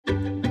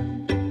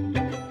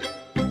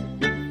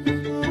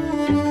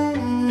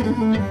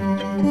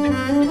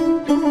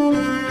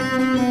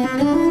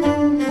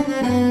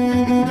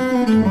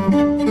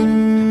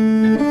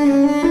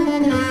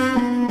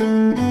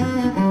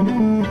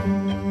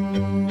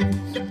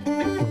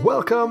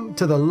Welcome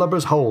to The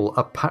Lubber's Hole,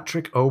 a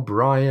Patrick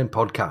O'Brien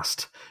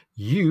podcast.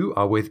 You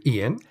are with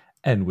Ian.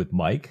 And with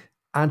Mike.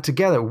 And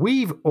together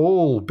we've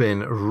all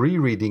been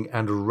rereading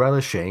and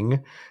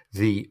relishing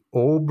the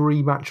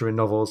Aubrey Maturin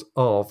novels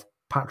of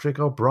Patrick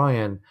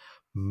O'Brien.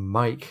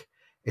 Mike,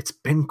 it's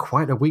been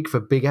quite a week for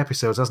big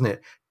episodes, hasn't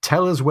it?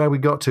 Tell us where we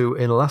got to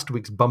in last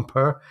week's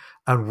bumper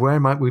and where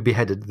might we be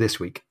headed this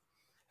week?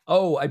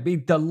 Oh, I'd be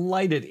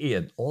delighted,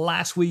 Ian.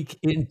 Last week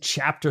in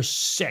Chapter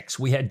 6,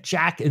 we had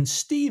Jack and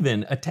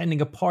Stephen attending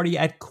a party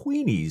at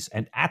Queenie's.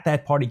 And at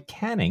that party,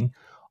 Canning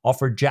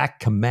offered Jack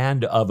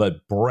command of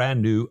a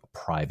brand new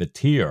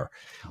privateer.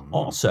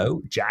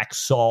 Also, Jack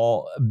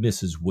saw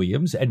Mrs.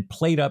 Williams and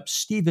played up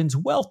Stephen's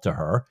wealth to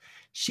her.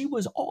 She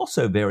was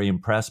also very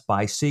impressed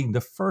by seeing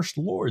the First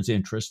Lord's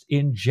interest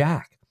in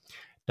Jack.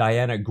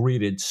 Diana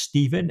greeted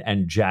Stephen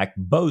and Jack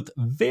both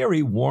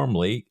very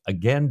warmly,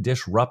 again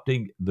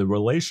disrupting the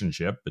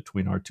relationship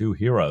between our two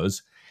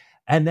heroes.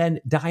 And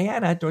then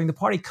Diana, during the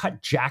party,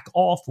 cut Jack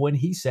off when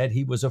he said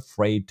he was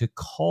afraid to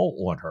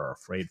call on her,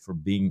 afraid for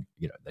being,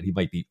 that he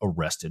might be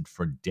arrested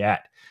for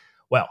debt.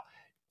 Well,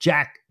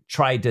 Jack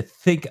tried to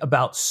think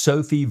about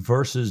Sophie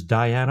versus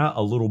Diana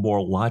a little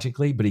more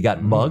logically, but he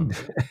got mugged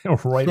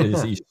right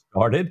as he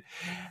started.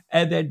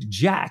 And then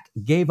Jack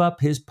gave up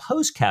his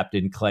post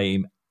captain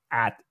claim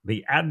at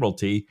the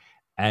Admiralty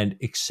and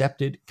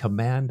accepted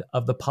command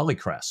of the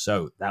Polycrest.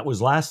 So that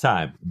was last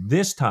time.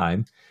 This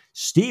time,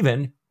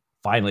 Stephen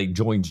finally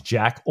joins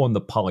Jack on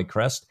the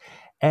Polycrest,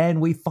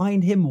 and we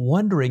find him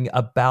wondering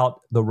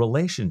about the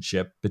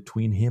relationship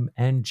between him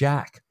and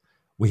Jack.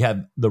 We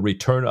have the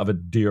return of a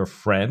dear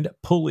friend.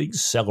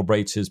 Pullings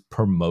celebrates his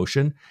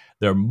promotion.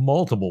 There are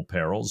multiple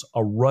perils,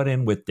 a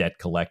run-in with debt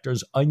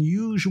collectors,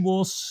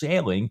 unusual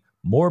sailing,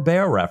 more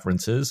bear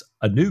references,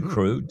 a new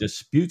crew,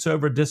 disputes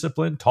over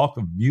discipline, talk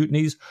of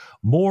mutinies,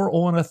 more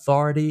on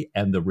authority,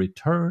 and the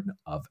return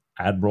of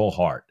Admiral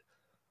Harte.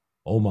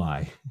 Oh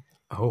my.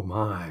 Oh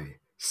my.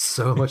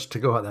 So much to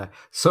go out there.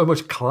 So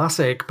much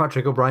classic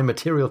Patrick O'Brien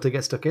material to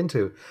get stuck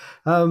into.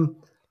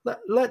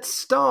 Let's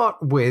start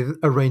with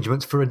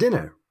arrangements for a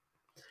dinner.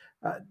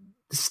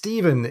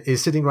 Stephen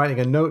is sitting writing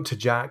a note to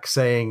Jack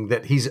saying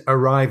that he's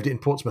arrived in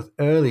Portsmouth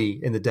early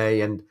in the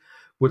day and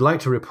would like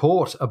to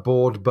report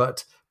aboard,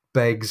 but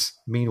begs,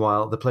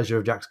 meanwhile, the pleasure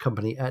of Jack's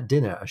company at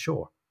dinner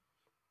ashore.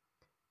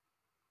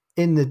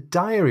 In the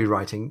diary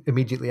writing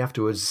immediately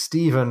afterwards,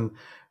 Stephen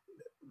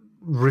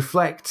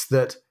reflects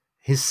that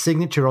his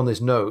signature on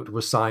this note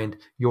was signed,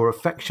 "Your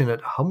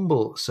affectionate,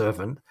 humble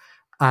servant,"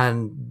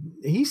 and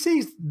he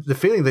sees the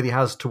feeling that he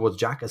has towards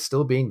Jack as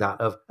still being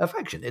that of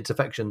affection. It's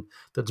affection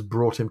that's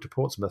brought him to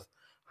Portsmouth.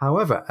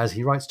 However, as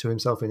he writes to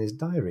himself in his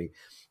diary,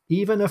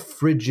 even a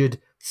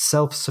frigid,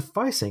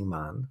 self-sufficing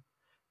man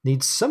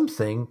needs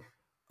something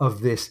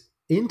of this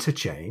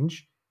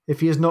interchange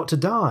if he is not to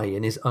die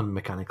in his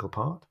unmechanical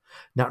part.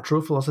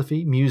 Natural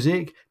philosophy,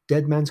 music,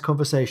 dead man's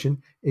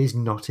conversation is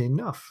not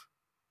enough.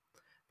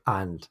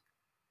 And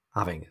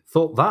having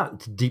thought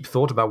that deep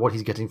thought about what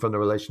he's getting from the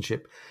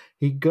relationship,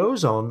 he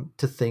goes on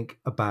to think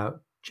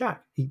about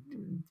Jack. He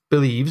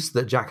believes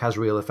that Jack has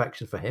real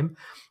affection for him.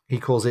 He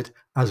calls it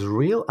as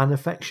real an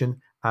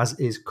affection as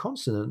is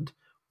consonant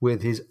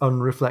with his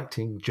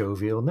unreflecting,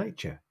 jovial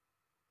nature.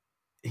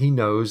 He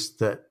knows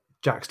that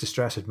Jack's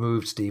distress had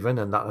moved Stephen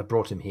and that had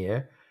brought him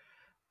here.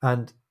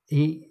 And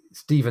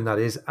Stephen, that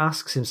is,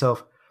 asks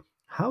himself,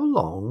 how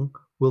long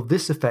will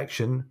this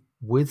affection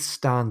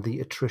withstand the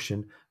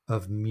attrition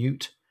of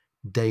mute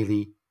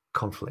daily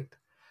conflict?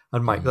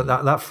 And Mike,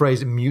 that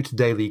phrase "mute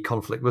daily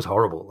conflict" was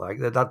horrible. Like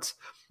that's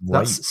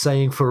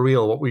saying for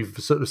real what we've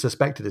sort of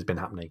suspected has been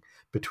happening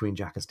between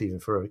Jack and Stephen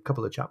for a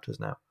couple of chapters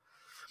now.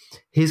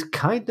 His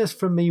kindness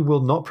for me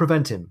will not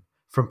prevent him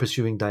from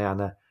pursuing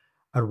Diana,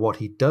 and what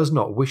he does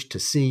not wish to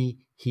see,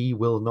 he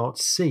will not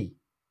see.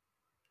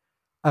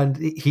 And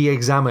he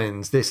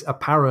examines this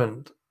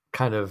apparent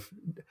kind of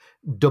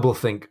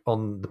doublethink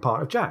on the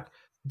part of Jack.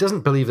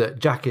 Doesn't believe that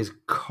Jack is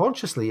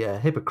consciously a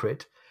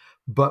hypocrite,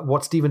 but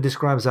what Stephen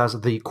describes as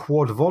the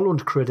quod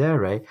volunt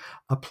credere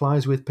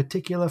applies with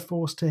particular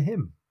force to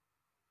him.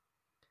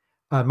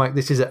 Mike,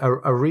 this is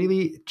a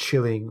really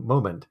chilling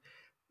moment.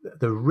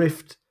 The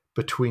rift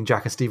between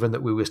Jack and Stephen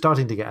that we were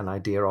starting to get an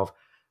idea of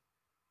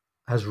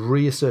has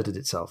reasserted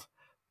itself.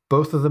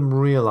 Both of them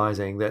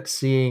realizing that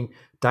seeing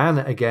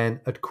Diana again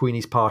at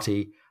Queenie's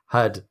party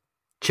had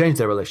changed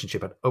their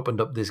relationship, had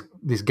opened up this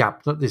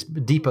gap, not this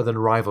deeper than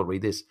rivalry,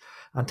 this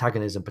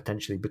antagonism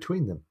potentially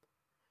between them.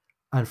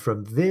 And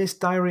from this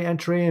diary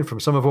entry and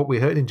from some of what we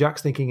heard in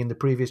Jack's thinking in the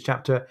previous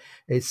chapter,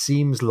 it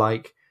seems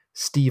like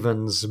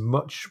Stephen's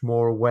much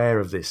more aware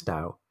of this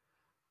now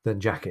than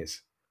Jack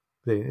is.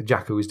 The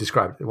Jack who is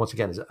described once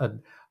again as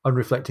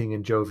unreflecting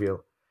and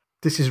jovial.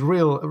 This is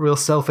real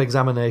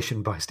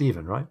self-examination by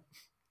Stephen, right?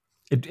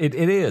 It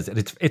is. And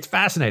it's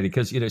fascinating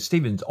because,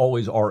 Stephen's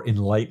always our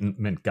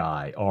enlightenment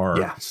guy,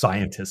 our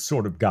scientist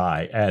sort of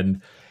guy.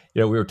 And,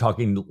 we were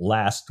talking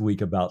last week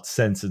about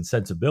Sense and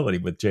Sensibility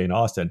with Jane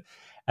Austen.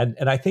 And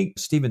I think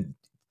Stephen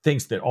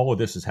thinks that all of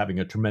this is having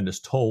a tremendous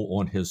toll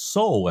on his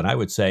soul. And I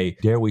would say,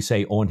 dare we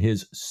say, on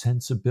his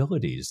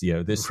sensibilities.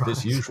 This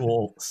Right.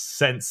 usual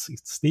sense,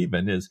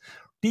 Stephen is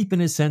deep in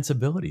his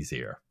sensibilities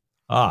here.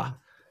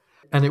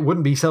 And it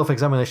wouldn't be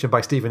self-examination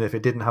by Stephen if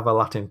it didn't have a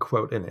Latin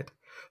quote in it.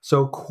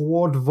 So,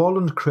 quod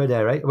volunt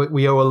credere,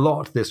 we owe a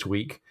lot this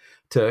week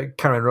to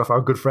Karen Ruff,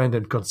 our good friend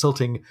and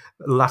consulting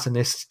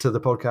Latinist to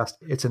the podcast.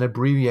 It's an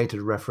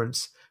abbreviated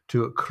reference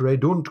to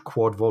credunt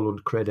quod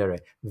volunt credere.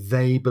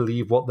 They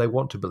believe what they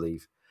want to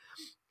believe.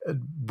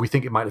 We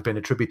think it might have been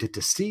attributed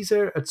to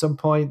Caesar at some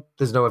point.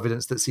 There's no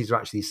evidence that Caesar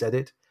actually said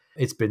it.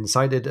 It's been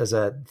cited as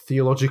a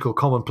theological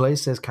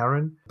commonplace, says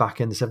Karen,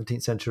 back in the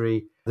 17th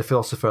century. The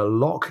philosopher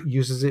Locke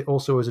uses it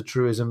also as a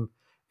truism.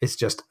 It's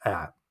just,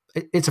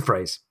 it's a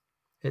phrase.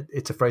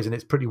 It's a phrase, and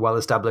it's pretty well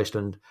established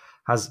and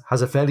has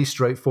a fairly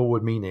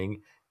straightforward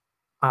meaning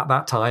at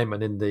that time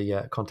and in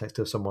the context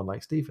of someone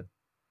like Stephen.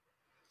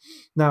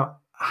 Now,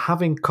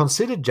 having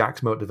considered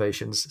Jack's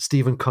motivations,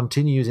 Stephen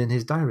continues in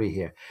his diary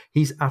here.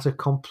 He's at a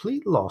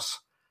complete loss,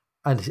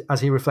 and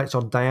as he reflects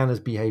on Diana's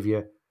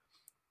behavior,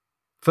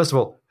 first of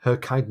all, her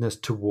kindness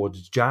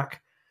towards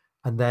Jack,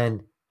 and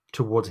then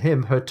towards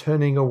him, her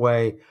turning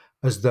away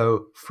as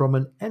though from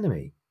an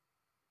enemy.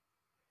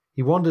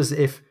 He wonders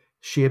if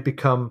she had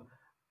become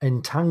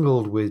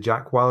entangled with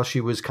Jack while she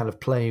was kind of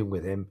playing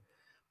with him,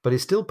 but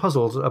is still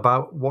puzzled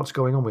about what's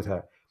going on with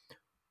her.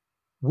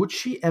 Would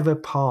she ever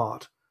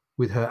part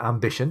with her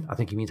ambition? I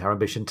think he means her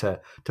ambition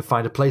to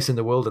find a place in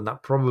the world, and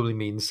that probably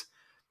means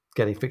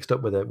getting fixed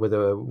up with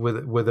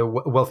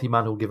a wealthy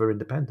man who'll give her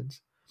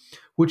independence.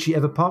 Would she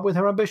ever part with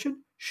her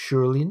ambition?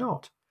 Surely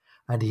not.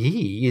 And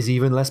he is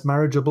even less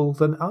marriageable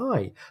than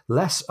I,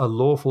 less a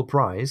lawful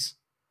prize.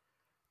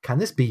 Can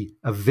this be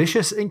a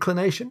vicious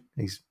inclination?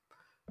 He's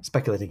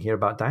speculating here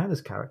about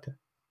Diana's character.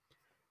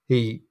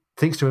 He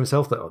thinks to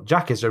himself that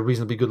Jack is a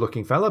reasonably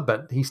good-looking fella,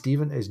 but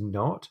Stephen, is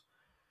not.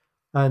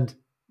 And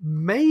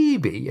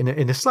maybe, in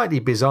a slightly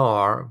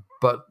bizarre,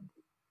 but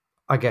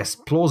I guess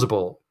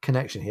plausible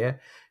connection here,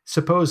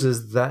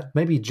 supposes that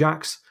maybe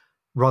Jack's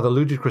rather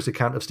ludicrous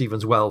account of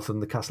Stephen's wealth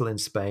and the castle in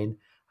Spain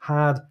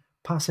had,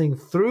 passing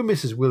through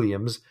Mrs.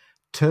 Williams,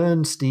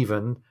 turned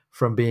Stephen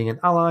from being an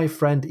ally,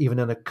 friend, even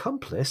an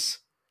accomplice,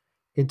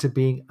 into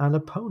being an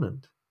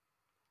opponent.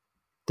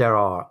 There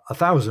are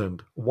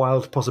 1,000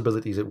 wild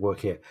possibilities at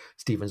work here.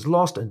 Stephen's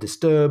lost and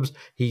disturbed.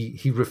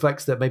 He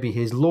reflects that maybe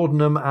his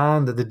laudanum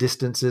and the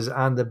distances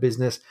and the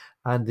business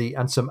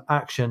and some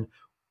action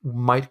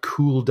might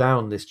cool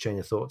down this chain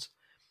of thoughts.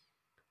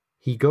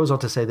 He goes on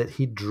to say that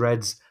he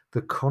dreads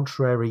the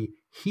contrary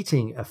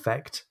heating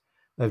effect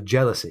of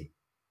jealousy,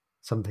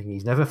 something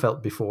he's never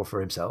felt before for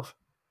himself.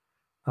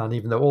 And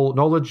even though all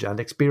knowledge and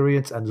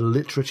experience and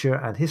literature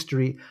and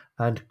history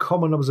and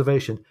common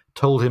observation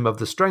told him of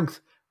the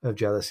strength of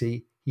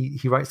jealousy,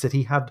 he writes that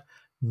he had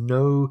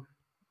no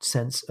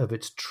sense of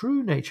its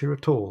true nature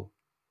at all.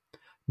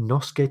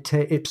 Nosce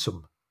te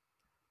ipsum.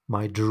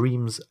 My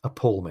dreams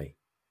appall me.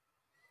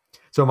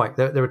 So, Mike,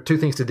 there are two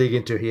things to dig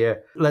into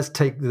here. Let's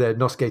take the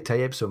nosce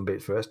te ipsum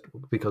bit first,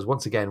 because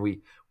once again,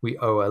 we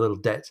owe a little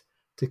debt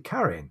to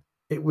Karen.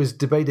 It was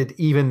debated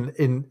even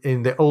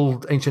in the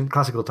old ancient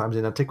classical times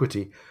in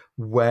antiquity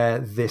where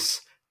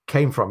this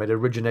came from. It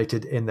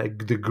originated in the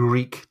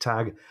Greek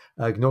tag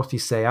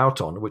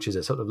gnostiseauton, which is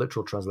a sort of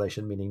literal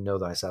translation meaning know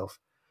thyself.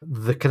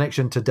 The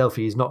connection to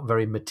Delphi is not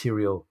very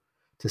material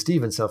to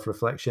Stephen's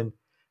self-reflection.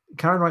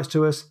 Karen writes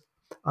to us,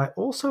 I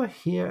also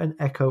hear an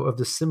echo of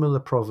the similar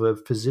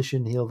proverb,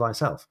 physician, heal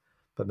thyself,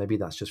 but maybe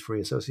that's just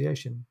free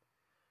association.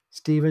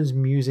 Stephen's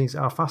musings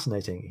are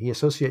fascinating. He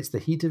associates the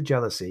heat of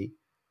jealousy,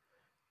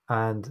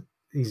 and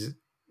he's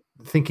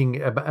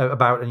thinking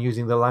about and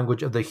using the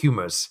language of the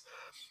humours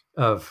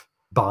of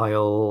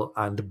bile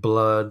and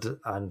blood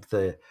and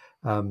the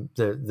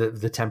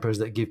tempers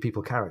that give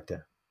people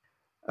character.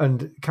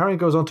 And Karen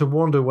goes on to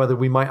wonder whether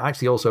we might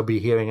actually also be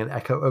hearing an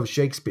echo of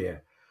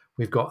Shakespeare.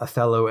 We've got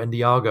Othello and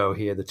Iago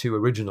here, the two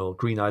original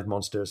green-eyed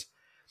monsters.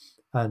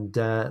 And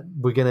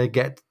we're going to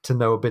get to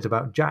know a bit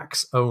about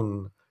Jack's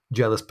own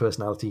jealous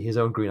personality, his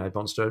own green-eyed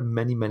monster,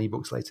 many, many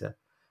books later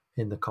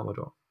in The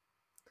Commodore.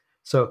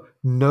 So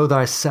know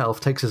thyself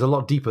takes us a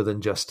lot deeper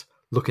than just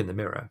look in the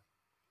mirror.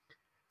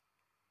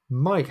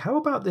 Mike, how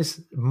about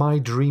this my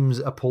dreams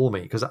appall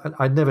me? Because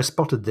I'd never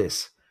spotted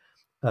this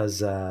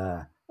as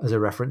a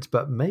reference,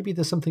 but maybe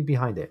there's something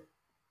behind it.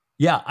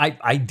 Yeah,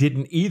 I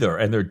didn't either,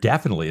 and there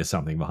definitely is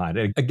something behind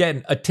it.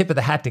 Again, a tip of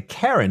the hat to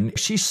Karen.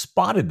 She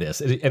spotted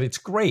this, and it's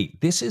great.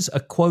 This is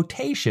a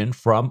quotation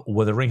from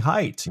Wuthering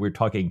Heights. We were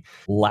talking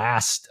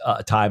last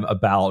time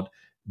about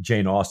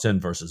Jane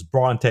Austen versus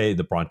Bronte,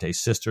 the Bronte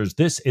sisters.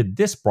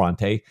 This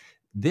Bronte,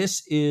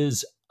 this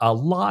is a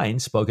line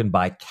spoken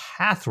by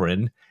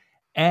Catherine,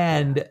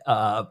 and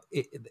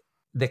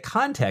the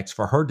context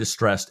for her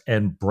distress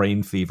and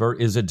brain fever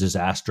is a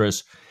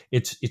disastrous.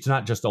 It's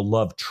not just a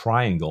love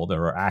triangle.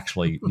 There are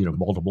actually,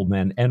 multiple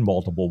men and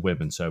multiple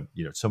women. So,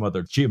 some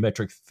other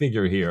geometric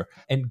figure here.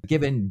 And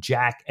given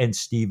Jack and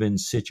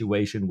Stephen's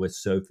situation with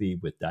Sophie,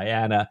 with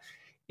Diana,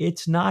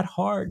 it's not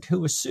hard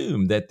to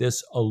assume that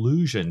this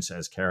allusion,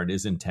 says Karen,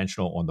 is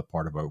intentional on the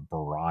part of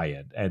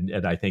O'Brien.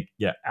 And I think,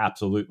 yeah,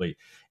 absolutely.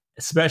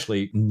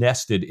 Especially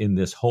nested in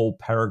this whole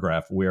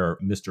paragraph where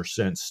Mr.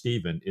 Sense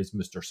Stephen is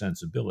Mr.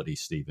 Sensibility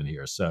Stephen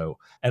here. So,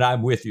 and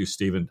I'm with you,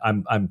 Stephen.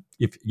 I'm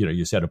if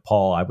you said a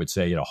Paul, I would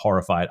say,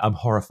 horrified. I'm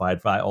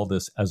horrified by all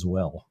this as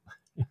well,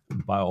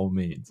 by all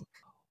means.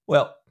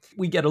 Well,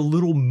 we get a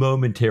little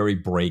momentary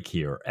break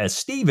here as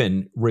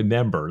Stephen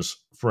remembers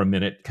for a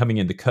minute coming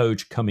into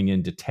coach, coming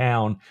into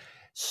town,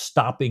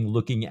 stopping,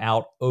 looking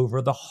out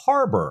over the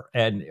harbor.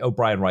 And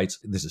O'Brien writes,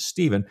 this is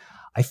Stephen,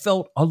 I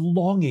felt a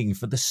longing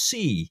for the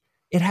sea.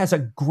 It has a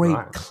great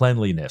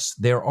cleanliness.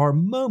 There are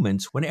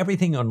moments when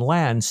everything on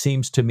land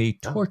seems to me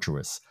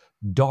torturous,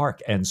 dark,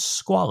 and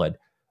squalid,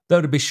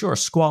 though to be sure,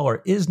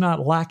 squalor is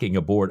not lacking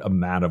aboard a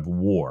man of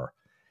war.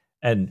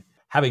 And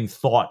having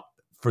thought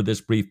for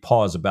this brief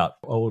pause about,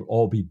 it'll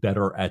all be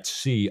better at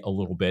sea a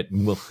little bit,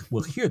 and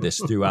we'll hear this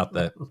throughout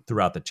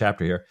the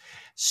chapter here.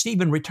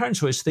 Stephen returns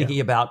to his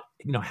thinking about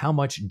how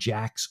much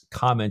Jack's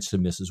comments to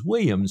Mrs.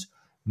 Williams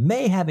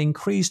may have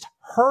increased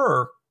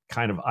her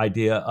kind of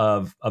idea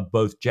of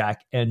both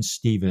Jack and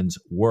Stephen's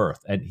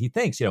worth. And he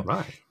thinks,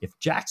 if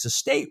Jack's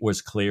estate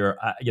was clear,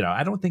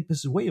 I don't think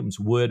Mrs. Williams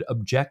would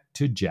object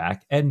to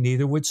Jack, and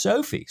neither would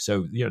Sophie.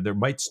 So, there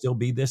might still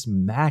be this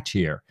match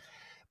here.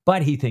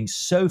 But he thinks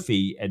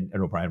Sophie, and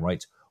O'Brien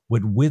writes,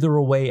 would wither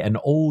away an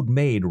old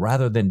maid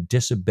rather than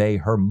disobey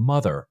her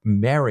mother,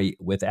 marry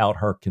without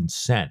her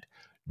consent.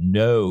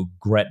 No,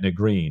 Gretna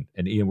Green.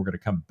 And Ian, we're going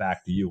to come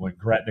back to you on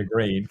Gretna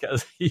Green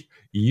because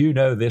you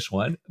know this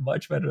one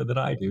much better than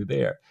I do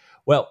there.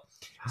 Well,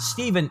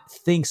 Stephen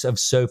thinks of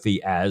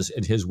Sophie as,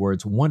 in his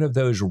words, one of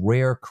those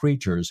rare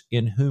creatures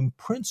in whom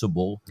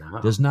principle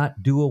does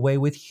not do away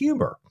with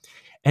humor.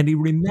 And he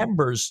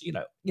remembers,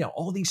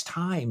 all these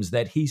times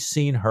that he's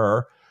seen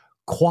her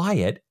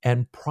quiet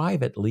and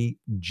privately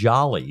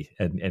jolly.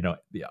 And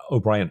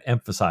O'Brien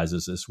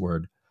emphasizes this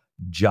word,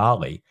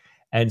 jolly.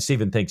 And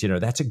Stephen thinks,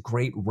 that's a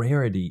great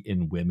rarity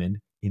in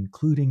women,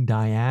 including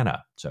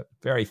Diana. So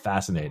very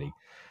fascinating.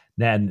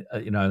 Then,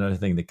 another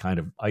thing that kind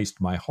of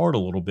iced my heart a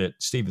little bit,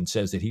 Stephen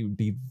says that he would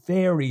be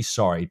very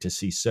sorry to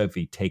see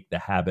Sophie take the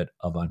habit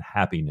of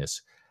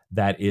unhappiness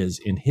that is,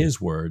 in his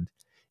word,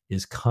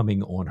 is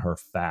coming on her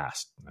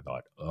fast. And I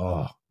thought,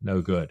 oh,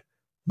 no good.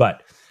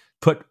 But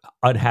put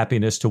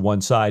unhappiness to one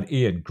side.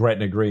 Ian,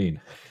 Gretna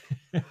Green.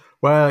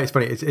 Well, it's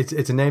funny.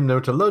 It's a name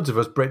known to loads of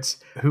us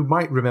Brits who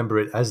might remember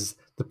it as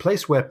the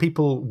place where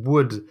people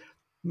would,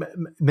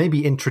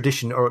 maybe in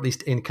tradition or at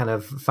least in kind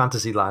of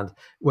fantasy land,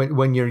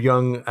 when you're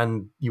young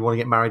and you want to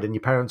get married and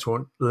your parents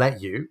won't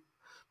let you.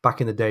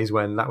 Back in the days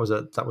when that was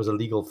a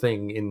legal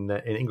thing in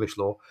English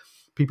law,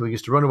 people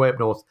used to run away up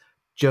north,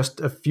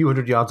 just a few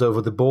hundred yards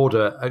over the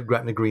border at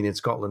Gretna Green in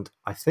Scotland.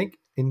 I think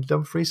in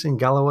Dumfries in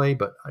Galloway,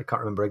 but I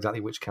can't remember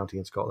exactly which county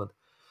in Scotland.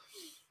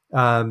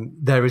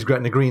 There is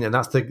Gretna Green, and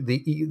that's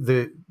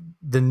the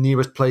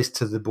nearest place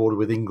to the border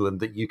with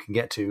England that you can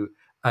get to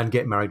and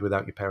get married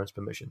without your parents'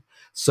 permission.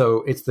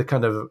 So it's the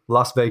kind of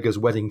Las Vegas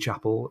wedding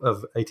chapel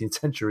of 18th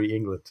century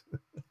England.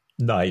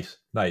 Nice.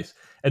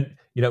 And,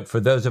 for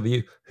those of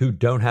you who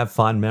don't have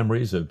fond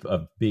memories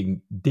of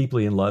being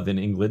deeply in love in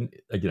England,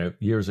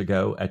 years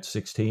ago at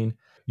 16,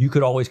 you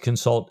could always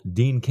consult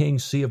Dean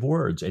King's Sea of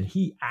Words. And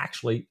he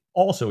actually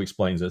also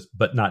explains this,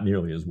 but not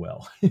nearly as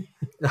well.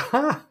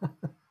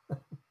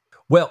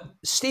 Well,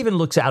 Stephen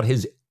looks out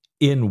his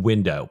inn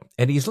window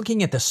and he's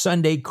looking at the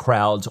Sunday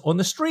crowds on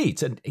the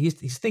streets. And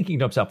he's thinking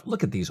to himself,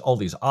 look at all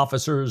these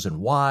officers and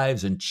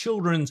wives and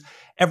children,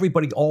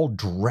 everybody all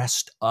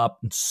dressed up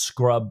and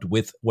scrubbed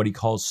with what he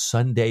calls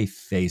Sunday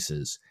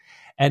faces.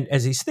 And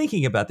as he's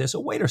thinking about this, a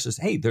waiter says,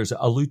 hey, there's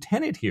a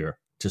lieutenant here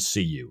to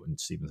see you. And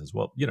Stephen says,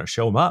 well,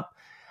 show him up.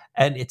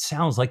 And it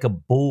sounds like a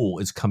bull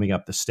is coming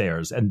up the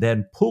stairs. And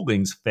then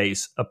Pulling's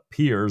face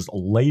appears,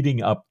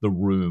 lighting up the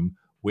room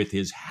with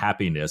his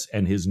happiness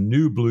and his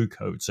new blue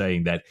coat,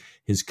 saying that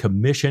his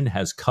commission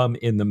has come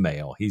in the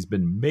mail. He's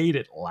been made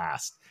at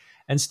last.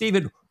 And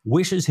Stephen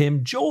wishes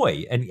him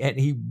joy. And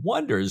he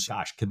wonders,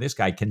 gosh, can this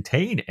guy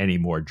contain any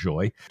more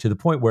joy? To the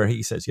point where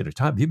he says,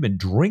 Tom, you've been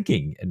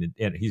drinking.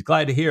 And he's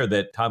glad to hear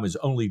that Tom is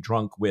only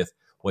drunk with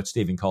what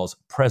Stephen calls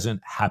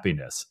present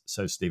happiness.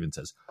 So Stephen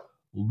says,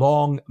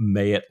 long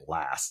may it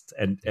last.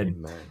 And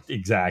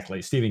exactly.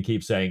 Stephen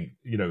keeps saying,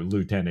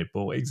 Lieutenant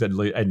Pullings,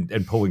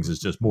 and Pullings is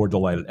just more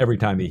delighted every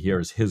time he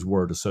hears his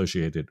word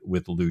associated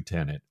with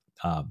lieutenant.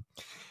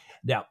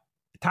 Now,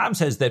 Tom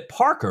says that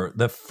Parker,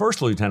 the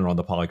first lieutenant on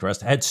the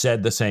Polycrest, had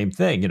said the same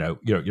thing.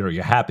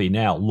 You're happy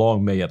now,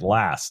 long may it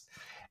last.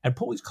 And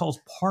Pullings calls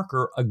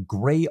Parker a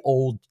gray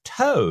old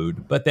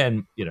toad, but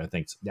then,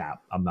 thinks,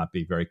 I'm not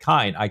being very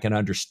kind. I can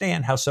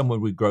understand how someone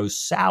would grow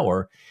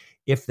sour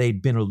if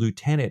they'd been a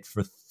lieutenant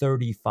for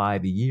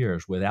 35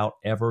 years without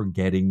ever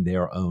getting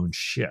their own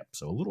ship.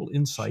 So a little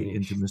insight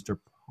into Mr.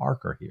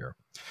 Parker here.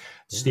 Yeah.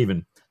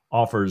 Stephen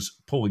offers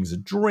Pullings a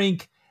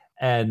drink,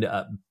 and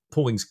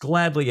Pullings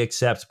gladly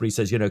accepts, but he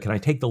says, can I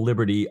take the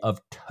liberty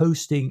of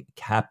toasting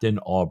Captain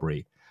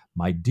Aubrey?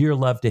 My dear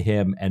love to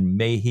him, and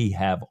may he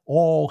have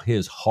all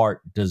his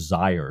heart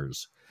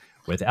desires.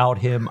 Without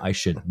him, I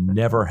should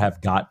never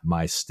have got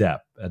my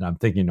step. And I'm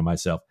thinking to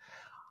myself,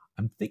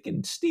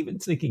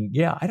 Stephen's thinking,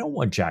 yeah, I don't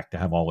want Jack to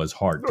have all his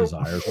heart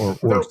desires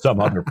or some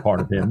other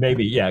part of him.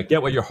 Maybe, yeah,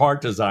 get what your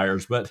heart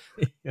desires, but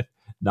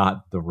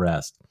not the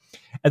rest.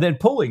 And then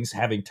Pullings,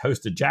 having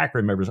toasted Jack,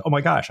 remembers, oh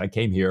my gosh, I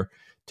came here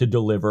to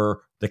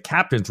deliver the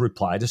captain's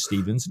reply to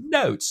Stephen's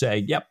note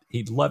saying, yep,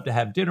 he'd love to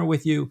have dinner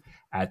with you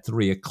at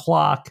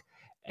 3:00.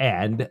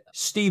 And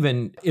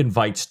Stephen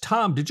invites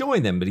Tom to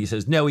join them, but he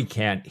says, no, he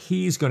can't.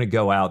 He's going to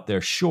go out there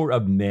short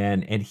of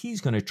men, and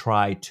he's going to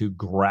try to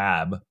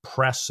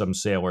press some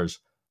sailors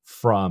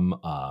from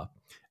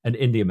an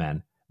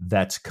Indiaman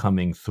that's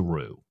coming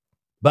through.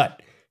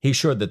 But he's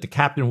sure that the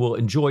captain will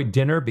enjoy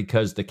dinner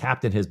because the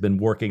captain has been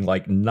working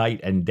like night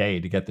and day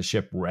to get the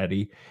ship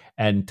ready.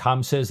 And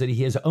Tom says that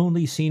he has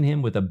only seen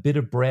him with a bit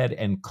of bread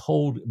and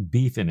cold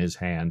beef in his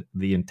hand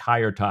the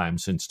entire time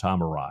since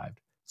Tom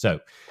arrived. So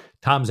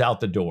Tom's out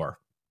the door.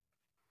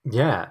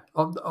 Yeah,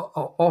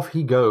 off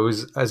he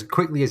goes as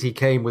quickly as he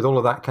came with all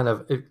of that kind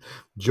of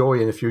joy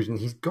and effusion.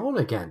 He's gone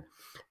again.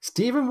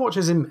 Stephen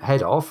watches him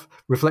head off,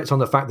 reflects on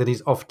the fact that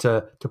he's off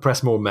to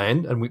press more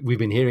men. And we've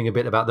been hearing a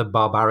bit about the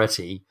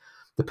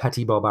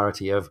petty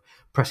barbarity of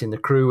pressing the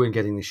crew and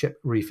getting the ship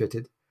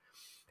refitted.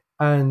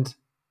 And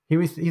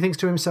he thinks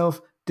to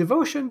himself,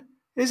 devotion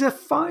is a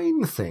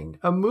fine thing,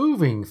 a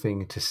moving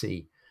thing to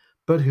see.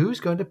 But who's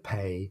going to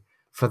pay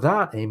for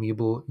that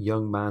amiable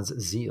young man's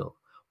zeal?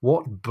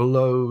 What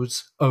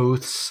blows,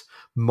 oaths,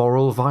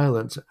 moral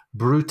violence,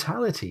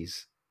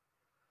 brutalities?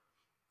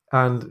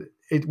 And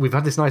we've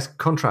had this nice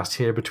contrast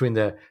here between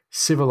the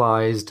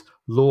civilized,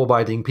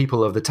 law-abiding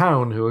people of the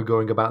town who are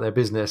going about their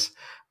business,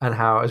 and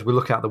how, as we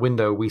look out the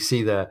window, we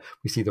see the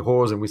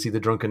whores and we see the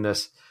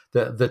drunkenness.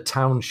 The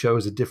town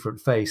shows a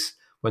different face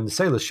when the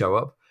sailors show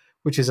up,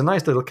 which is a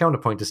nice little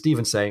counterpoint to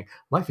Stephen saying,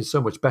 life is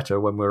so much better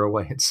when we're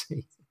away at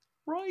sea.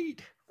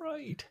 Right.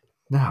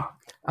 Now,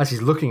 as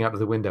he's looking out of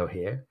the window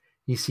here,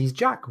 he sees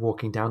Jack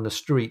walking down the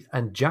street,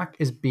 and Jack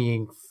is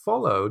being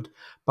followed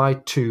by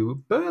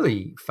two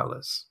burly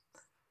fellas.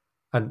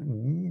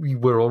 And we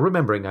were all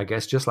remembering, I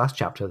guess, just last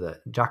chapter that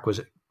Jack was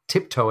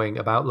tiptoeing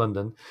about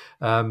London,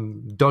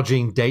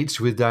 dodging dates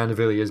with Diana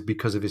Villiers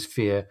because of his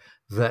fear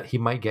that he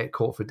might get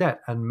caught for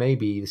debt. And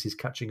maybe this is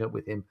catching up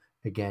with him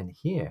again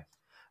here.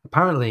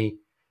 Apparently,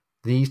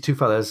 these two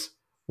fellas,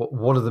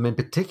 one of them in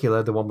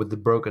particular, the one with the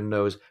broken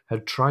nose,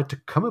 had tried to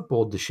come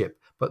aboard the ship,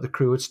 but the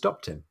crew had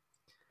stopped him.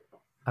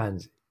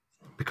 And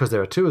because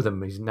there are two of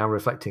them, he's now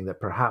reflecting that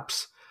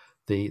perhaps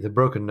the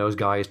broken nose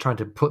guy is trying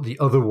to put the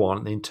other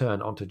one in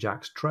turn onto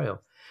Jack's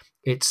trail.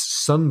 It's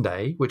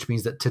Sunday, which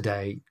means that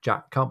today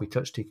Jack can't be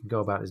touched. He can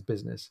go about his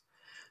business.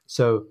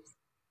 So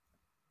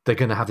they're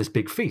going to have this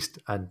big feast.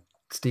 And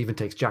Stephen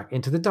takes Jack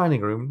into the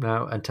dining room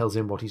now and tells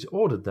him what he's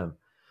ordered them.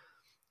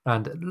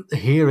 And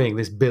hearing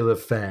this bill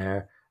of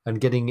fare and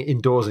getting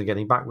indoors and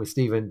getting back with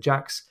Stephen,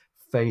 Jack's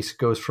face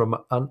goes from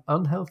an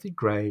unhealthy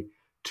grey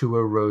to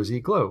a rosy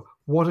glow.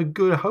 What a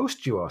good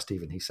host you are,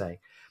 Stephen, he's saying.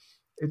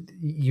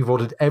 You've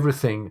ordered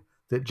everything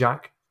that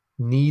Jack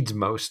needs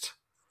most,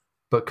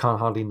 but can't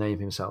hardly name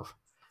himself.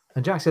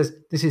 And Jack says,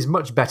 this is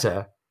much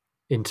better,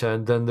 in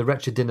turn, than the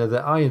wretched dinner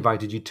that I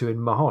invited you to in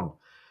Mahon.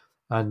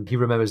 And he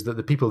remembers that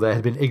the people there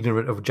had been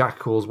ignorant of Jack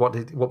calls what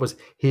was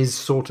his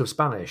sort of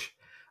Spanish.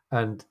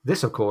 And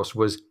this, of course,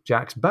 was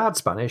Jack's bad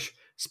Spanish,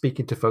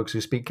 speaking to folks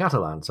who speak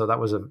Catalan. So that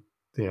was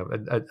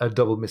a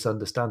double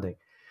misunderstanding.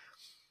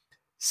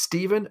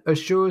 Stephen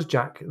assures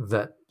Jack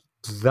that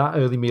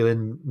early meal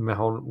in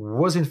Mahon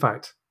was, in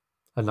fact,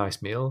 a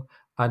nice meal,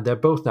 and they're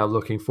both now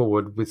looking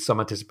forward with some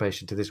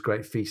anticipation to this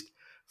great feast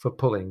for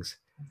Pullings.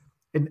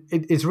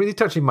 It's really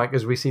touching, Mike,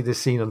 as we see this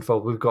scene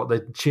unfold. We've got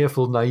the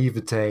cheerful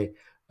naivete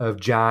of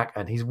Jack,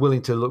 and he's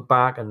willing to look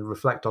back and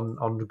reflect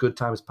on the good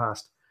times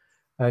past.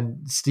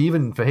 And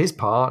Stephen, for his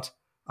part,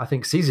 I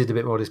think sees it a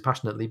bit more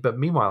dispassionately, but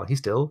meanwhile, he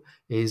still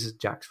is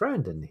Jack's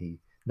friend, and he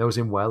knows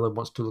him well and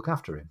wants to look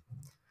after him.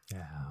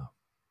 Yeah.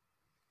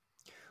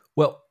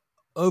 Well,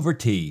 over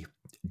tea,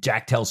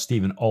 Jack tells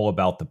Stephen all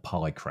about the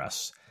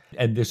Polycrest.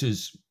 And this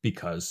is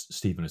because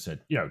Stephen has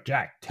said,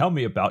 Jack, tell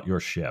me about your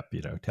ship,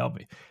 tell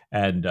me.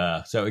 And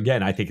so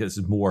again, I think this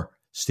is more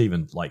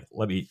Stephen, like,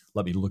 let me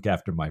look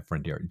after my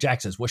friend here.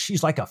 Jack says, well,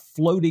 she's like a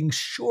floating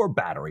shore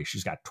battery.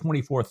 She's got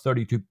 24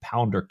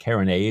 32-pounder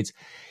carronades.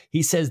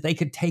 He says they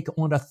could take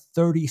on a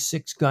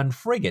 36-gun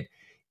frigate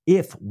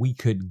if we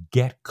could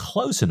get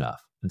close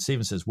enough. And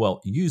Stephen says,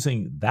 well,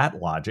 using that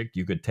logic,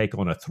 you could take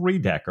on a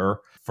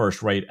 3-decker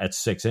first rate at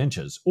 6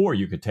 inches, or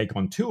you could take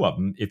on 2 of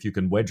them if you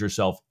can wedge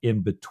yourself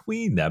in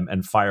between them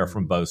and fire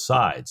from both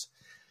sides.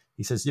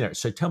 He says,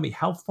 so tell me,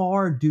 how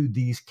far do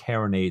these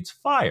carronades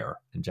fire?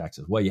 And Jack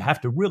says, well, you have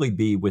to really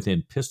be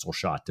within pistol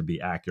shot to be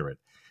accurate.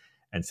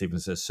 And Stephen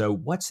says, so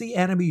what's the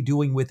enemy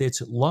doing with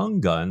its lung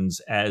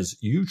guns as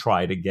you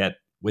try to get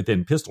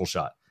within pistol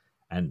shot?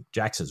 And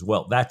Jack says,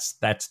 well, that's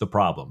the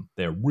problem.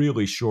 They're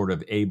really short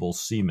of able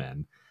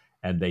seamen.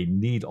 and they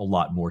need a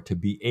lot more to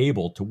be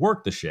able to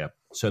work the ship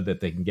so that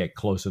they can get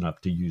close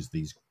enough to use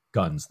these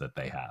guns that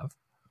they have.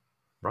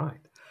 Right.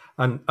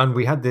 And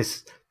we had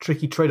this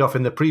tricky trade-off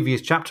in the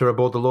previous chapter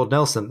aboard the Lord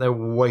Nelson. Their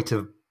weight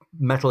of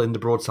metal in the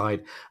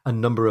broadside and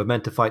number of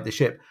men to fight the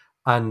ship.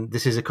 And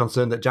this is a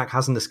concern that Jack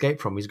hasn't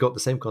escaped from. He's got the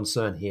same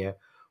concern here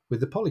with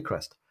the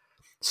Polycrest.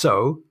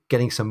 So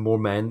getting some more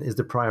men is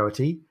the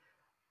priority.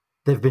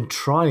 They've been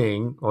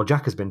trying, or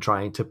Jack has been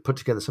trying, to put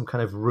together some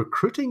kind of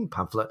recruiting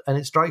pamphlet, and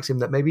it strikes him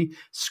that maybe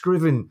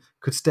Scriven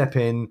could step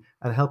in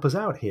and help us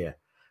out here.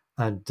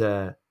 And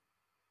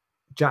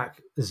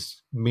Jack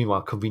is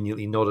meanwhile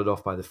conveniently nodded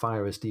off by the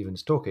fire as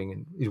Stephen's talking,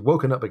 and he's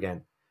woken up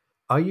again.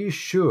 Are you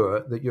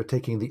sure that you're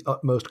taking the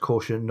utmost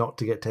caution not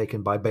to get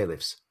taken by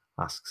bailiffs?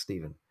 Asks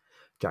Stephen.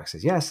 Jack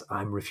says, yes,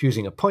 I'm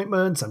refusing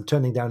appointments, I'm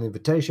turning down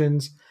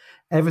invitations.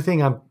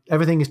 Everything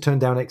is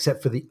turned down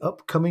except for the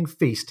upcoming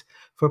feast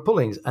for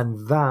Pullings,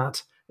 and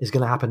that is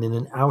going to happen in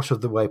an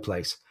out-of-the-way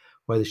place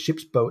where the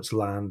ship's boats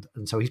land,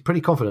 and so he's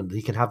pretty confident that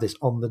he can have this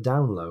on the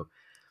down low.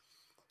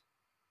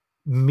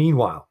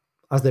 Meanwhile,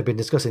 as they've been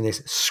discussing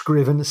this,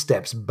 Scriven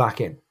steps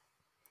back in.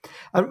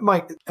 And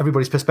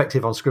everybody's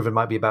perspective on Scriven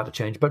might be about to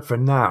change, but for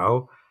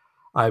now,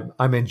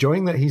 I'm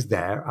enjoying that he's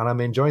there, and I'm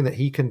enjoying that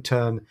he can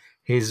turn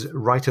his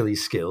writerly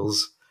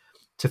skills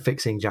to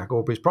fixing Jack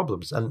Aubrey's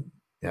problems. And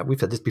yeah, we've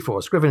said this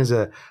before. Scriven is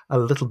a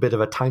little bit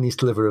of a tiny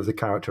sliver of the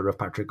character of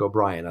Patrick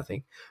O'Brien, I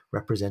think,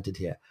 represented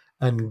here.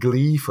 And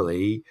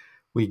gleefully,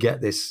 we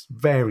get this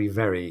very,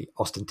 very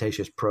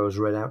ostentatious prose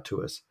read out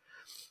to us.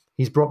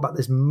 He's brought back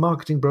this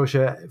marketing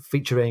brochure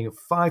featuring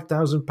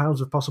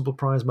 £5,000 of possible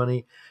prize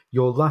money,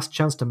 your last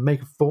chance to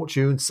make a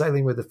fortune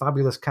sailing with the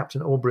fabulous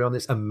Captain Aubrey on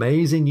this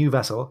amazing new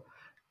vessel.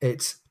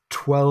 It's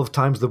 12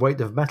 times the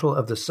weight of metal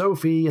of the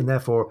Sophie, and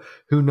therefore,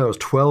 who knows,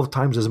 12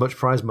 times as much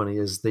prize money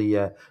as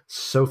the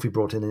Sophie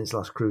brought in its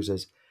last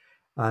cruises.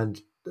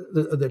 And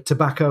the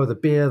tobacco, the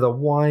beer, the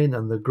wine,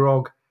 and the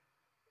grog.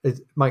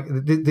 Mike,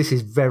 this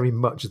is very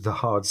much the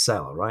hard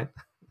sell, right?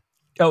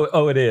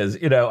 Oh, it is.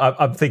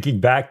 I'm thinking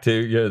back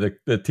to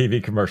the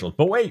TV commercials.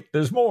 But wait,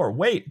 there's more.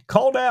 Wait,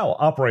 call now.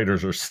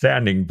 Operators are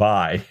standing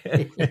by.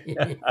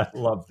 I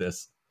love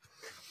this.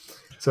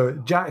 So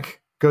Jack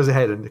goes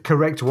ahead and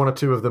corrects one or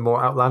two of the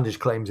more outlandish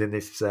claims in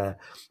this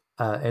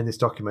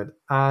document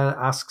and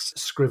asks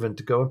Scriven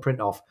to go and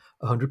print off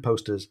 100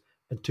 posters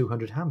and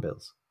 200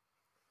 handbills.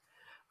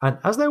 And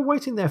as they're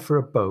waiting there for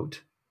a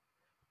boat,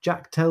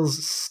 Jack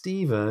tells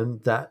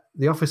Stephen that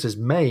the officers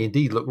may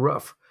indeed look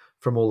rough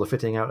from all the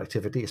fitting out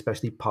activity,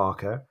 especially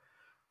Parker,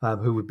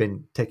 who had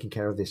been taking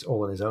care of this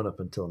all on his own up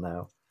until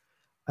now.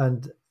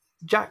 And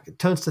Jack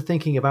turns to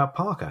thinking about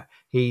Parker.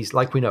 He's,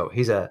 like we know,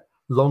 he's a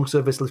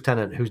long-service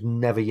lieutenant who's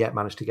never yet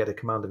managed to get a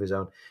command of his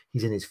own.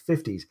 He's in his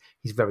 50s.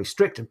 He's very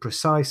strict and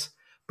precise,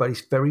 but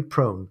he's very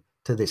prone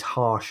to this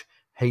harsh,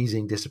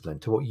 hazing discipline,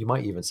 to what you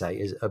might even say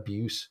is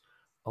abuse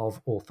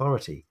of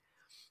authority.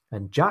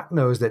 And Jack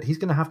knows that he's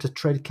going to have to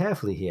tread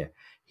carefully here.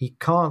 He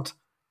can't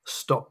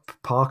stop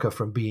Parker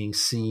from being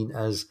seen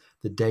as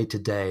the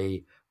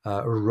day-to-day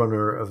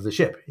runner of the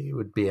ship. It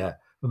would be a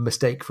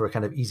mistake for a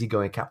kind of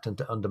easygoing captain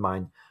to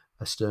undermine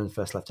a stern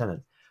first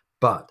lieutenant.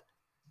 But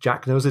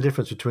Jack knows the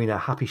difference between a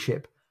happy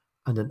ship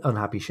and an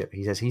unhappy ship.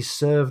 He says he's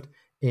served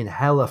in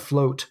hell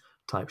afloat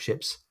type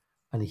ships,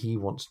 and he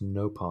wants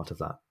no part of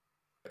that.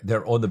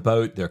 They're on the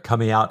boat, they're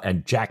coming out,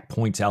 and Jack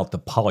points out the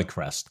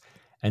Polycrest.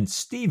 And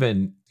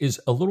Stephen is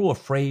a little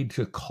afraid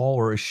to call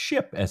her a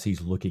ship as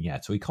he's looking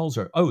at. So he calls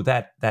her,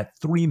 that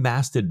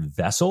three-masted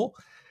vessel.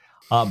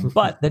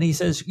 But then he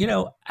says,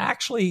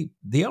 actually,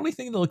 the only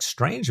thing that looks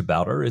strange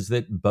about her is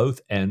that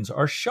both ends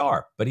are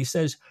sharp. But he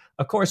says,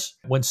 of course,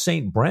 when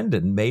St.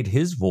 Brendan made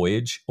his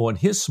voyage on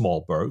his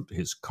small boat,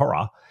 his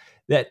curragh,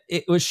 that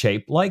it was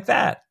shaped like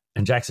that.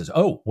 And Jack says,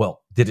 oh,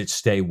 well, did it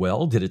stay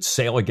well? Did it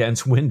sail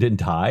against wind and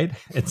tide?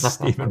 And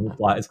Stephen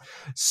replies,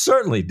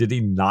 certainly did he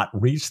not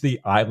reach the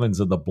islands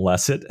of the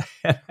blessed?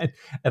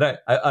 And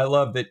I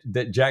love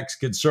that Jack's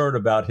concern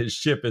about his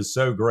ship is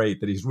so great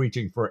that he's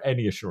reaching for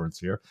any assurance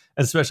here.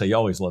 And especially, he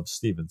always loves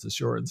Stephen's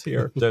assurance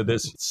here. So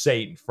this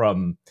saint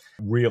from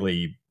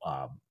really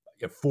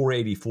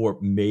 484,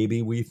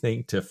 maybe we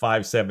think, to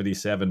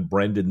 577,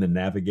 Brendan the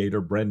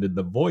Navigator, Brendan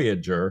the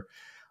Voyager,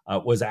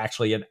 was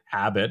actually an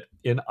abbot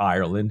in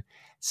Ireland,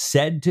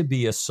 said to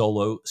be a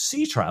solo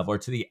sea traveler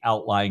to the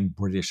outlying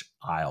British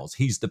Isles.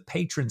 He's the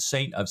patron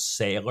saint of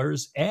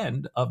sailors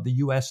and of the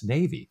U.S.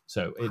 Navy.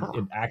 So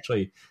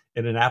actually,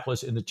 in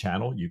Annapolis in the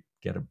Channel, you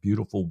get a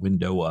beautiful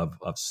window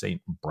of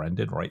St.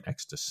 Brendan right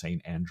next to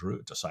St. Andrew,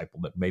 a disciple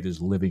that made his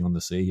living on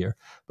the sea here.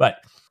 But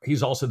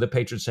he's also the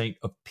patron saint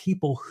of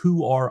people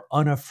who are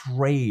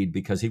unafraid,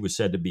 because he was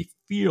said to be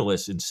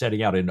fearless in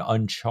setting out into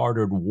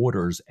uncharted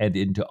waters and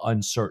into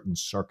uncertain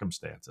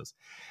circumstances.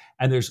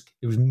 And it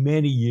was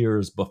many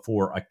years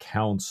before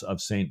accounts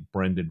of St.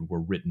 Brendan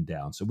were written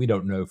down. So we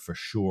don't know for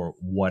sure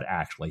what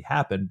actually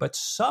happened. But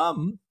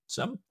some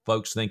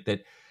folks think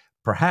that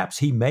perhaps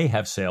he may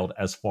have sailed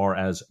as far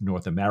as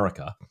North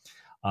America.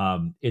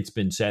 It's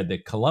been said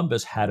that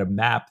Columbus had a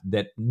map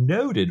that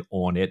noted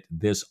on it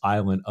this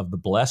island of the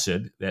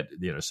Blessed that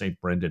St.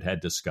 Brendan had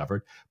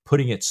discovered,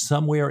 putting it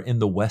somewhere in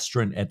the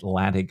western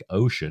Atlantic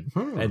Ocean.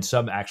 And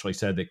some actually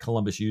said that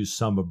Columbus used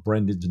some of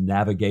Brendan's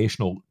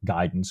navigational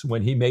guidance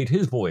when he made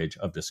his voyage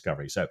of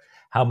discovery. So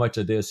how much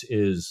of this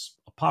is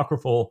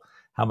apocryphal?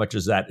 How much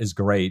of that is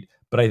great?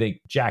 But I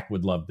think Jack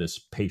would love this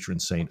patron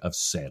saint of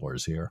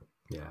sailors here.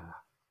 Yeah.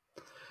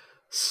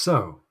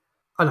 So,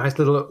 a nice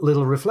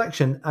little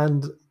reflection.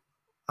 And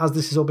as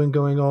this has all been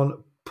going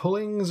on,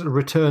 Pullings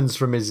returns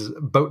from his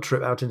boat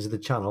trip out into the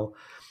Channel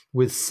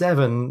with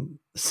 7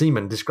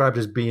 seamen described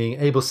as being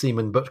able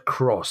seamen but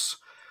cross.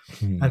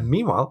 And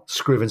meanwhile,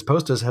 Scriven's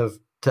posters have,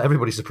 to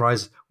everybody's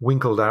surprise,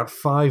 winkled out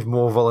 5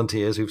 more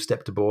volunteers who've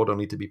stepped aboard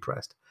only to be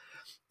pressed.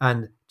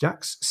 And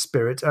Jack's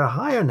spirits are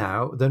higher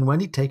now than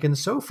when he'd taken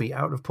Sophie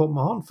out of Port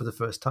Mahon for the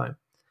first time.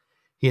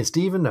 He and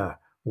Stephen are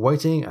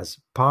waiting as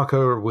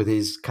Parker, with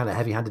his kind of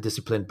heavy-handed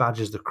discipline,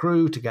 badgers the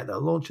crew to get their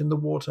launch in the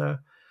water.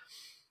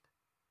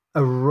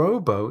 A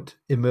rowboat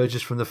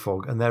emerges from the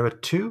fog, and there are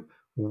 2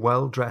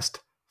 well-dressed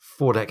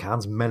foredeck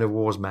hands, men of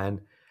war's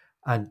men,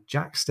 and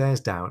Jack stares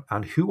down,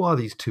 and who are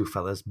these 2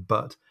 fellas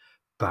but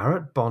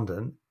Barrett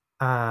Bondon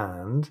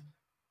and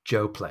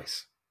Joe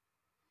Place?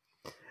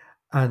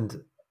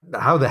 And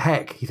how the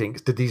heck, he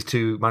thinks, did these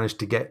 2 manage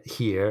to get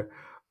here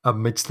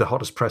amidst the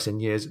hottest press in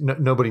years?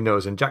 Nobody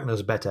knows, and Jack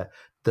knows better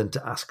than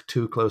to ask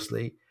too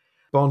closely.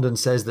 Bondon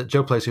says that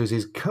Joe Place, who's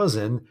his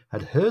cousin,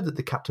 had heard that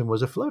the captain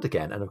was afloat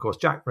again. And of course,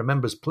 Jack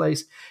remembers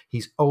Place.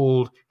 He's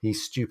old,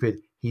 he's stupid,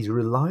 he's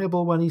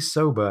reliable when he's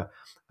sober,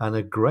 and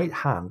a great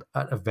hand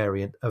at a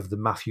variant of the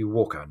Matthew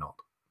Walker knot,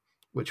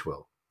 which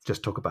we'll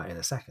just talk about in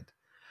a second.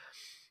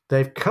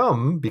 They've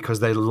come because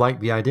they like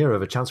the idea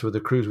of a chance with a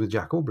cruise with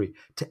Jack Aubrey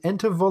to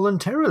enter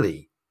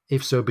voluntarily.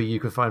 If so be you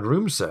can find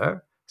room,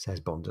 sir, says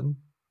Bondon.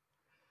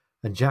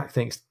 And Jack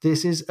thinks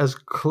this is as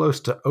close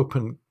to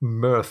open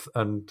mirth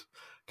and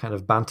kind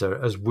of banter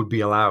as would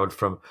be allowed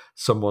from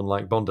someone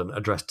like Bondon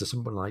addressed to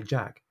someone like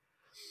Jack.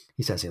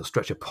 He says he'll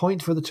stretch a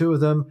point for the 2 of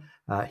them.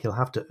 He'll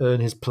have to earn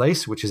his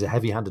place, which is a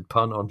heavy-handed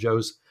pun on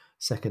Joe's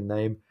second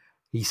name.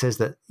 He says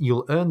that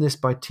you'll earn this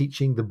by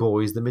teaching the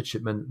boys, the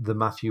midshipmen, the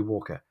Matthew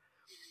Walker.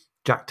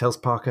 Jack tells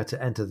Parker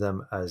to enter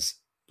them as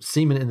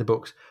seamen in the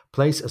books,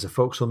 Place as a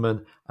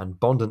forecastleman, and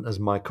Bondon as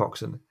my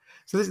coxswain.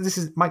 So this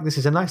is Mike. This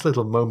is a nice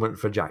little moment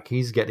for Jack.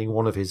 He's getting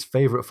one of his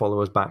favourite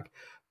followers back,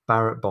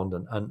 Barrett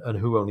Bondon, and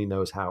who only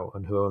knows how,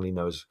 and who only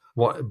knows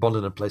what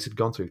Bondon and Place had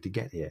gone through to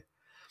get here.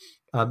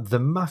 The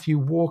Matthew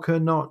Walker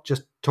knot,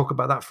 just talk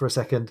about that for a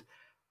second.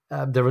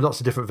 There are lots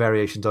of different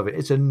variations of it.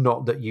 It's a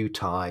knot that you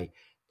tie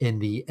in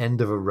the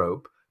end of a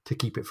rope to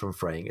keep it from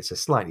fraying. It's a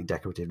slightly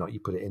decorative knot. You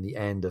put it in the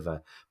end of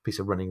a piece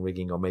of running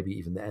rigging, or maybe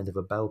even the end of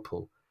a bell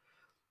pull.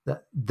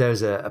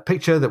 There's a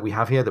picture that we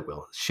have here that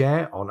we'll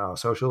share on our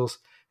socials.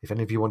 If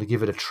any of you want to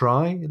give it a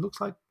try, it looks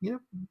like,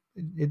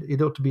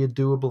 it ought to be a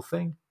doable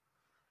thing.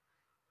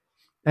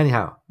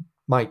 Anyhow,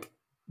 Mike,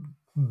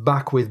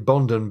 back with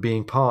Bondon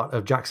being part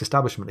of Jack's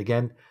establishment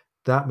again,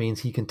 that means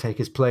he can take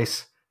his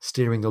place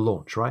steering the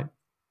launch, right?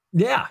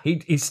 Yeah,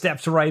 he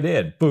steps right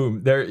in.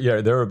 Boom.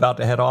 They're about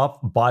to head off.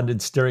 Bondon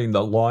steering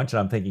the launch.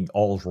 And I'm thinking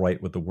all's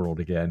right with the world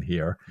again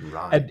here.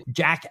 Right. And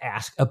Jack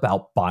asked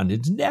about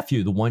Bondon's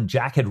nephew, the one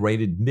Jack had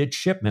rated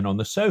midshipman on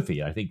the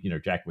Sophie. I think,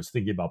 Jack was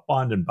thinking about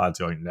Bondon. Bondon's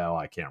going, no,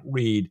 I can't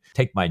read.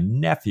 Take my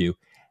nephew.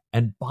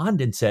 And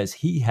Bondon says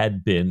he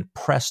had been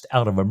pressed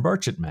out of a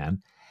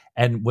merchantman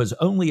and was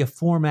only a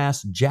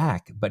foremast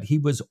Jack, but he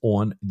was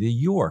on the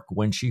York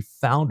when she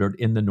foundered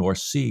in the North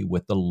Sea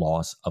with the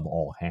loss of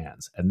all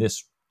hands. And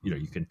this,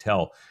 you can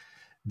tell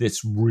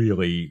this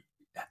really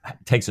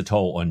takes a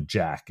toll on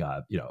Jack.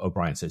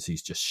 O'Brien says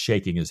he's just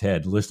shaking his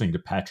head. Listening to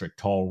Patrick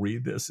Tall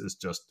read this is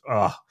just,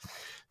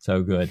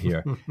 so good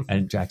here.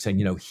 And Jack saying,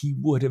 he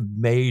would have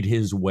made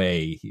his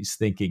way. He's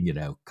thinking,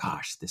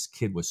 gosh, this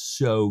kid was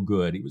so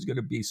good. He was going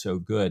to be so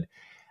good.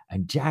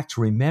 And Jack's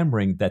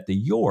remembering that the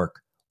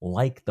York,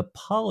 like the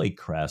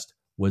Polycrest,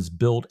 was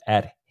built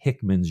at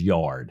Hickman's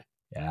Yard.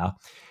 Yeah.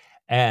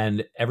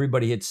 And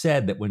everybody had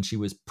said that when she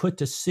was put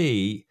to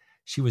sea,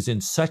 she was in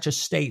such a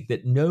state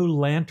that no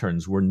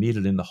lanterns were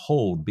needed in the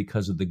hold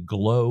because of the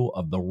glow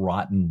of the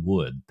rotten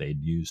wood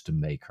they'd used to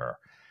make her.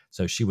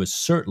 So she was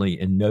certainly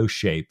in no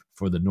shape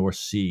for the North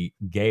Sea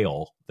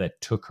gale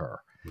that took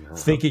her. Yeah.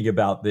 Thinking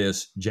about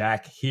this,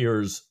 Jack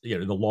hears,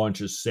 the launch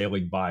is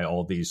sailing by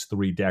all these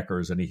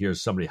 3-deckers, and he hears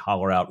somebody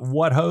holler out,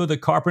 "What ho, the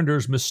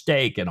carpenter's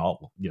mistake!" And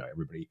all,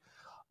 everybody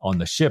on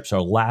the ships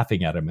are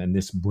laughing at him, and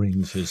this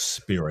brings his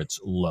spirits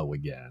low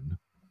again.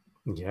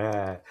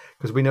 Yeah,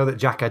 because we know that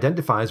Jack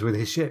identifies with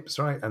his ships,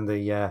 right? And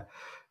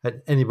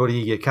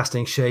anybody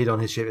casting shade on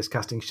his ship is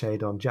casting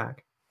shade on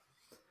Jack.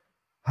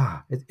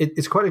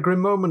 It's quite a grim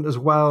moment as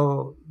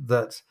well,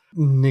 that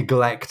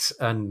neglect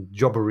and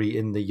jobbery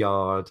in the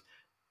yard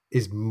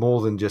is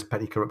more than just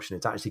petty corruption.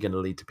 It's actually going to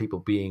lead to people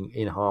being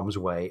in harm's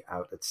way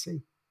out at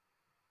sea.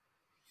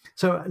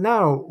 So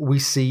now we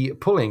see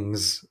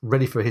Pullings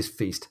ready for his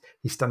feast.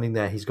 He's standing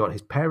there. He's got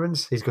his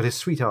parents. He's got his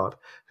sweetheart,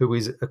 who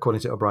is,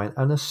 according to O'Brien,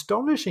 an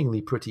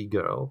astonishingly pretty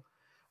girl.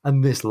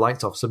 And this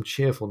lights off some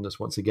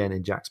cheerfulness once again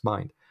in Jack's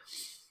mind.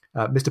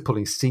 Mr.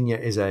 Pullings Sr.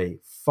 is a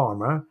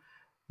farmer.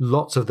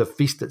 Lots of the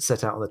feast that's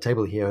set out on the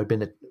table here had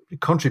been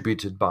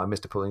contributed by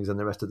Mr. Pullings and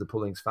the rest of the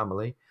Pullings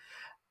family.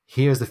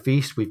 Here's the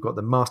feast. We've got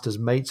the master's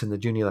mates and the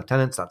junior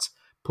lieutenants. That's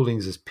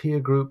Pullings' peer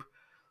group.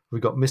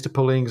 We've got Mr.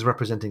 Pullings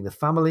representing the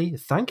family,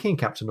 thanking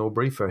Captain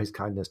Aubrey for his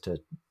kindness to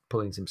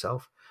Pullings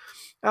himself.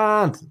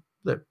 And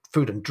the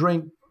food and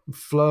drink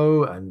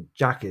flow, and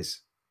Jack is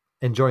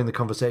enjoying the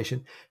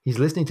conversation. He's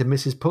listening to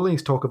Mrs.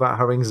 Pullings talk about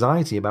her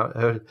anxiety about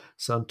her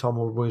son Tom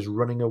was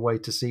running away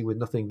to sea with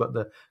nothing but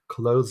the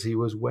clothes he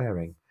was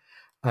wearing.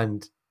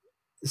 And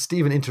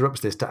Stephen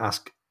interrupts this to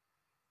ask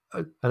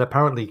an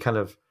apparently kind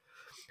of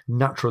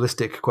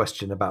naturalistic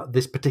question about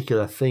this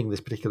particular thing,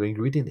 this particular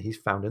ingredient that he's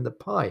found in the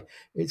pie.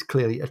 It's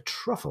clearly a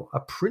truffle, a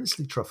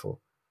princely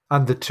truffle.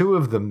 And the two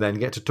of them then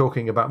get to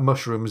talking about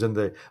mushrooms and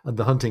the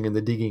hunting and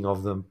the digging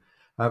of them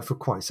for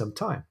quite some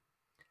time.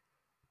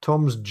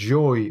 Tom's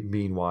joy,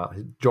 meanwhile,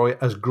 joy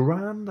as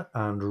grand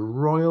and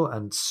royal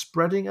and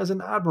spreading as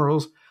an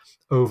admiral's,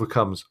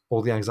 overcomes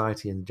all the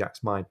anxiety in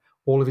Jack's mind,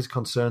 all of his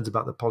concerns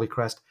about the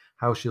Polycrest,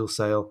 how she'll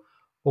sail,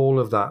 all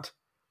of that,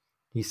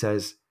 he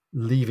says,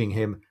 leaving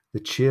him the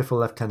cheerful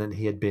lieutenant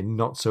he had been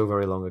not so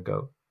very long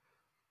ago,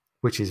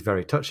 which is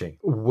very touching.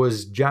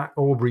 Was Jack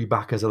Aubrey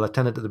back as a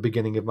lieutenant at the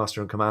beginning of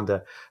Master and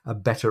Commander a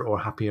better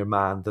or happier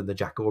man than the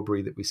Jack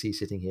Aubrey that we see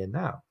sitting here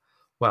now?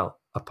 Well,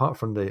 apart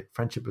from the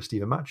friendship with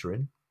Stephen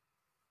Maturin,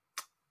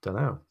 don't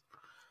know.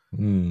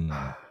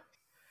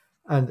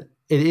 And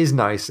it is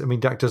nice. I mean,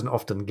 Jack doesn't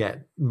often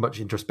get much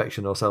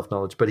introspection or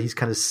self-knowledge, but he's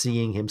kind of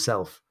seeing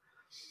himself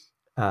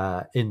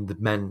in the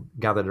men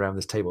gathered around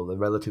this table, the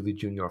relatively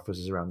junior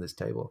officers around this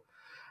table.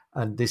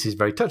 And this is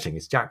very touching.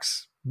 It's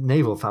Jack's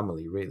naval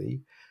family,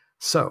 really.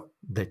 So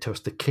they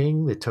toast the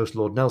king, they toast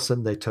Lord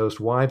Nelson, they toast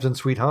wives and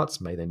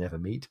sweethearts, may they never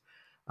meet,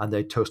 and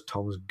they toast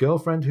Tom's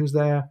girlfriend who's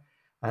there,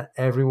 and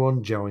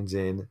everyone joins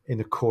in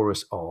a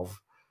chorus of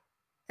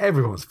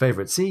everyone's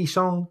favorite sea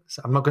song.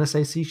 I'm not going to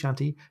say sea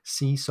shanty,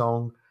 sea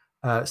song,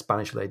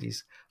 Spanish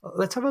ladies.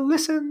 Let's have a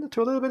listen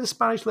to a little bit of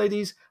Spanish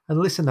ladies and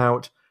listen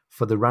out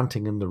for the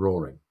ranting and the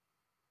roaring.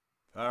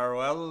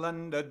 Farewell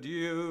and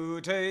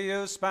adieu to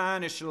you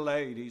Spanish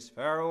ladies,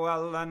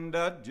 farewell and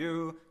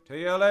adieu to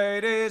you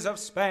ladies of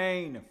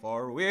Spain,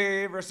 for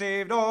we've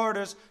received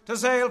orders to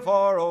sail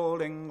for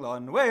old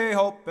England. We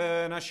hope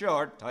in a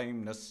short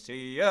time to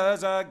see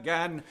us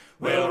again.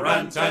 We'll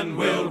rant and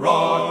we'll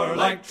roar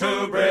like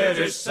true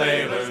British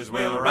sailors,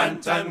 we'll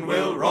rant and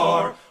we'll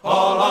roar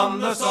all on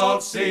the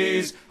salt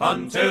seas,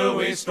 until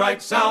we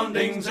strike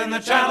soundings in the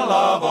channel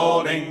of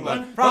old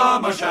England.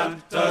 From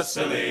Ushant to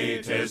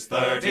Scilly 'tis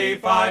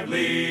 35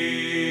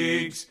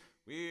 leagues.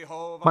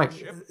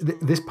 Mike,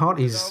 this part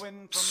is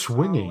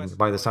swinging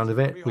by the sound of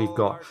it. We've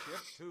got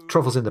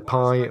truffles in the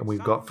pie, and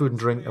we've got food and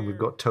drink, and we've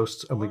got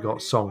toasts, and we've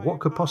got song. What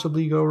could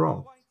possibly go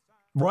wrong?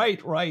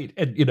 Right.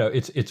 And,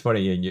 it's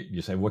funny, and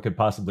you say, what could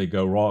possibly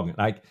go wrong? And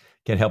I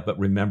can't help but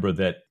remember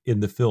that in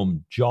the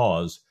film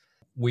Jaws,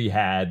 we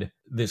had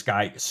this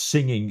guy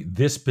singing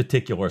this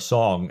particular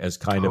song as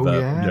kind of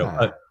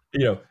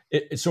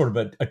it's sort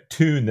of a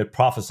tune that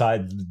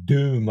prophesied the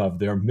doom of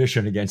their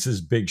mission against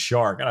this big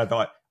shark. And I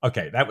thought,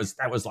 okay, that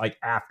was like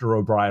after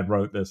O'Brien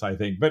wrote this, I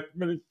think, but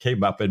it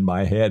came up in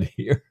my head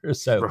here.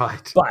 So,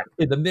 right. But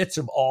in the midst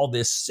of all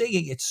this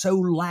singing, it's so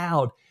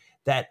loud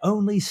that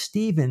only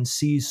Stephen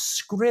sees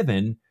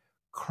Scriven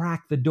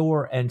crack the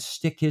door and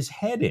stick his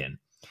head in.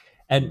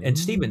 And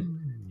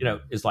Stephen,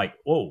 is like,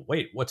 oh,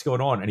 wait, what's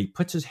going on? And he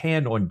puts his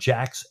hand on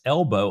Jack's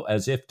elbow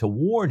as if to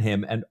warn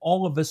him. And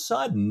all of a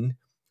sudden,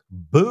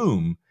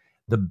 boom,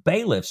 the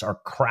bailiffs are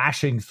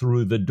crashing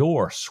through the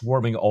door,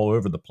 swarming all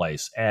over the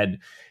place. And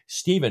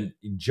Stephen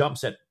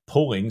jumps at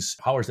Pullings,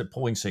 hollers at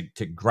Pullings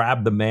to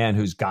grab the man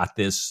who's got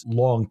this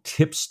long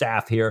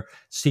tipstaff here.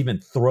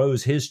 Stephen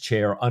throws his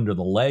chair under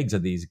the legs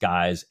of these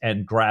guys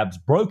and grabs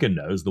Broken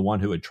Nose, the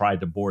one who had tried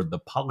to board the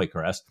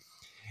Polycrest.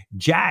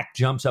 Jack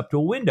jumps up to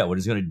a window and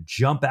is going to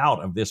jump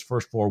out of this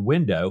first floor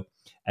window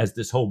as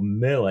this whole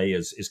melee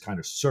is kind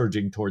of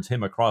surging towards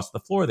him across the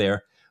floor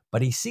there.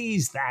 But he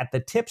sees that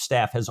the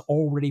tipstaff has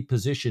already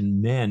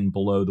positioned men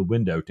below the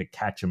window to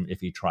catch him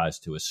if he tries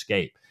to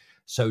escape.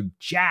 So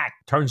Jack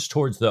turns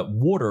towards the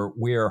water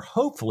where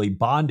hopefully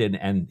Bondin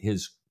and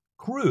his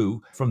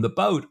crew from the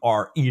boat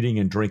are eating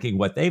and drinking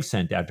what they've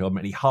sent down to him.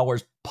 And he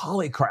hollers,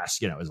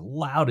 Polycrest, as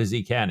loud as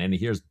he can. And he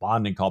hears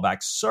Bondin call back,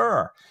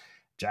 sir.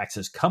 Jack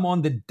says, come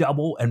on the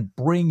double and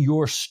bring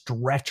your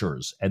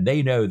stretchers. And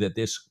they know that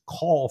this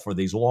call for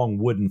these long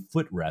wooden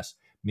footrests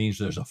means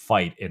there's a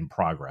fight in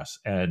progress.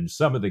 And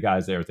some of the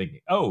guys there are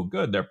thinking, oh,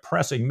 good, they're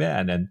pressing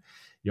men. And,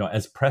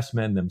 as press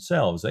men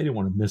themselves, they didn't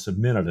want to miss a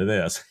minute of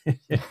this.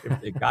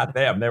 If they got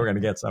them, they were going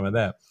to get some of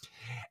them.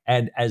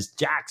 And as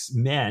Jack's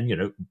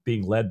men,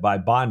 being led by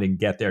Bonding,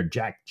 get there,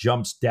 Jack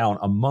jumps down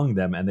among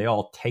them and they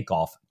all take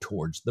off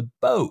towards the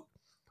boat.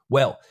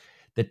 Well,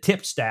 the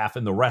tipstaff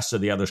and the rest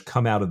of the others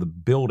come out of the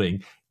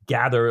building,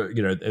 gather,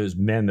 those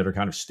men that are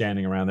kind of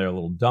standing around there a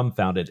little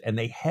dumbfounded, and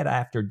they head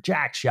after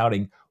Jack,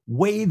 shouting,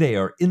 "Way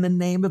there, in the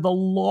name of the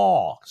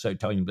law!" So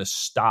telling him to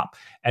stop.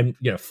 And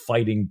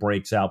fighting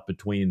breaks out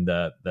between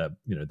the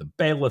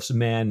bailiff's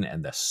men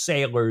and the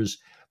sailors.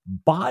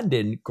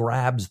 Bondin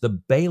grabs the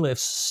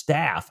bailiff's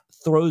staff,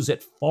 throws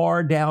it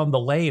far down the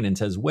lane, and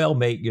says, "Well,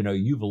 mate,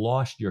 you've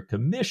lost your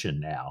commission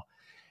now."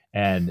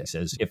 And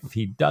says if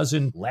he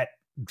doesn't let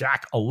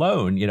Jack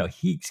alone,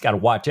 he's got to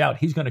watch out.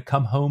 He's going to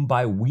come home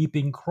by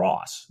weeping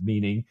cross,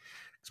 meaning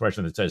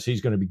expression that says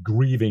he's going to be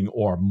grieving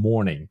or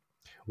mourning.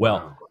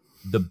 Well,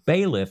 the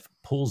bailiff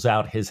pulls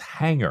out his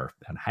hanger,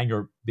 and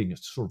hanger being a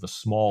sort of a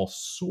small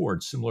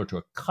sword similar to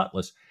a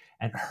cutlass,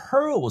 and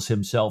hurls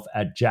himself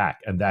at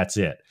Jack, and that's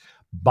it.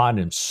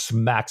 Bondin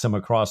smacks him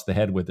across the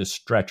head with his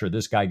stretcher.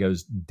 This guy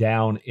goes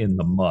down in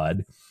the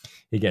mud.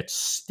 He gets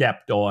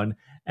stepped on,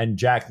 and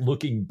Jack,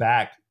 looking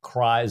back,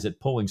 cries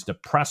at Pullings to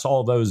press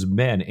all those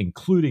men,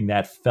 including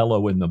that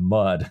fellow in the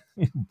mud,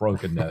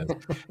 broken nose,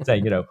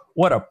 saying,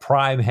 what a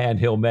prime hand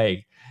he'll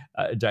make.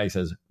 Jack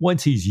says,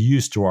 once he's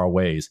used to our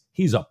ways,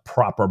 he's a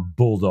proper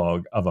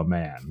bulldog of a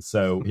man.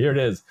 So here it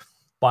is.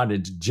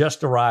 Bondage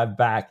just arrived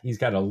back. He's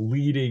kind of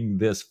leading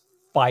this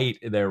fight.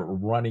 They're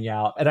running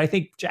out. And I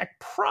think Jack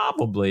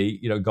probably,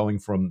 going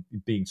from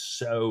being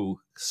so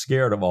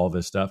scared of all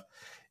this stuff,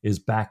 is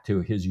back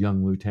to his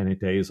young lieutenant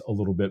days a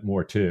little bit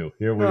more too.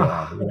 Here we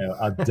are.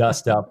 I'll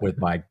dust up with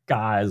my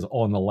guys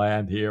on the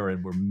land here,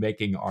 and we're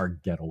making our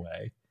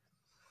getaway.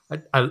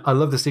 I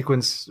love the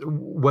sequence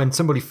when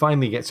somebody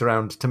finally gets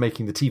around to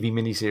making the TV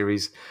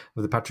miniseries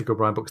of the Patrick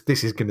O'Brian books.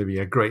 This is going to be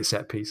a great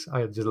set piece.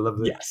 I just love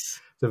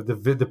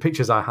the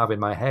pictures I have in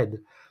my head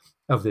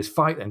of this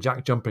fight and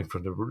Jack jumping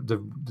from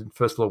the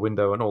first floor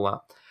window and all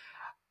that.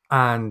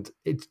 And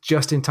it's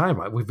just in time,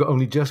 right? We've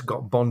only just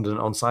got Bondin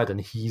on side,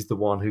 and he's the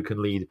one who can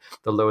lead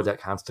the lower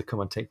deck hands to come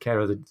and take care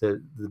of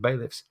the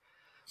bailiffs.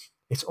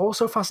 It's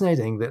also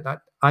fascinating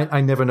that I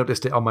never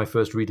noticed it on my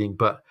first reading,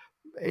 but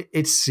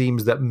it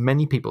seems that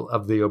many people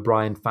of the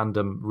O'Brian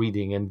fandom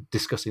reading and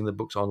discussing the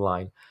books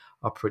online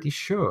are pretty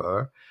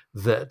sure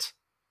that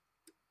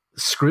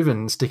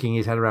Scriven sticking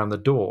his head around the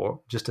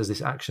door just as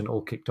this action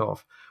all kicked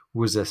off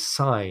was a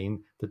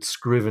sign that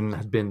Scriven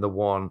had been the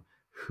one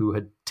who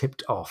had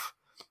tipped off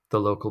the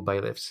local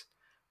bailiffs.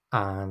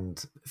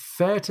 And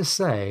fair to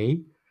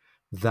say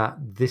that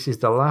this is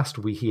the last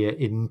we hear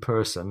in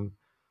person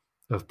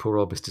of poor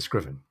old Mr.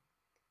 Scriven.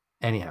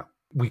 Anyhow,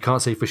 we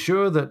can't say for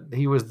sure that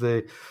he was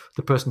the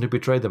person who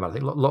betrayed them. I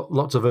think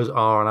lots of us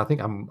are, and I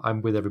think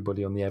I'm with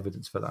everybody on the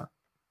evidence for that.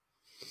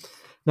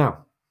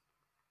 Now,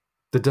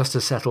 the dust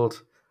has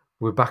settled.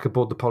 We're back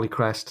aboard the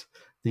Polycrest.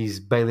 These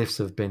bailiffs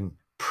have been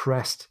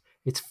pressed.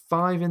 It's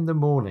 5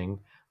 a.m,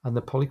 and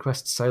the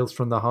Polycrest sails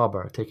from the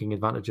harbour, taking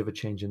advantage of a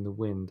change in the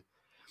wind.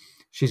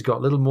 She's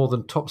got little more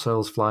than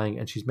topsails flying,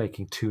 and she's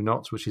making 2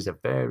 knots, which is a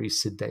very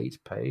sedate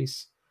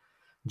pace.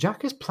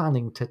 Jack is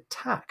planning to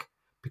tack,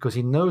 because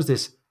he knows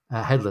this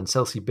headland,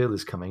 Selsey Bill,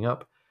 is coming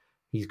up.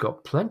 He's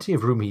got plenty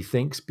of room, he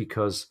thinks,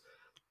 because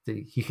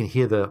he can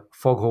hear the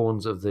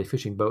foghorns of the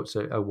fishing boats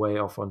are way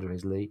off under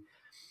his lee.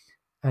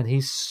 And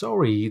he's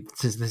sorry,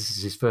 since this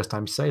is his first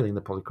time sailing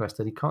the Polycrest,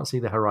 that he can't see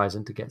the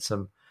horizon to get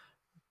some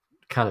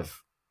kind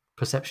of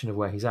perception of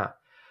where he's at.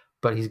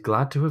 But he's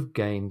glad to have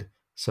gained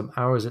some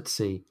hours at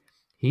sea.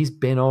 He's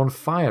been on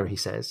fire, he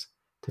says,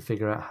 to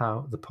figure out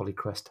how the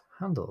Polycrest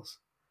handles.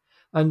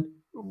 And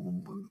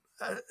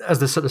as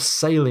the sort of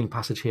sailing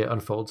passage here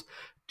unfolds,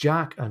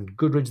 Jack and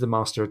Goodridge the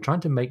Master are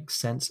trying to make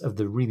sense of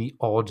the really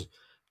odd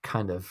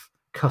kind of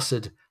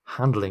cussed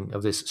handling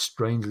of this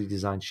strangely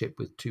designed ship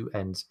with 2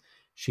 ends.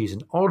 She's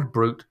an odd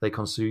brute, they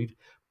concede,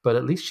 but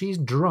at least she's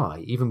dry,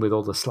 even with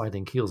all the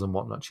sliding keels and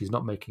whatnot. She's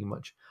not making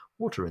much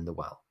water in the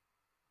well.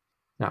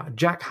 Now,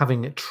 Jack,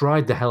 having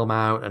tried the helm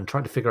out and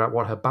tried to figure out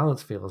what her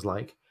balance feels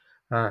like,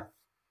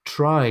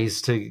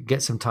 tries to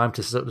get some time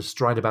to sort of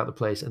stride about the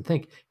place and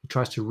think. He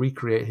tries to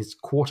recreate his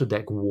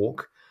quarterdeck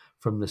walk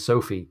from the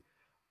Sophie,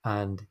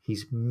 and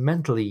he's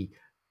mentally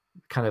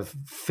kind of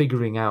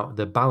figuring out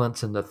the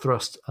balance and the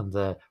thrust and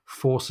the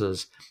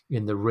forces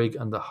in the rig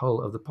and the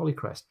hull of the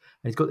Polycrest.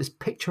 And he's got this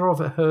picture of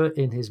her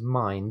in his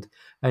mind,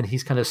 and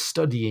he's kind of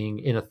studying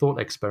in a thought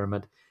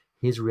experiment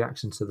his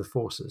reactions to the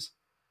forces.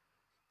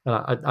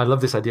 And I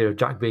love this idea of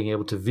Jack being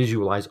able to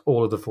visualize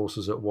all of the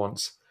forces at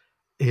once.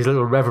 His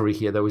little reverie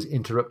here, though, is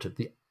interrupted.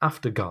 The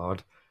afterguard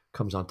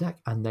comes on deck,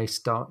 and they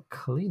start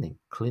cleaning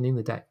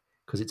the deck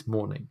because it's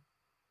morning.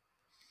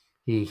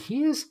 He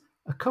hears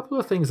a couple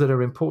of things that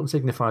are important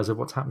signifiers of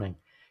what's happening.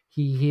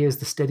 He hears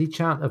the steady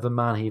chant of a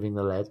man heaving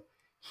the lead.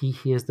 He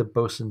hears the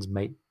boatswain's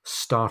mate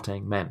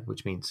starting men,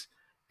 which means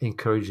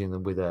encouraging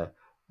them with a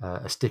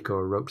stick or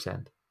a rope's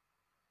end.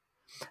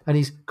 And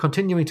he's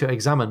continuing to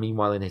examine,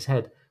 meanwhile, in his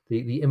head,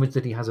 the image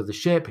that he has of the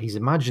ship. He's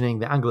imagining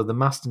the angle of the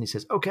mast, and he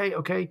says,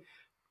 okay,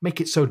 make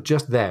it so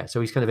just there.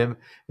 So he's kind of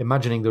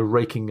imagining the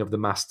raking of the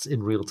masts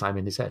in real time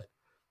in his head.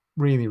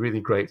 Really, really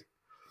great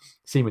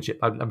seamanship.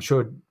 I'm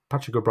sure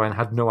Patrick O'Brian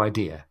had no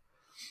idea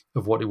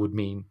of what it would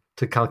mean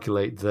to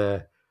calculate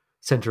the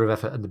center of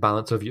effort and the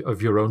balance of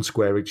your own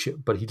squareage,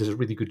 but he does a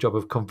really good job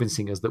of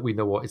convincing us that we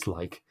know what it's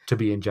like to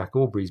be in Jack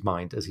Aubrey's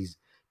mind as he's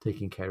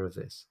taking care of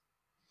this.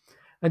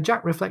 And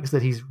Jack reflects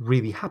that he's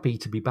really happy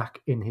to be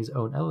back in his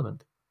own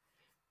element.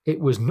 It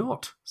was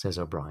not, says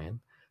O'Brien,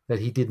 that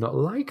he did not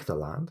like the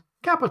land.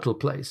 Capital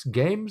place,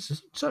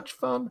 games, such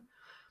fun.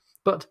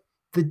 But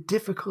the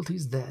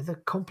difficulties there, the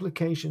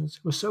complications,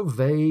 were so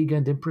vague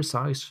and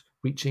imprecise,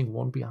 reaching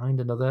one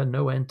behind another,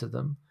 no end to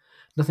them,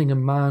 nothing a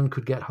man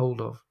could get hold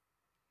of.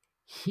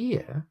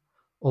 Here,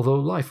 although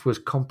life was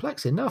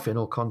complex enough in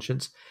all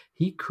conscience,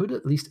 he could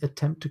at least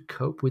attempt to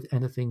cope with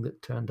anything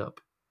that turned up.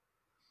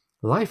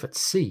 Life at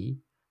sea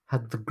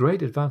had the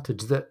great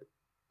advantage that,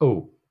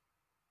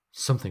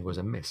 something was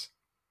amiss.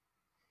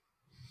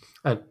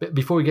 And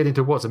before we get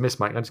into what's amiss,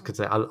 Mike, I just could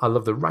say I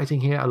love the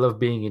writing here. I love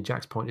being in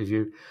Jack's point of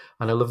view,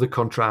 and I love the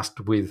contrast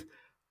with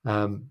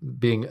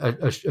being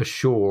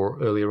ashore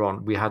earlier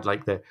on. We had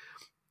like the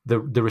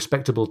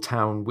respectable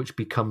town which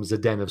becomes a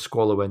den of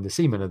squalor when the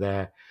seamen are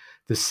there.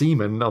 The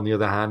seamen, on the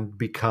other hand,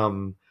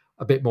 become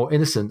a bit more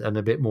innocent and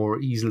a bit more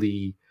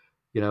easily,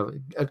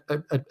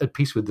 at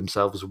peace with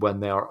themselves when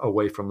they are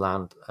away from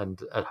land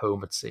and at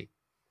home at sea.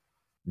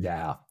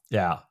 Yeah.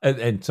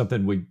 And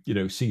something we,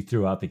 see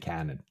throughout the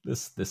canon.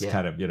 This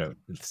kind of,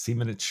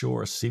 seamen at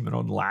shore, seamen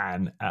on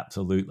land.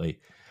 Absolutely.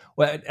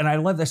 Well, and I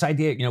love this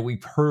idea,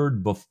 we've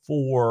heard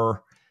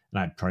before,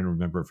 and I'm trying to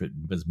remember if it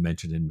was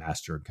mentioned in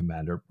Master and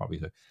Commander,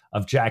 probably,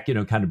 of Jack,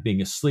 kind of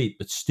being asleep,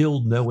 but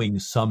still knowing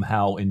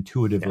somehow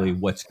intuitively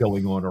what's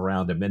going on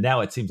around him. And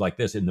now it seems like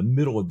this, in the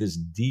middle of this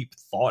deep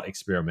thought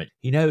experiment,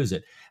 he knows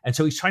it. And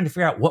so he's trying to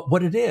figure out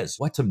what it is,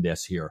 what's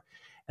amiss here.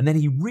 And then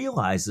he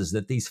realizes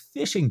that these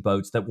fishing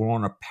boats that were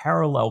on a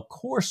parallel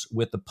course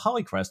with the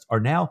Polycrest are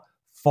now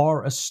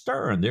far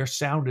astern. Their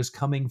sound is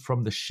coming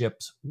from the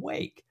ship's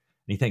wake.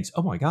 And he thinks,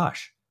 oh my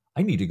gosh,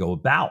 I need to go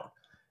about.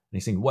 And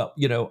he's saying, well,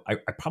 I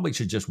probably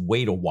should just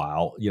wait a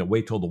while,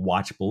 wait till the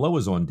watch below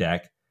is on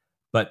deck.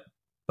 But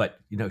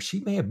she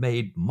may have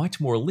made much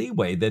more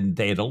leeway than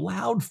they had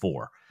allowed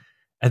for.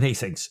 And he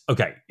thinks,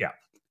 okay, yeah.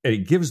 And he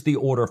gives the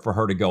order for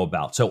her to go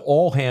about. So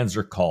all hands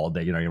are called.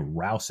 They,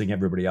 rousing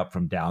everybody up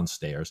from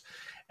downstairs.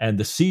 And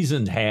the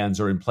seasoned hands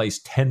are in place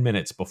 10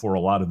 minutes before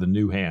a lot of the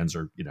new hands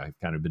are, have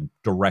kind of been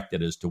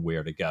directed as to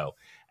where to go.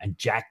 And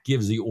Jack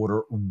gives the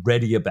order,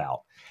 ready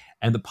about.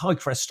 And the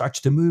Polycrest starts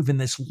to move in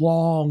this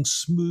long,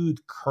 smooth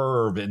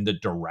curve in the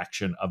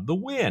direction of the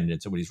wind.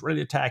 And so when he's ready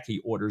to attack, he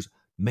orders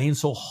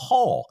mainsail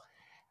haul.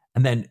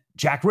 And then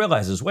Jack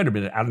realizes, wait a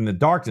minute, out in the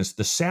darkness,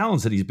 the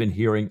sounds that he's been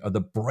hearing are the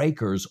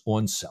breakers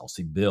on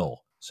Selsey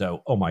Bill.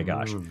 So, oh my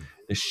gosh,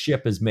 the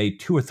ship has made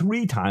 2 or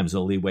 3 times the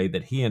leeway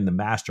that he and the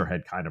master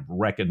had kind of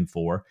reckoned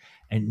for.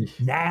 And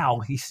now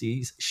he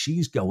sees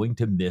she's going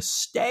to miss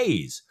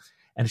stays.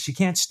 And if she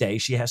can't stay,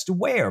 she has to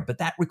wear. But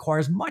that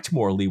requires much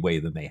more leeway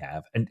than they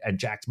have. And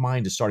Jack's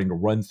mind is starting to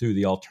run through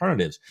the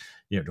alternatives.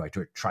 Do I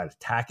try to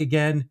tack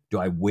again? Do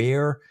I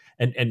wear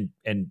and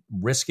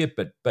risk it?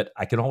 But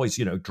I can always,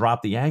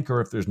 drop the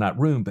anchor if there's not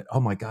room. But oh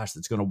my gosh,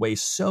 that's going to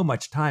waste so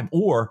much time.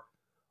 Or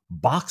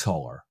box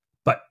hauler.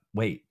 But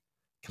wait,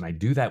 can I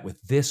do that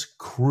with this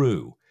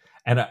crew?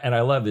 And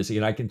I love this.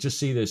 I can just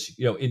see this,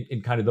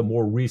 in kind of the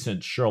more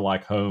recent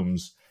Sherlock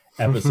Holmes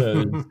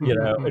episodes,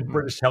 in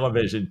British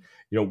television,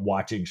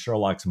 watching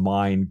Sherlock's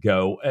mind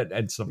go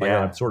and stuff like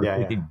that. I'm sort of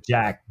thinking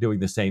Jack doing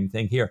the same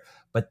thing here.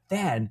 But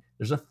then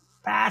there's a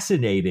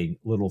fascinating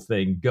little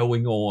thing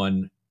going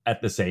on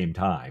at the same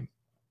time.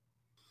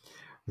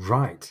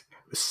 Right.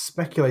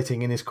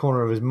 Speculating in his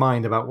corner of his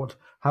mind about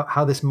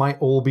how this might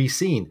all be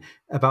seen,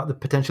 about the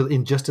potential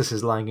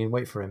injustices lying in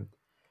wait for him.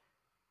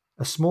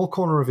 A small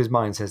corner of his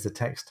mind, says the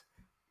text,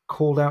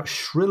 called out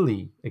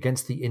shrilly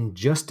against the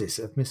injustice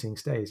of missing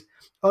stays.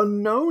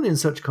 Unknown in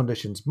such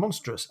conditions,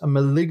 monstrous, a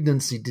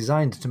malignancy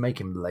designed to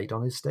make him late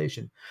on his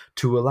station,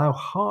 to allow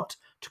Harte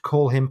to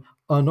call him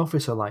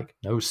unofficer-like,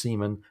 no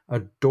seaman,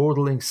 a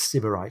dawdling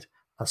sybarite,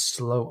 a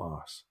slow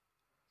arse.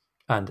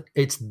 And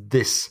it's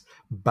this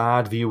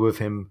bad view of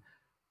him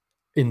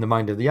in the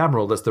mind of the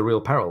Admiral that's the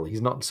real peril.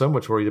 He's not so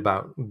much worried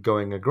about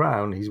going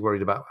aground, he's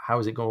worried about how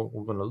is it going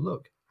to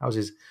look? How's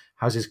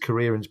his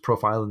career and his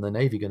profile in the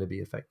Navy going to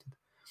be affected?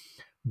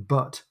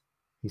 But,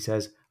 he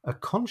says, a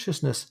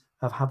consciousness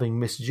of having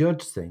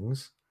misjudged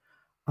things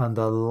and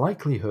the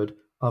likelihood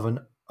of an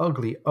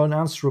ugly,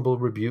 unanswerable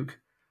rebuke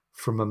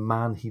from a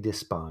man he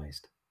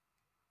despised.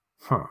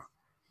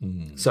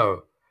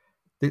 So,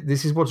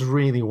 this is what's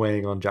really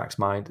weighing on Jack's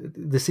mind.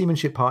 The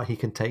seamanship part he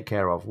can take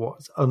care of.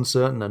 What's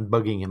uncertain and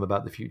bugging him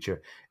about the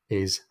future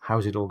is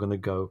how's it all going to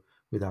go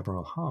with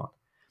Admiral Harte.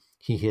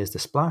 He hears the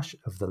splash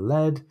of the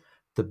lead.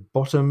 The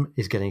bottom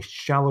is getting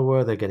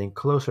shallower. They're getting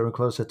closer and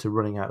closer to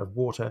running out of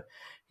water.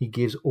 He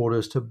gives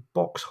orders to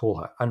box haul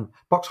her. And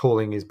box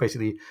hauling is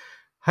basically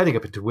heading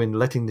up into wind,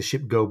 letting the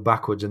ship go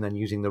backwards and then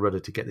using the rudder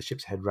to get the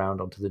ship's head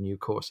round onto the new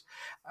course.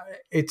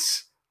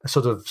 It's a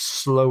sort of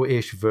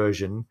slow-ish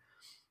version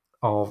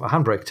of a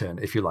handbrake turn,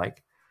 if you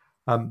like.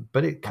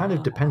 But it kind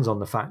of depends on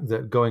the fact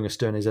that going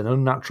astern is an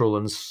unnatural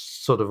and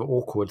sort of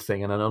awkward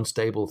thing and an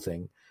unstable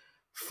thing.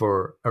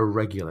 for a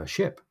regular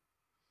ship.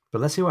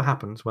 But let's see what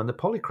happens when the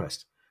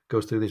Polycrest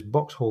goes through this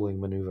box-hauling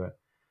maneuver.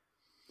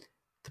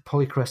 The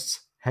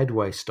Polycrest's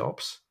headway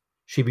stops.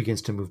 She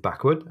begins to move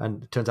backward,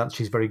 and it turns out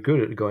she's very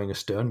good at going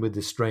astern with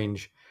this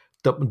strange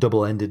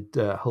double-ended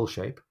hull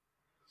shape.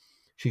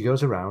 She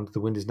goes around.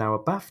 The wind is now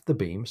abaft the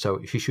beam,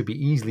 so she should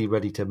be easily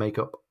ready to make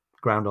up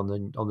ground on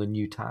the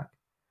new tack.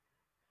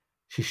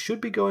 She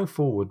should be going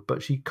forward,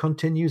 but she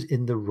continues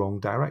in the wrong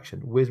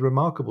direction with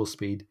remarkable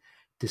speed,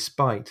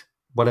 despite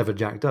whatever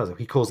Jack does.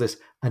 He calls this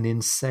an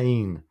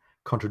insane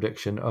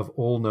contradiction of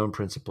all known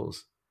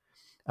principles.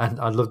 And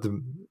I love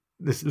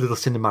this little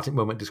cinematic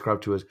moment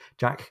described to us.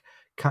 Jack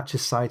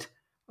catches sight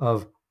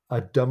of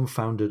a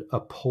dumbfounded,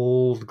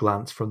 appalled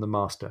glance from the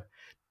master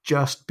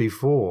just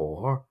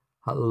before,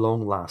 at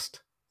long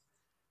last,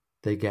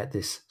 they get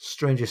this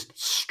strangest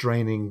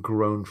straining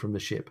groan from the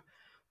ship.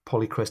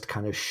 Polycrest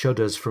kind of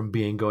shudders from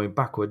going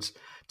backwards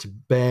to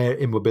bare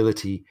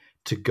immobility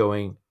to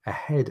going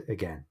ahead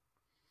again.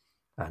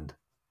 And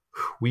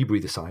we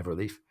breathe a sigh of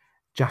relief.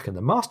 Jack and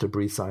the master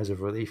breathe sighs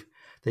of relief.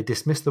 They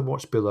dismiss the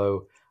watch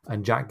below,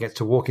 and Jack gets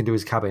to walk into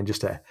his cabin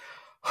just to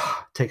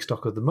take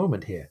stock of the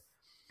moment here.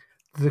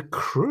 The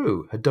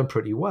crew had done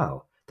pretty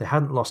well. They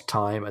hadn't lost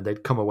time, and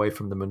they'd come away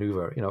from the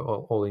maneuver,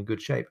 all in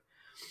good shape.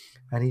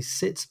 And he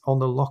sits on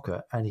the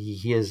locker, and he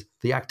hears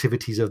the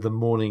activities of the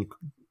morning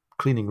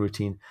cleaning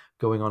routine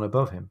going on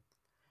above him.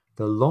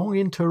 The long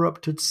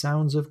interrupted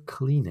sounds of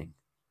cleaning.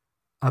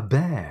 A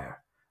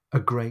bear, a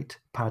great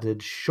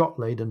padded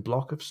shot-laden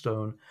block of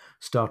stone,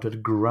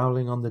 started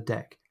growling on the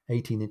deck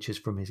 18 inches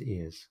from his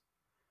ears.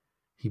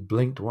 He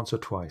blinked once or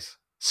twice,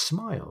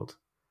 smiled,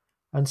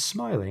 and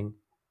smiling,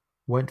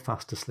 went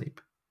fast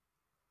asleep.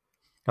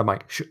 And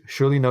Mike,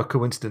 surely no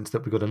coincidence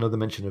that we got another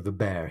mention of a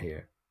bear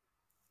here.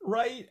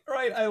 Right.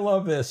 I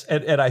love this.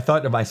 And I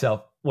thought to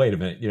myself, wait a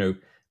minute,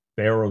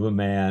 bear of a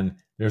man,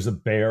 there's a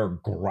bear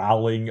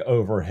growling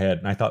overhead.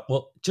 And I thought,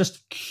 well,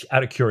 just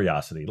out of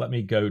curiosity, let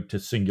me go to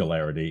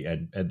Singularity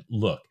and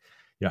look.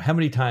 How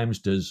many times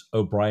does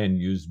O'Brien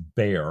use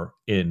bear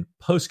in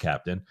Post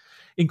Captain,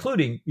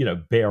 including,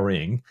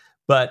 bearing?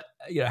 But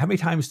how many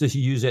times does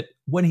he use it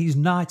when he's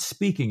not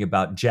speaking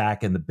about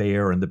Jack and the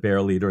bear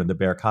leader and the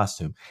bear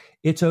costume?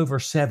 It's over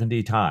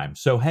 70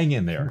 times. So hang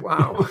in there.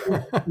 Wow.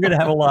 We're going to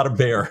have a lot of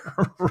bear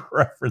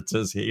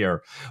references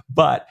here.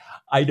 But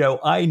I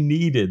know I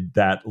needed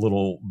that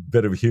little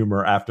bit of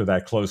humor after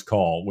that close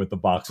call with the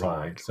box hauling.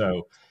 Right.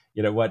 So,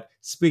 you know what?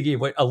 Speaking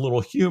of a little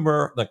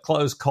humor, the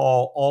close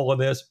call, all of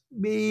this,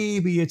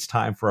 maybe it's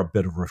time for a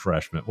bit of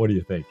refreshment. What do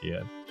you think,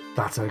 Ian?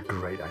 That's a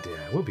great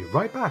idea. We'll be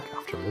right back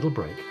after a little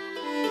break.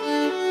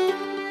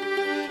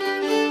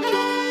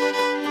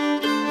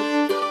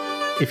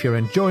 If you're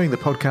enjoying the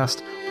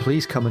podcast,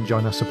 please come and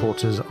join our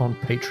supporters on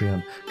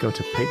Patreon. Go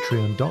to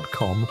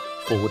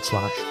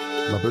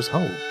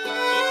patreon.com/lubbershole.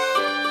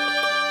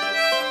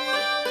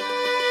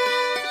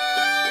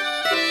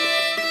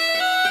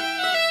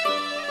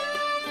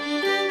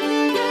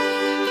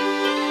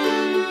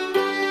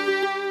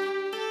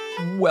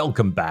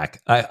 Welcome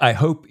back. I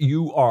hope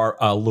you are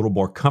a little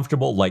more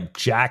comfortable, like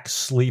Jack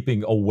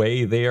sleeping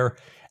away there.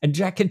 And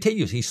Jack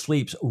continues. He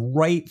sleeps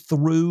right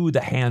through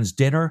the Hand's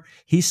dinner.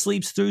 He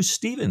sleeps through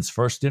Stephen's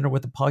first dinner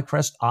with the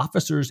Polycrest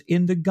officers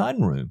in the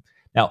gun room.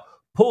 Now,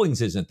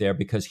 Pullings isn't there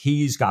because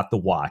he's got the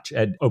watch.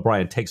 And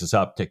O'Brien takes us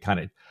up to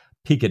kind of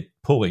peek at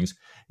Pullings.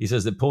 He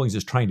says that Pullings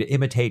is trying to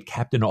imitate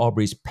Captain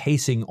Aubrey's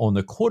pacing on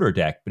the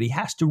quarterdeck, but he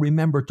has to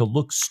remember to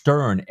look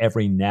stern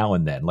every now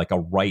and then, like a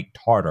right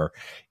Tartar,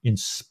 in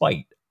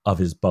spite of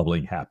his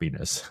bubbling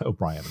happiness,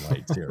 O'Brien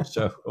writes here.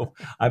 So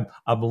I'm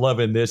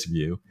loving this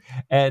view.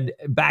 And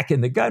back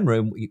in the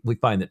gunroom, we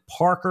find that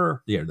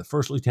Parker, the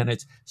first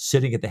lieutenant's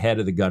sitting at the head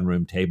of the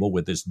gunroom table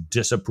with this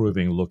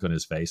disapproving look on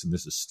his face. And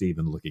this is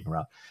Stephen looking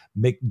around.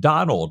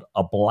 MacDonald,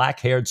 a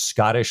black-haired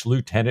Scottish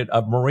lieutenant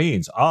of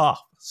Marines.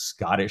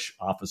 Scottish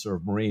officer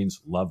of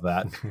Marines. Love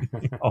that.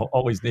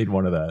 Always need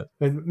one of that.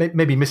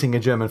 Maybe missing a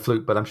German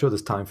flute, but I'm sure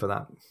there's time for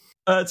that.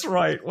 That's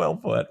right.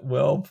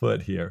 Well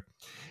put here.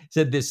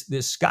 Said this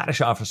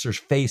Scottish officer's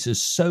face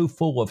is so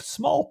full of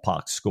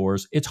smallpox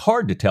scores, it's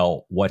hard to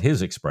tell what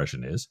his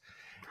expression is.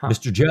 Huh.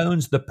 Mr.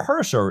 Jones, the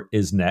purser,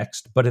 is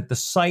next, but at the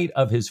sight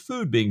of his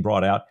food being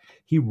brought out,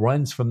 he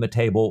runs from the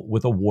table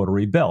with a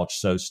watery belch,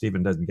 so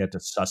Stephen doesn't get to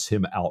suss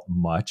him out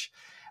much.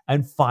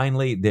 And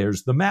finally,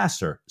 there's the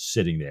master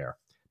sitting there.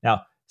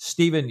 Now,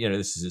 Stephen,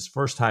 this is his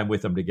first time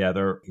with them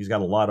together. He's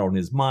got a lot on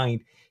his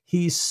mind.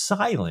 He's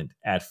silent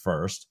at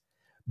first.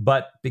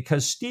 But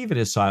because Stephen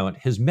is silent,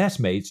 his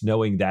messmates,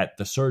 knowing that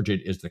the surgeon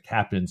is the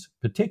captain's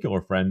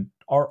particular friend,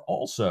 are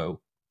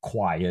also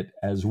quiet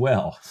as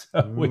well.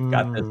 So we've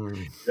got this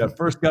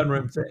first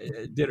gunroom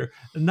dinner,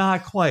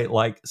 not quite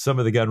like some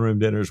of the gunroom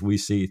dinners we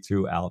see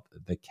throughout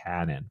the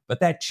canon.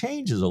 But that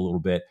changes a little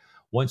bit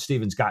once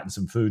Stephen's gotten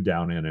some food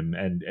down in him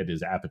and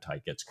his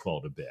appetite gets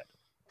quelled a bit.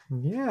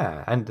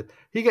 Yeah, and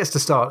he gets to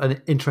start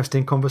an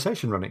interesting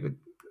conversation running.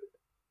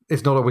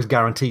 It's not always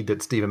guaranteed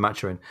that Stephen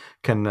Maturin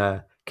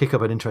can kick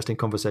up an interesting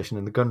conversation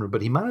in the gunroom,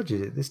 but he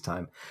manages it this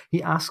time.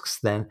 He asks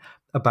then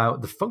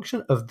about the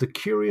function of the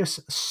curious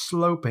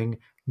sloping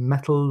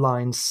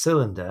metal-lined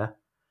cylinder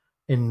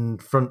in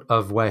front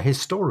of where his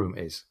storeroom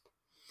is.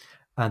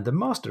 And the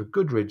master,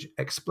 Goodridge,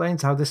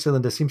 explains how this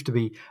cylinder seems to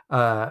be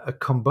a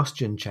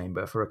combustion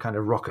chamber for a kind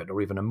of rocket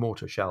or even a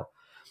mortar shell.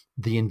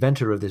 The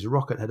inventor of this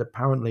rocket had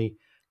apparently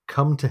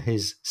come to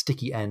his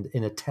sticky end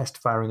in a test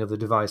firing of the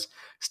device,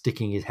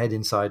 sticking his head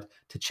inside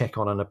to check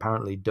on an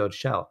apparently dud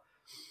shell.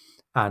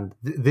 And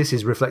this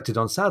is reflected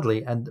on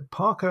Sadly, and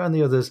Parker and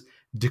the others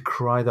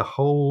decry the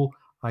whole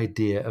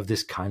idea of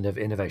this kind of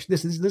innovation.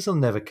 This will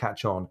never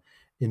catch on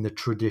in the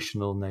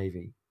traditional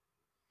Navy.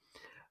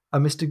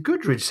 And Mr.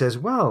 Goodridge says,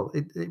 well,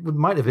 it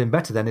might have been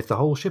better then if the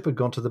whole ship had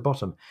gone to the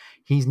bottom.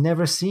 He's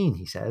never seen,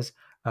 he says,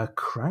 a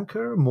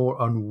cranker, more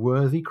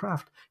unworthy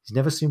craft. He's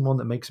never seen one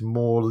that makes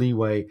more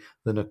leeway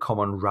than a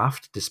common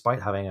raft,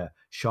 despite having a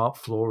sharp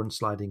floor and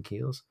sliding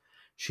keels.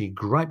 She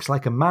gripes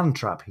like a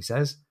man-trap, he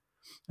says,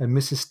 and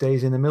Mrs.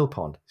 stays in the mill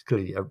pond. It's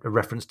clearly a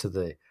reference to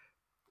the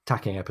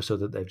tacking episode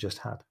that they've just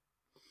had.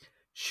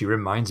 She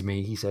reminds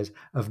me, he says,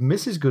 of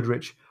Mrs.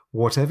 Goodrich.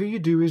 Whatever you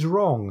do is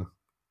wrong.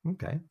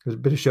 Okay, there's a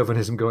bit of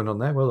chauvinism going on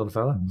there. Well done,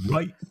 fella.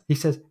 Right. He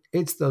says,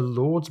 it's the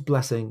Lord's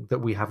blessing that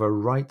we have a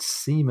right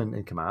seaman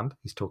in command.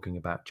 He's talking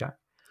about Jack.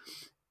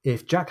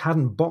 If Jack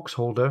hadn't box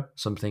holder,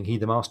 something he,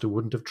 the master,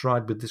 wouldn't have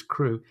tried with this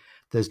crew,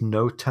 there's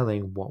no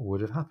telling what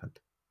would have happened.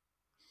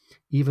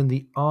 Even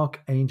the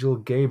Archangel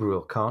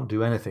Gabriel can't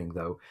do anything,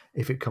 though,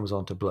 if it comes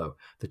on to blow.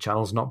 The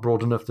channel's not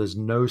broad enough. There's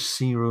no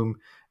sea room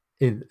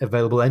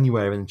available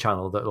anywhere in the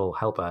channel that'll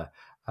help a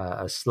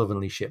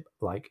slovenly ship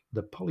like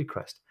the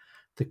Polycrest.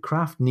 The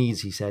craft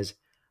needs, he says,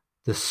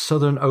 the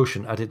Southern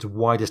Ocean at its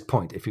widest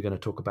point, if you're going to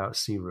talk about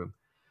sea room.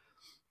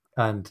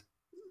 And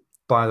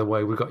by the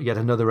way, we've got yet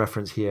another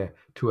reference here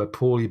to a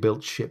poorly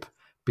built ship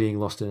being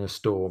lost in a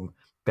storm,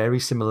 very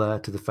similar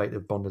to the fate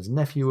of Bond's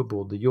nephew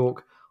aboard the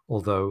York,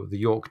 although the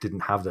York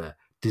didn't have the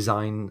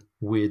design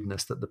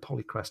weirdness that the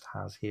Polycrest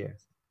has here.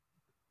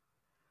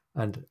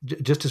 And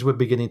just as we're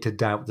beginning to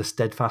doubt the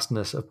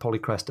steadfastness of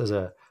Polycrest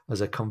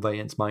as a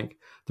conveyance, Mike,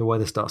 the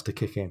weather starts to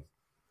kick in.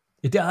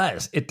 It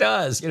does. It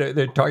does. You know,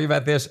 they're talking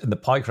about this, and the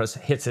Polycrest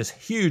hits this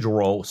huge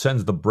roll,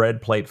 sends the bread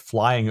plate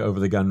flying over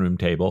the gunroom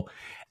table,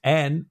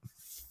 and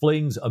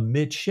flings a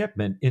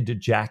midshipman into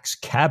Jack's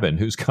cabin,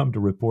 who's come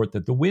to report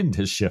that the wind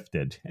has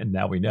shifted, and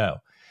now we know.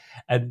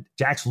 And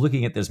Jack's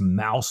looking at this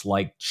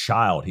mouse-like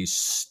child. He's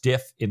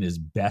stiff in his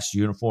best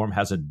uniform,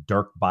 has a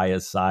dirk by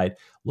his side,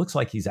 looks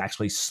like he's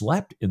actually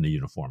slept in the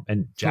uniform.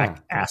 And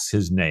Jack asks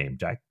his name.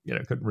 Jack,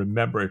 couldn't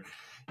remember.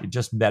 He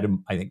just met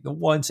him, I think, the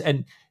once,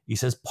 and he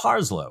says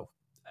Parslow.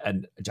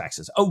 And Jack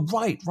says, oh,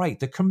 right,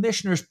 the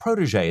commissioner's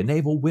protege, a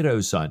naval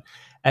widow's son.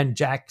 And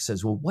Jack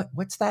says, well,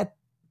 what's that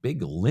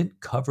big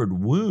lint-covered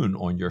wound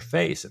on your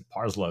face? And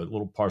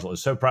little Parslow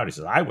is so proud. He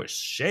says, I was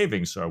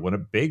shaving, sir, when a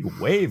big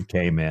wave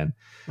came in.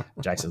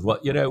 Jack says,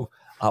 well,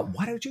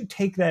 why don't you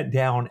take that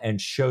down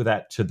and show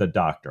that to the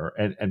doctor?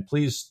 And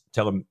please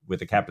tell him with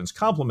the captain's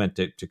compliment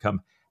to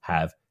come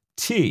have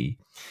tea.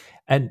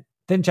 And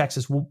then Jack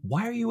says, well,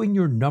 why are you in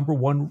your number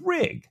one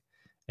rig?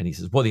 And he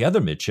says, well, the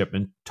other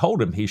midshipman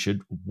told him he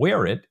should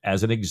wear it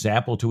as an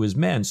example to his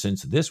men,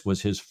 since this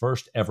was his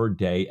first ever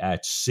day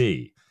at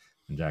sea.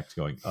 And Jack's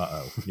going,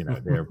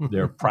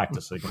 they're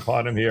practicing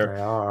upon him here.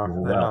 They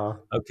are.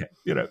 Okay.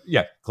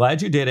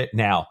 Glad you did it.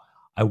 Now,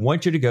 I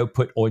want you to go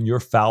put on your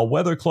foul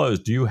weather clothes.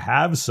 Do you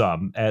have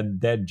some?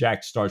 And then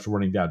Jack starts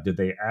running down. Did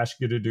they ask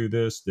you to do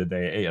this? Did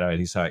they, and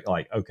he's like,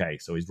 okay.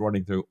 So he's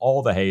running through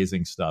all the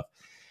hazing stuff.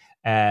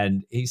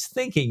 And he's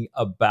thinking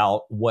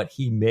about what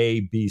he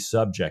may be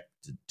subject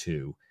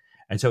to.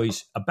 And so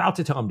he's about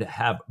to tell him to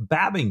have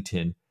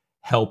Babington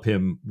help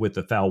him with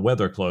the foul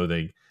weather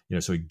clothing,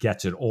 so he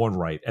gets it on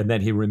right. And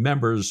then he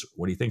remembers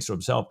what he thinks to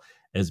himself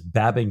as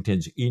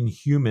Babington's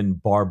inhuman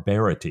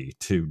barbarity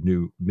to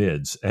new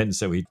mids. And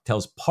so he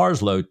tells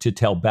Parslow to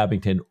tell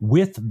Babington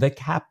with the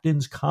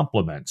captain's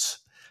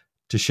compliments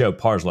to show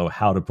Parslow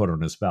how to put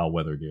on his foul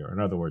weather gear. In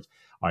other words,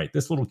 all right,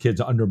 this little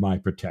kid's under my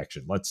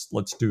protection. Let's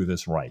do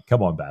this right.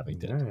 Come on,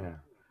 Babington. Yeah.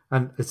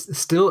 And it's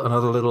still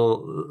another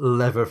little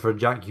lever for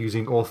Jack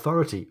using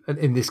authority. And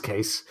in this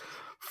case,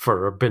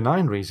 for a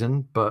benign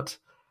reason, but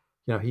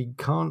he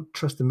can't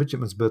trust the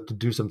midshipman's berth to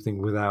do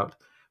something without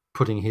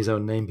putting his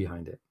own name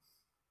behind it.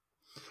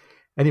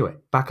 Anyway,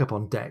 back up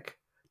on deck.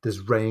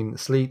 There's rain,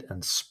 sleet,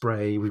 and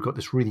spray. We've got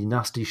this really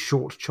nasty,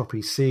 short,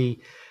 choppy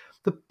sea.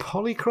 The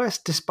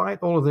Polycrest,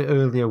 despite all of the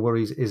earlier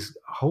worries, is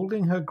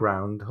holding her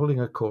ground, holding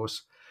her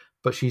course,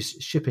 but she's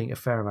shipping a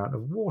fair amount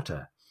of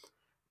water.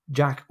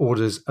 Jack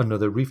orders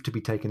another reef to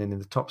be taken in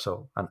the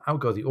topsail, and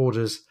out go the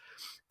orders.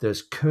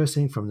 There's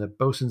cursing from the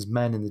boatswain's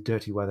men in the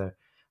dirty weather,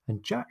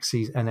 and Jack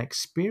sees an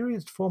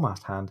experienced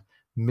foremast hand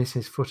miss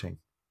his footing.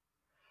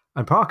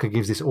 And Parker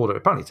gives this order,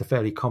 apparently it's a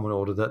fairly common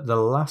order, that the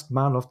last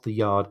man off the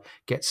yard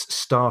gets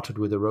started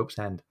with the rope's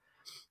end.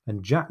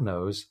 And Jack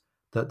knows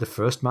that the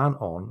first man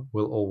on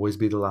will always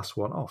be the last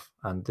one off.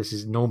 And this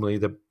is normally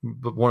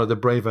one of the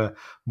braver,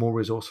 more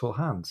resourceful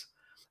hands.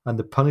 And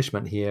the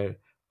punishment here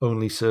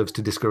only serves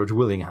to discourage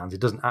willing hands. It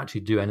doesn't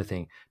actually do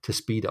anything to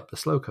speed up the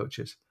slow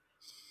coaches.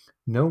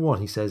 No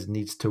one, he says,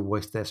 needs to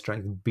waste their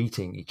strength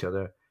beating each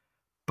other.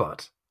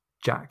 But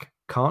Jack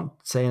can't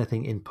say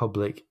anything in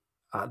public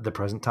at the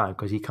present time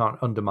because he can't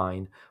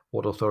undermine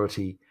what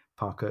authority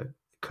Parker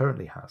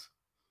currently has.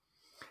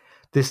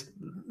 This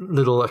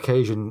little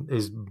occasion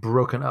is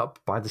broken up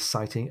by the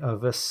sighting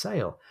of a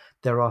sail.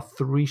 There are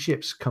 3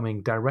 ships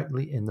coming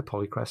directly in the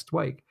Polycrest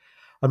wake.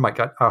 And Mike,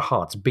 our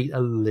hearts beat a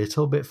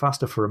little bit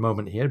faster for a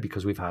moment here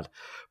because we've had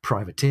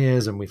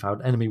privateers and we've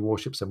had enemy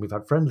warships and we've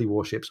had friendly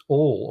warships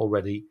all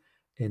already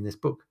in this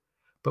book.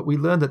 But we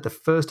learned that the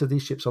first of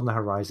these ships on the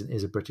horizon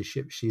is a British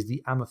ship. She's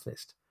the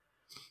Amethyst.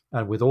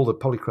 And with all the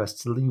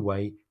Polycrest's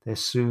leeway, they're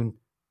soon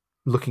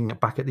looking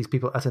back at these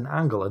people at an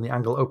angle, and the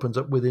angle opens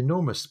up with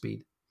enormous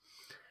speed.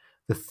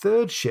 The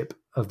third ship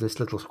of this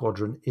little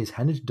squadron is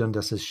Hennage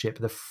Dundas's ship,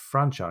 the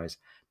Franchise.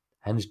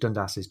 Hennage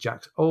Dundas is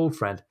Jack's old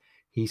friend.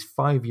 He's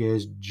 5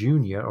 years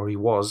junior, or he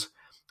was,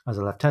 as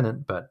a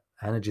lieutenant, but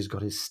Hennage has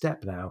got his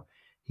step now.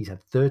 He's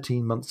had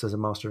 13 months as a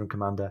master and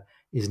commander,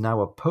 is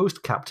now a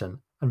post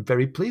captain, and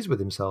very pleased with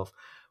himself,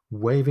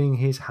 waving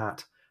his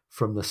hat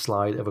from the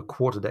slide of a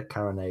quarterdeck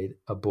carronade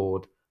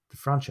aboard the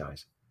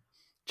Franchise.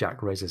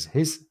 Jack raises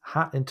his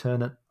hat in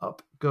turn, and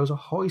up goes a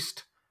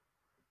hoist,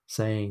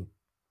 saying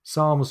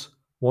Psalms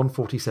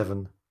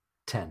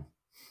 147:10.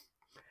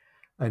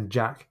 And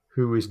Jack,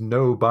 who is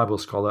no Bible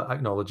scholar,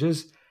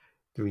 acknowledges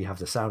that we have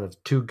the sound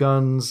of 2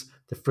 guns,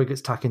 the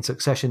frigates tack in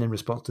succession in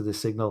response to this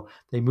signal.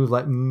 They move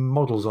like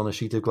models on a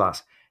sheet of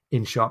glass,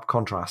 in sharp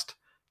contrast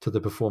to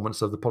the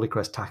performance of the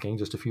Polycrest tacking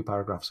just a few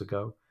paragraphs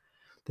ago.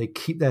 They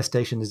keep their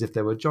station as if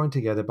they were joined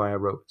together by a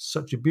rope.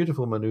 Such a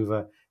beautiful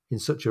maneuver in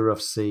such a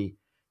rough sea.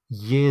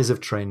 Years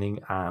of training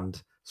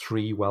and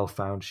 3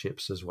 well-found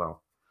ships as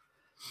well.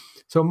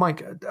 So,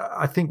 Mike,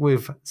 I think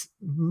we've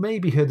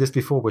maybe heard this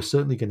before. We're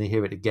certainly going to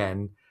hear it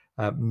again.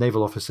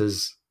 Naval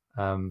officers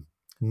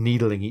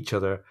needling each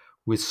other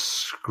with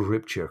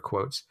scripture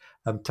quotes.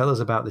 Tell us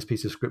about this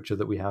piece of scripture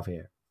that we have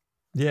here.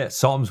 Yeah,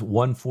 Psalms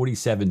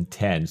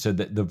 147:10. So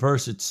the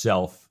verse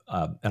itself,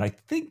 and I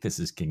think this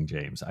is King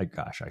James. I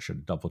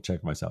should double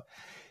check myself.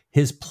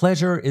 His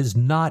pleasure is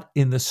not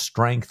in the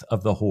strength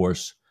of the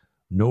horse,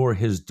 nor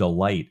his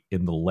delight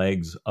in the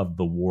legs of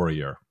the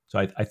warrior. So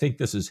I think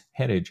this is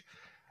Hennage,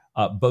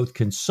 both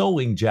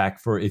consoling Jack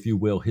for, if you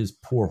will, his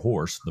poor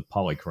horse, the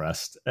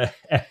Polycrest,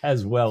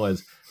 as well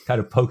as kind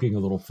of poking a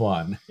little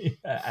fun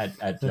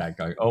at Jack,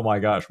 going, "Oh my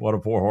gosh, what a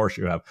poor horse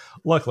you have."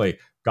 Luckily,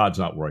 God's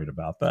not worried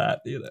about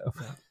that,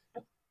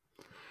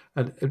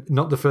 And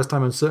not the first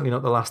time, and certainly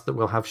not the last, that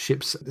we'll have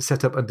ships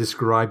set up and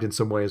described in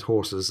some way as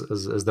horses,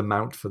 as the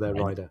mount for their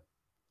rider.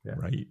 Yeah.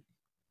 Right.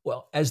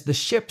 Well, as the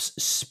ships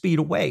speed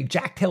away,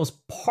 Jack tells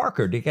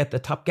Parker to get the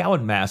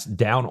topgallant mast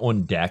down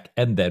on deck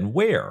and then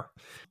wear.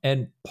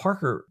 And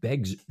Parker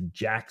begs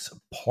Jack's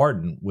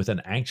pardon with an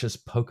anxious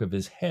poke of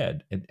his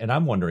head. And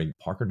I'm wondering,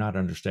 Parker not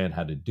understand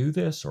how to do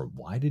this or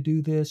why to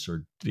do this,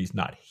 or did he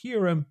not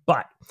hear him?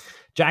 But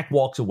Jack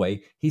walks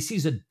away. He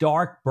sees a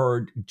dark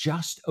bird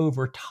just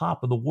over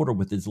top of the water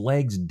with his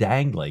legs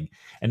dangling.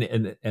 And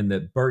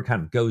the bird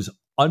kind of goes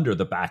under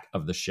the back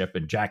of the ship,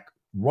 and Jack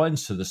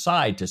runs to the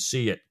side to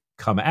see it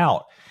come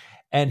out,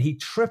 and he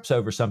trips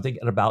over something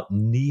at about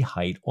knee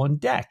height on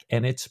deck,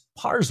 and it's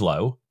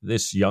Parslow,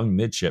 this young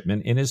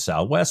midshipman, in his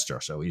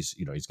sou'wester. So he's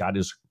got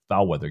his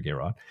foul weather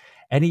gear on,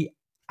 and he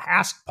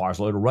asked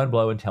Parslow to run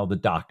below and tell the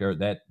doctor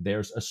that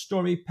there's a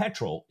stormy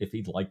petrel if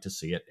he'd like to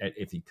see it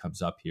if he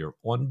comes up here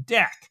on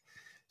deck.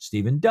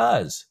 Stephen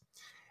does,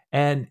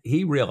 and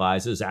he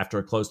realizes after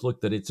a close look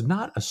that it's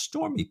not a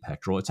stormy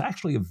petrel, it's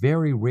actually a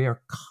very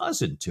rare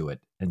cousin to it.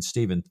 And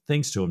Stephen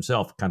thinks to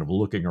himself, kind of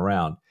looking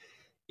around,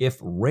 if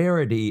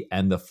rarity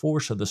and the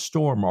force of the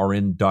storm are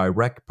in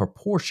direct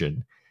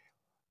proportion,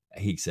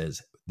 he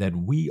says,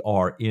 then we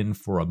are in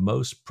for a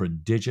most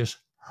prodigious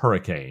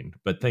hurricane.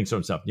 But thinks to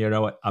himself, you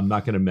know what? I'm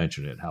not going to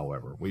mention it.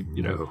 However,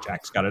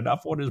 Jack's got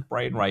enough on his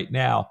brain right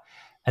now.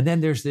 And then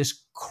there's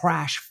this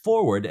crash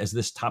forward as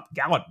this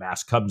topgallant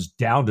mast comes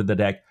down to the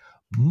deck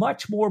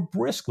much more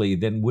briskly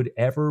than would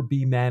ever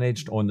be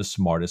managed on the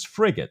smartest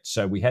frigate.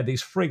 So we had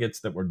these frigates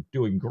that were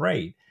doing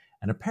great.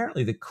 And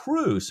apparently the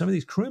crew, some of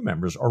these crew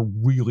members are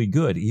really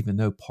good, even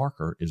though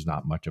Parker is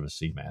not much of a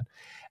seaman.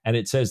 And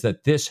it says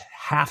that this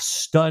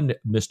half-stunned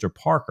Mr.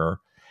 Parker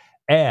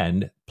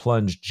and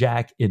plunged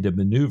Jack into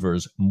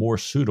maneuvers more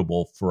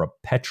suitable for a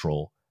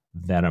petrel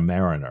than a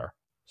mariner.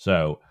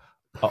 So,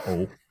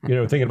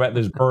 thinking about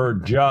this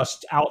bird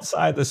just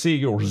outside the sea,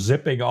 you're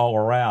zipping all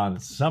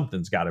around.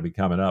 Something's got to be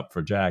coming up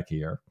for Jack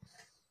here.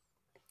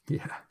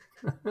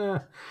 Yeah.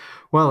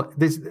 Well,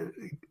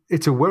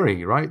 it's a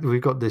worry, right?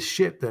 We've got this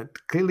ship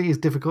that clearly is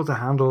difficult to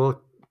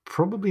handle,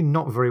 probably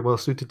not very well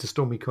suited to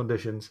stormy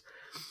conditions,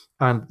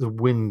 and the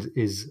wind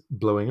is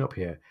blowing up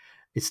here.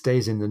 It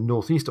stays in the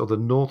northeast or the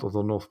north or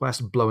the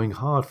northwest, blowing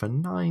hard for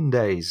 9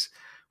 days,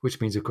 which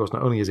means, of course,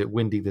 not only is it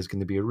windy, there's going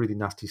to be a really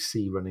nasty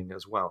sea running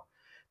as well.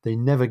 They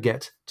never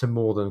get to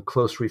more than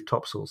close reef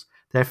topsails.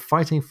 They're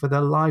fighting for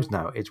their lives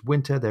now. It's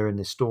winter, they're in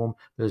this storm,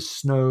 there's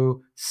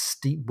snow,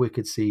 steep,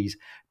 wicked seas.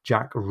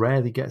 Jack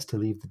rarely gets to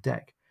leave the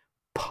deck.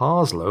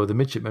 Parslow, the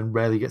midshipman,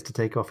 rarely gets to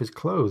take off his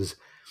clothes.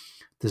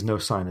 There's no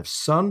sign of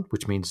sun,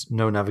 which means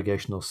no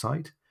navigational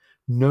sight,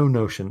 no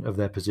notion of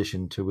their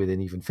position to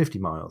within even 50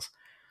 miles.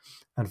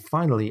 And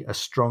finally, a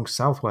strong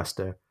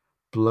southwester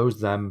blows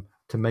them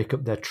to make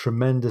up their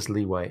tremendous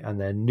leeway, and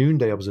their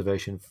noonday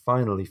observation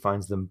finally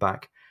finds them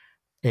back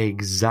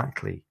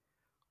exactly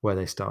where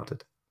they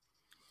started.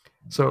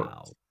 So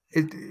Wow.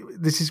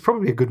 This is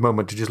probably a good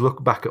moment to just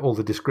look back at all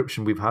the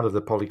description we've had of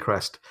the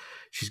Polycrest.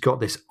 She's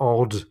got this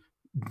odd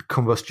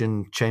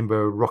combustion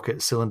chamber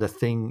rocket cylinder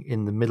thing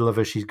in the middle of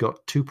her. She's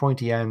got two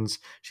pointy ends.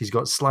 She's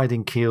got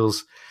sliding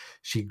keels.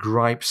 She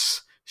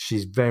gripes.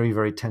 She's very,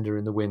 very tender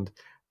in the wind.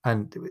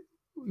 And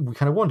we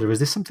kind of wonder, is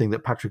this something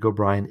that Patrick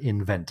O'Brian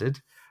invented,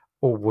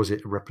 or was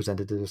it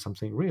representative of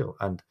something real?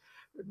 And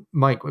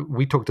Mike,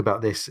 we talked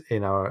about this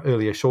in our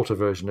earlier, shorter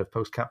version of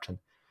Post Captain.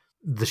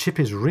 The ship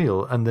is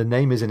real, and the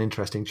name is an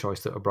interesting choice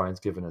that O'Brien's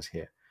given us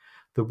here.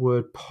 The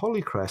word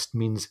Polycrest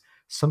means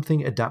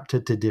something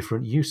adapted to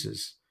different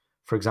uses.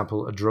 For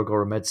example, a drug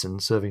or a medicine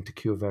serving to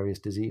cure various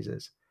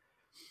diseases.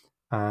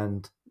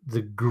 And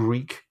the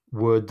Greek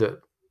word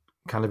that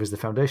kind of is the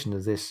foundation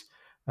of this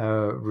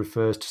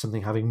refers to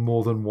something having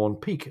more than one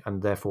peak,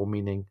 and therefore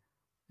meaning,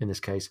 in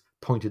this case,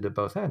 pointed at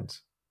both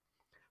ends.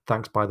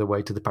 Thanks, by the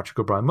way, to the Patrick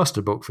O'Brian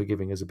Muster book for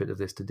giving us a bit of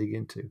this to dig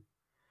into.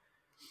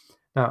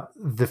 Now,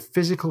 the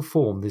physical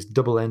form, this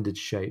double-ended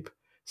shape,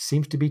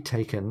 seems to be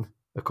taken,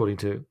 according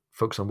to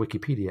folks on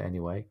Wikipedia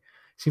anyway,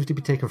 seems to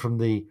be taken from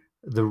the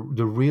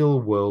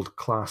real-world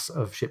class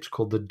of ships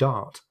called the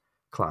Dart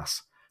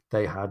class.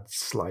 They had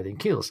sliding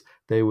keels.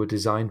 They were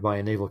designed by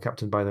a naval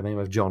captain by the name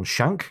of John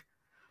Shank,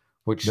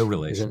 which No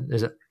relation.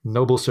 is a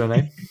noble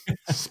surname,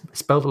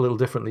 spelled a little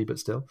differently, but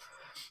still.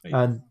 Right.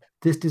 And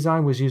this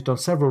design was used on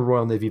several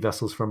Royal Navy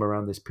vessels from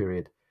around this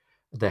period.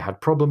 They had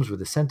problems with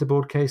the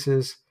centerboard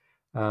cases.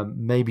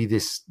 Maybe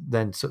this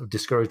then sort of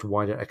discouraged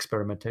wider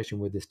experimentation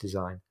with this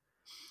design.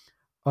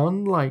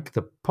 Unlike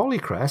the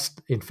Polycrest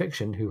in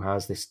fiction, who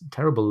has this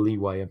terrible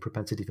leeway and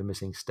propensity for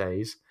missing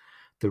stays,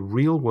 the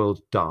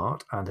real-world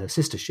Dart and her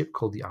sister ship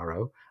called the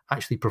Arrow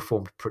actually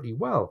performed pretty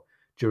well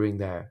during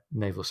their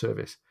naval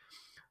service.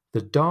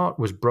 The Dart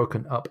was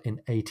broken up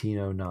in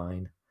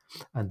 1809,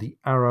 and the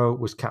Arrow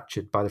was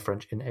captured by the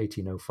French in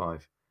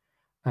 1805.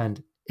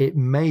 And it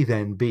may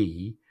then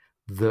be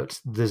that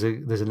there's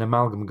an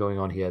amalgam going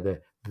on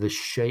here. The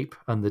shape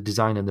and the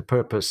design and the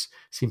purpose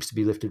seems to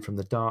be lifted from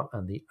the Dart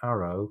and the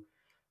Arrow.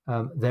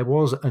 There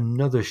was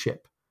another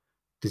ship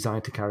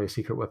designed to carry a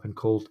secret weapon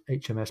called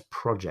HMS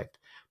Project.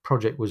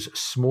 Project was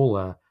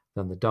smaller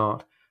than the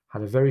Dart,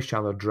 had a very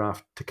shallow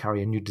draft to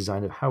carry a new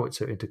design of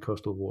howitzer into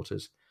coastal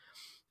waters.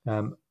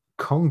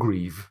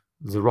 Congreve,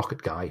 the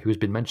rocket guy who has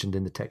been mentioned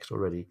in the text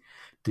already,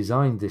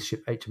 designed this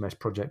ship HMS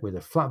Project with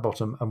a flat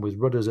bottom and with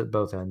rudders at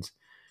both ends.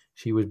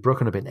 She was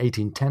broken up in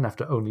 1810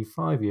 after only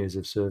 5 years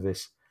of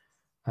service.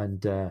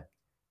 And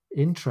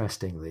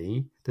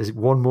interestingly, there's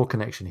one more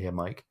connection here,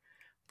 Mike.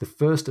 The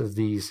first of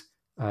these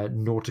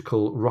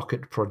nautical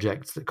rocket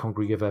projects that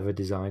Congreve ever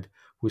designed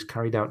was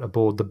carried out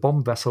aboard the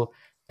bomb vessel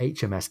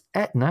HMS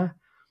Etna,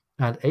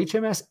 and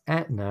HMS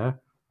Etna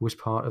was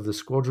part of the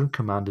squadron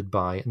commanded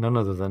by none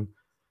other than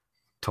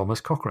Thomas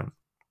Cochrane.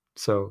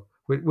 So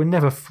we're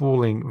never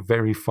falling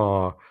very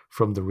far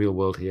from the real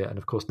world here, and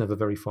of course never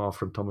very far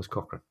from Thomas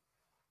Cochrane.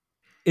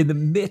 In the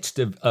midst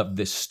of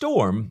this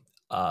storm,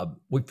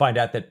 we find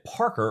out that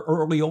Parker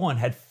early on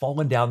had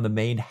fallen down the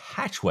main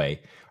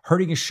hatchway,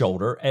 hurting his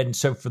shoulder. And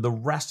so for the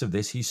rest of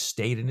this, he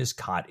stayed in his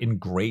cot in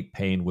great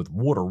pain with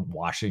water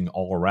washing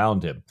all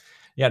around him.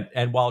 Yeah,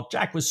 and while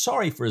Jack was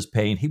sorry for his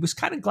pain, he was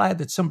kind of glad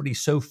that somebody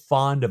so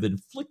fond of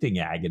inflicting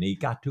agony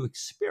got to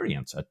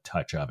experience a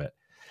touch of it.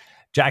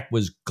 Jack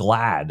was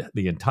glad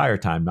the entire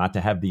time not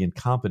to have the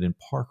incompetent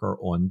Parker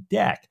on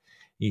deck.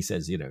 He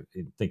says,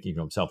 thinking to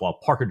himself, while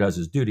Parker does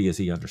his duty as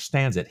he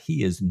understands it,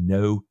 he is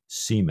no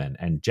seaman.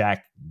 And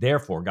Jack,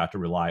 therefore, got to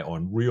rely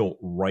on real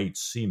right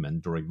seamen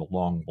during the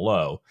long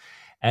blow.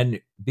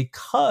 And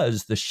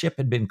because the ship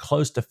had been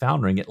close to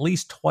foundering at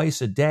least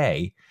twice a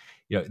day,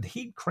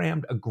 he'd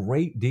crammed a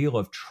great deal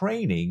of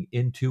training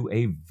into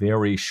a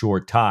very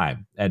short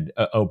time. And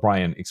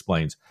O'Brian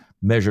explains,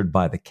 measured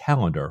by the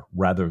calendar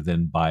rather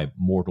than by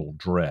mortal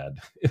dread.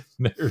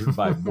 Measured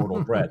by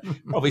mortal dread.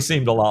 Probably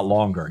seemed a lot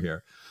longer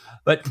here.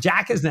 But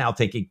Jack is now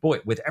thinking, boy,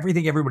 with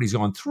everything everybody's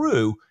gone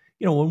through,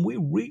 when we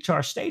reach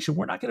our station,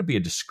 we're not going to be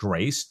a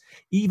disgrace,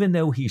 even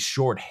though he's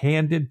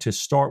shorthanded to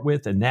start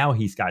with. And now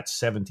he's got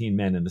 17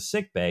 men in the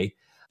sick bay.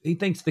 He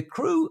thinks the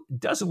crew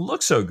doesn't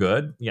look so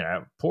good,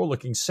 poor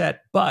looking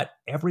set, but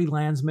every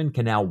landsman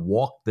can now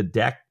walk the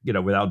deck,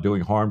 without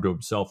doing harm to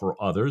himself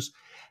or others.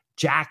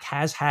 Jack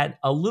has had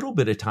a little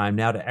bit of time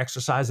now to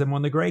exercise them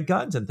on the great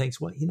guns and thinks,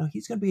 well,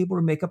 he's going to be able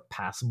to make a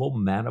passable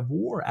man of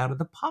war out of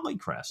the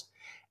Polycrest.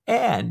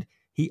 And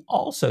he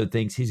also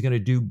thinks he's going to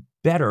do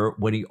better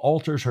when he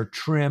alters her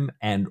trim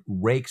and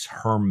rakes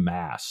her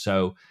mast.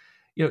 So,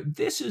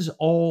 this is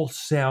all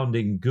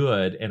sounding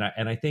good. And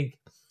I think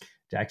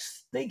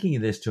Jack's thinking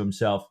of this to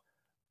himself,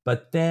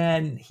 but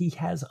then he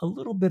has a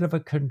little bit of a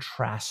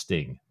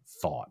contrasting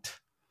thought.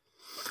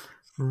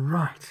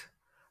 Right.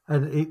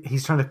 And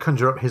he's trying to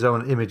conjure up his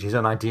own image, his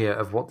own idea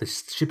of what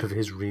this ship of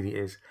his really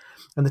is.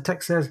 And the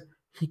text says,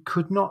 he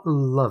could not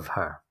love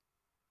her.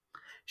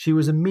 She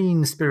was a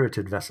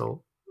mean-spirited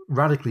vessel,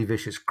 radically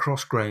vicious,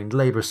 cross-grained,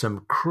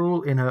 laboursome,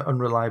 cruel in her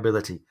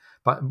unreliability,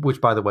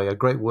 which, by the way, are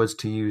great words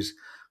to use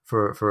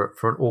for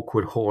an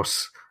awkward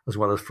horse as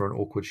well as for an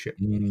awkward ship.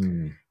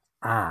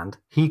 And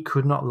he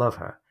could not love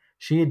her.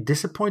 She had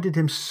disappointed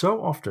him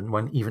so often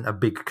when even a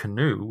big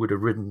canoe would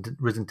have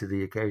risen to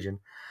the occasion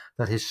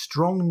that his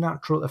strong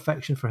natural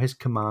affection for his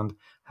command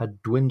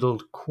had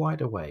dwindled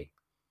quite away.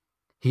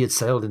 He had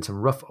sailed in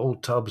some rough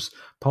old tubs,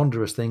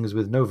 ponderous things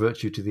with no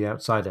virtue to the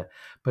outsider,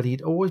 but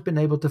he'd always been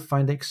able to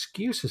find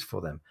excuses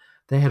for them.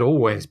 They had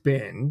always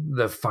been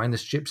the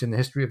finest ships in the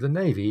history of the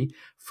Navy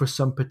for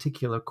some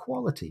particular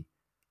quality.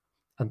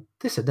 And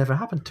this had never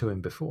happened to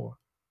him before.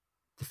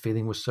 The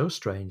feeling was so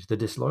strange, the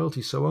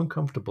disloyalty so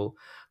uncomfortable,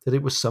 that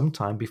it was some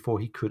time before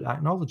he could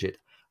acknowledge it.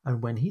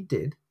 And when he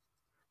did,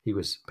 he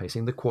was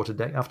pacing the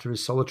quarterdeck after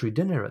his solitary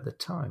dinner at the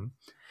time,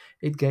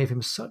 it gave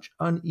him such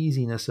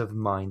uneasiness of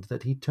mind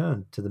that he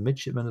turned to the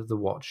midshipman of the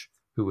watch,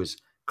 who was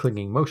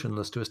clinging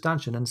motionless to a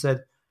stanchion, and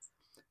said,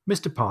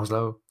 "Mr.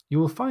 Parslow, you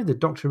will find the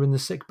doctor in the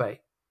sick bay."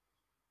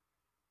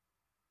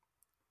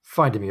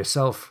 "Find him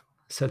yourself,"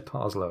 said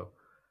Parslow.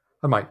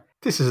 And Mike,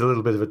 this is a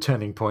little bit of a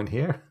turning point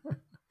here.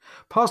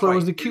 Parslow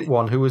was the cute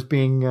one who was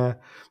being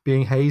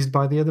hazed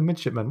by the other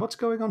midshipmen. What's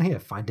going on here?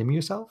 Find him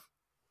yourself?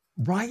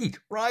 Right.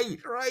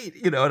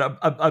 And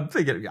I'm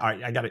thinking, all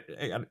right, I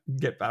gotta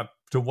get back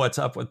to what's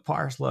up with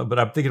Parslow, but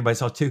I'm thinking to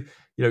myself too,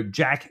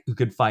 Jack, who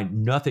could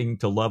find nothing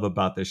to love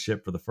about this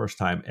ship for the first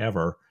time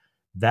ever,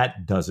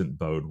 that doesn't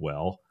bode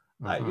well.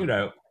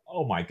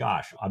 Oh my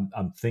gosh,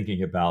 I'm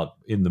thinking about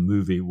in the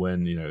movie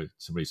when,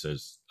 somebody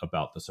says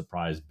about the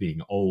surprise being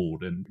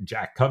old, and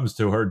Jack comes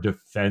to her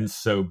defense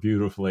so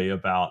beautifully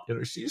about,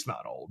 she's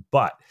not old.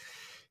 But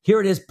here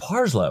it is,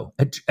 Parslow.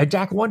 And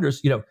Jack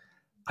wonders,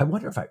 I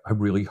wonder if I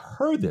really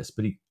heard this,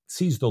 but he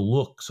sees the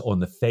looks on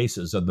the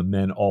faces of the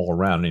men all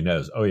around, and he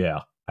knows, oh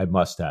yeah, I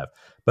must have.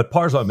 But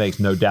Parslow makes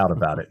no doubt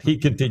about it. He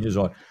continues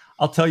on.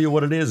 "I'll tell you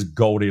what it is,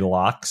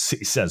 Goldilocks,"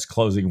 he says,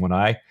 closing one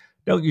eye.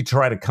 "Don't you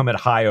try to come it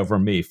high over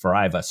me, for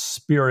I've a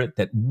spirit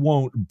that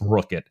won't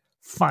brook it.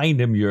 Find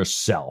him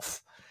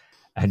yourself."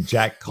 And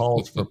Jack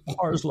calls for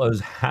Parslow's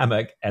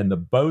hammock and the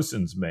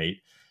bosun's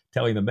mate,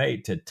 telling the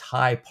mate to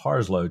tie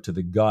Parslow to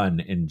the gun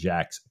in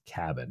Jack's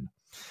cabin.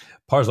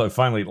 Parslow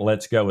finally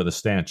lets go of the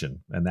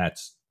stanchion, and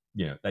that's,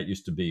 that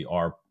used to be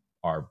our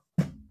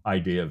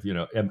idea of,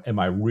 am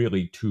I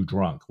really too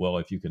drunk? Well,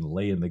 if you can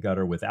lay in the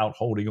gutter without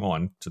holding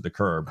on to the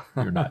curb,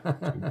 you're not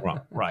too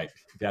drunk, right?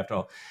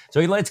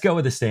 So he lets go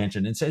of the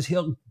stanchion and says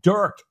he'll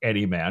dirk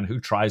any man who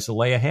tries to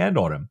lay a hand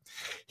on him.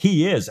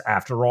 He is,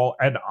 after all,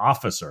 an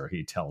officer,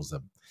 he tells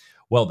them.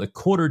 Well, the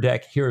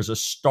quarterdeck hears a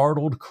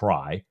startled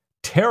cry,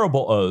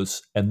 terrible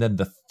oaths, and then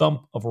the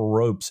thump of a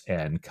rope's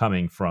end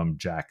coming from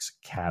Jack's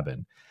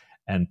cabin.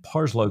 And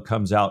Parslow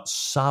comes out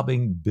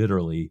sobbing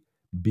bitterly,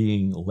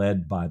 being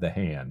led by the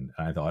hand.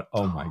 And I thought,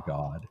 oh my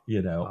God,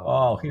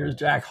 here's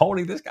Jack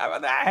holding this guy by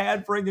the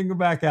hand, bringing him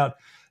back out.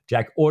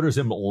 Jack orders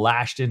him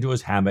lashed into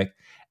his hammock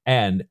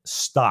and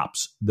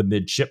stops the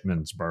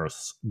midshipman's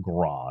berth's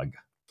grog.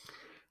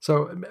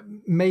 So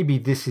maybe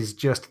this is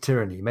just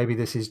tyranny. Maybe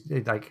this is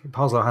like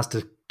Parslow has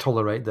to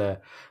tolerate the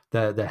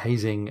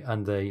hazing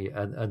and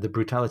the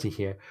brutality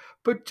here.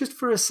 But just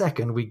for a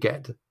second, we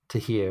get to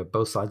hear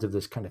both sides of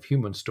this kind of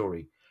human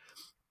story.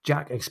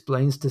 Jack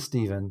explains to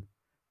Stephen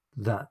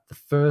that the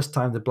first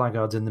time the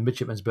blackguards in the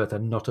midshipman's berth are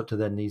not up to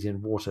their knees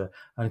in water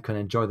and can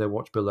enjoy their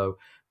watch below,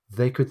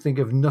 they could think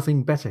of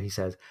nothing better, he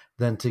says,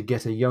 than to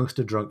get a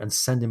youngster drunk and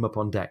send him up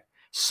on deck.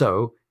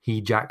 So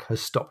Jack,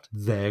 has stopped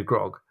their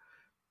grog.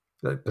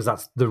 Because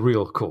that's the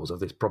real cause of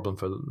this problem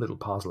for little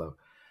Parslow.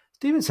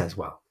 Stephen says,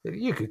 well,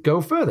 you could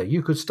go further.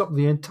 You could stop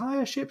the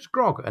entire ship's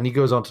grog. And he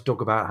goes on to talk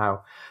about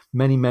how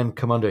many men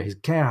come under his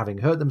care, having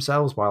hurt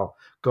themselves while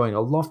going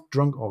aloft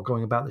drunk or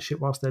going about the ship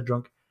whilst they're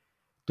drunk,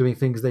 doing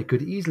things they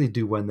could easily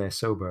do when they're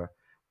sober.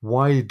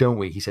 Why don't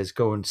we, he says,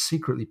 go and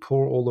secretly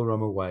pour all the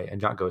rum away? And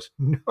Jack goes,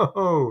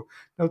 no,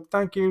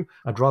 thank you.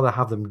 I'd rather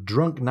have them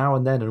drunk now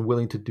and then and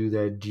willing to do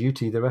their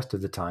duty the rest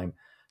of the time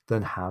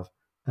than have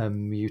a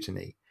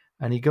mutiny.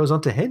 And he goes on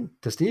to hint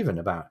to Stephen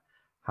about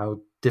how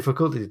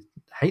difficult,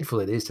 hateful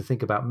it is to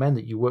think about men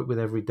that you work with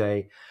every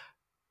day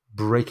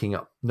breaking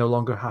up, no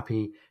longer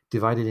happy,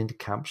 divided into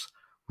camps,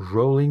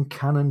 rolling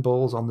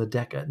cannonballs on the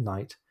deck at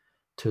night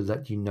to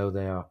let you know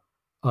they are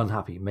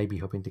unhappy, maybe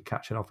hoping to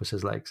catch an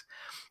officer's legs.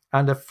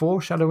 And a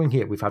foreshadowing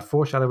here. We've had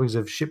foreshadowings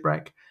of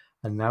shipwreck,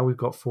 and now we've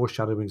got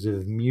foreshadowings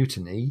of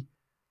mutiny.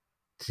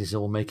 This is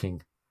all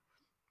making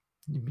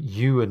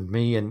you and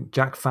me and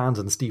Jack fans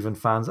and Stephen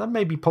fans, and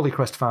maybe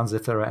Polycrest fans,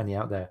 if there are any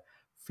out there,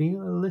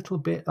 feel a little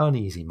bit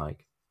uneasy,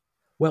 Mike.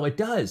 Well, it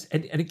does.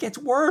 And it gets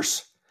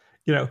worse.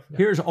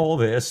 Here's all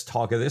this,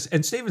 talk of this.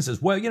 And Stephen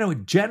says, well,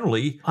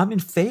 generally, I'm in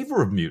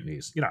favor of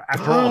mutinies.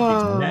 After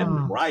all, these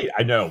men, right?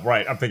 I know,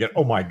 right? I'm thinking,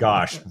 oh my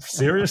gosh,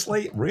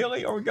 seriously?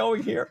 Really? Are we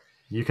going here?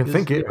 You can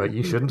think it, but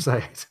you shouldn't say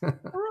it.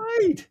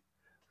 Right.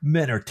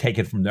 Men are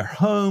taken from their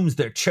homes,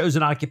 their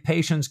chosen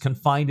occupations,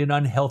 confined in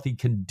unhealthy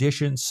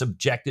conditions,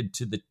 subjected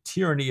to the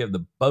tyranny of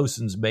the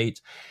boatswain's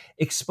mates,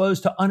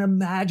 exposed to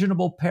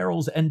unimaginable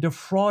perils, and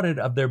defrauded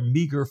of their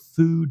meager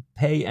food,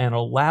 pay, and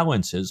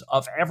allowances,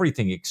 of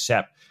everything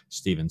except,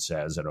 Stephen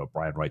says, and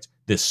O'Brien writes,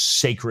 this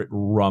sacred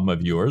rum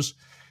of yours.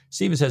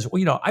 Stephen says,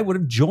 well, I would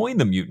have joined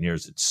the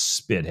mutineers at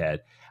Spithead.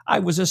 I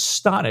was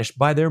astonished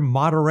by their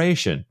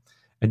moderation.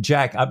 And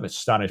Jack, I'm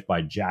astonished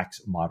by Jack's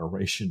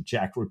moderation.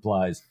 Jack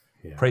replies,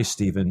 Pray,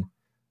 Stephen,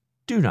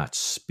 do not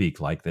speak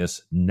like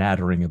this,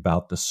 nattering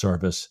about the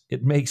service.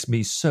 It makes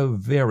me so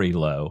very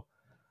low.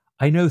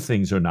 I know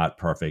things are not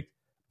perfect,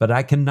 but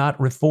I cannot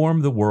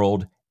reform the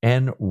world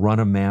and run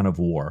a man of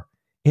war.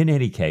 In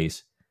any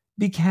case,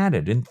 be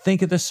candid and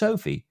think of the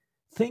Sophie.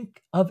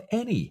 Think of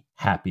any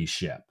happy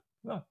ship.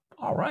 Well,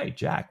 all right,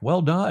 Jack,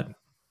 well done.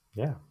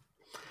 Yeah.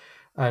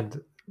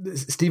 And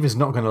Stephen's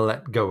not going to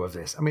let go of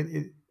this. I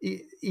mean,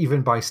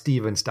 even by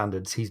Stephen's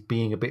standards, he's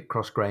being a bit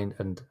cross-grained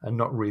and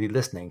not really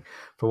listening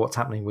for what's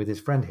happening with his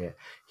friend here.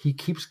 He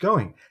keeps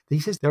going. He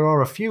says there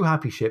are a few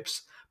happy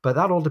ships, but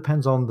that all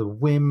depends on the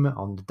whim,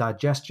 on the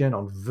digestion,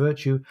 on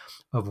virtue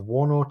of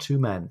one or two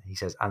men, he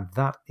says, and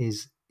that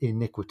is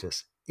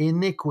iniquitous.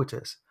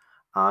 Iniquitous.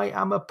 I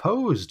am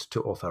opposed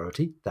to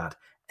authority, that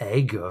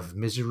egg of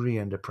misery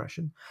and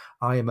oppression.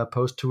 I am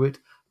opposed to it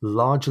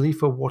largely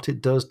for what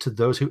it does to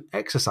those who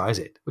exercise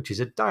it, which is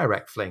a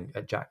direct fling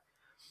at Jack.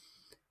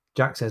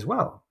 Jack says,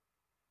 well,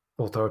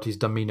 authority's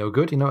done me no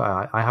good.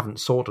 I haven't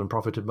sought and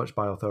profited much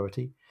by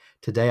authority.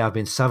 Today I've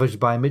been savaged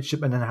by a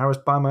midshipman and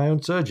harassed by my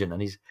own surgeon.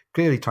 And he's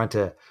clearly trying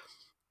to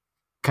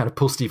kind of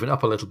pull Stephen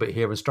up a little bit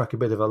here and strike a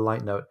bit of a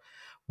light note.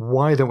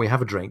 Why don't we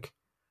have a drink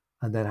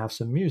and then have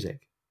some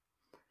music?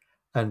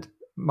 And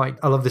Mike,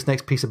 I love this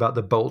next piece about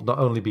the bolt, not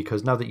only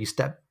because now that you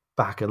step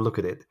back and look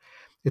at it,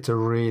 it's a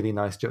really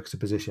nice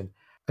juxtaposition.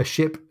 A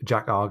ship,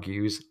 Jack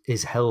argues,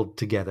 is held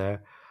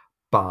together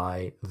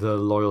by the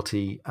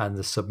loyalty and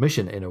the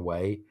submission, in a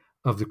way,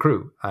 of the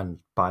crew, and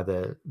by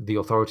the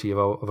authority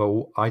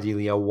of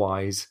ideally a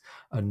wise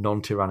and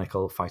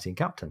non-tyrannical fighting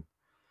captain.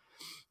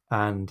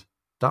 And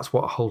that's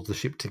what holds the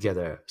ship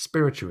together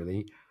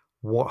spiritually.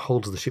 What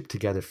holds the ship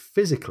together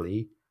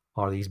physically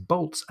are these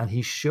bolts. And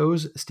he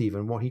shows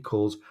Stephen what he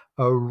calls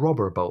a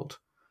robber bolt,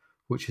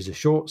 which is a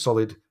short,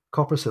 solid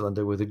copper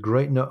cylinder with a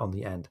great nut on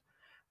the end.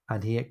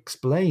 And he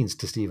explains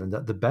to Stephen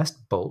that the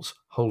best bolts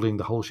holding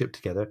the whole ship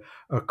together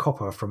are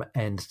copper from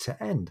end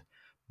to end.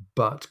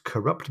 But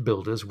corrupt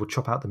builders would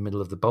chop out the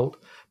middle of the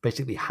bolt,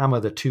 basically hammer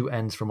the two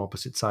ends from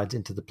opposite sides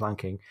into the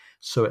planking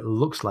so it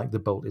looks like the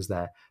bolt is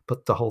there.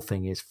 But the whole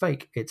thing is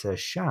fake. It's a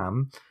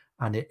sham,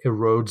 and it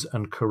erodes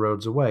and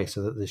corrodes away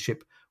so that the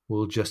ship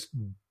will just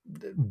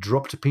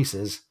drop to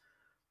pieces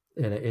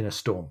in a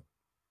storm.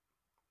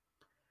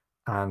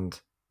 And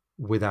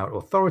without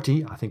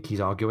authority, I think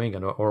he's arguing,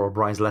 or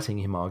O'Brien's letting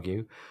him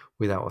argue,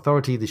 without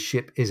authority, the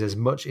ship is as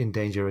much in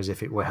danger as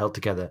if it were held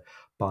together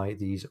by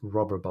these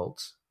robber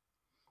bolts.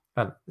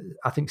 And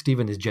I think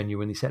Stephen is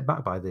genuinely set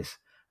back by this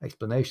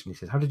explanation. He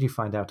says, how did you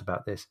find out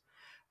about this?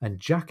 And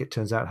Jack, it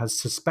turns out, has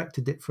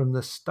suspected it from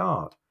the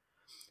start,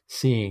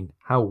 seeing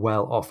how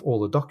well off all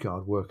the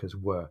dockyard workers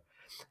were.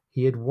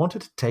 He had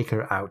wanted to take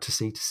her out to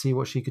see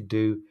what she could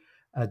do,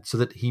 so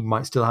that he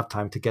might still have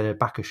time to get her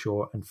back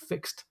ashore and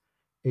fixed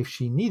if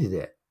she needed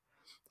it.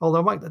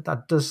 Although, Mike,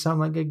 that does sound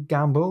like a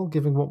gamble,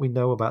 given what we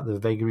know about the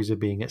vagaries of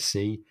being at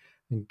sea,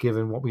 and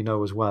given what we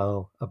know as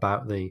well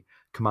about the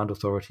command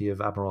authority of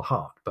Admiral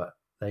Harte. But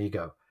there you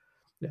go.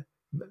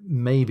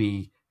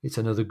 Maybe it's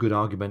another good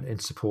argument in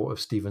support of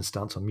Stephen's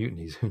stance on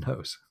mutinies. Who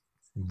knows?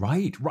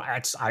 Right.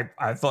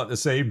 I thought the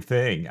same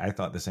thing.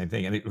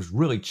 And it was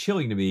really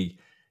chilling to me,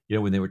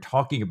 when they were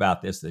talking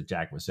about this, that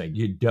Jack was saying,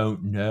 you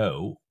don't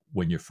know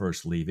when you're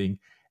first leaving.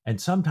 And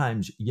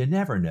sometimes you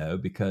never know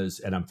because,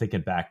 and I'm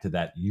thinking back to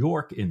that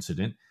York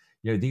incident,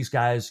 these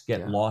guys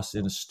get lost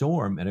in a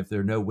storm. And if there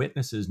are no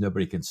witnesses,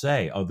 nobody can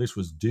say, oh, this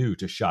was due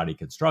to shoddy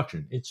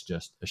construction. It's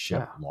just a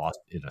ship lost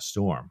in a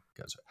storm.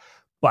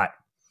 But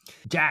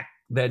Jack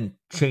then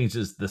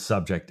changes the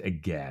subject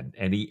again.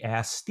 And he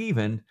asks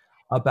Stephen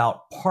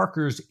about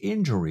Parker's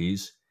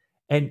injuries.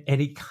 And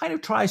he kind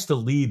of tries to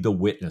lead the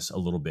witness a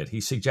little bit. He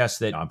suggests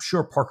that I'm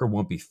sure Parker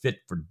won't be fit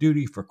for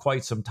duty for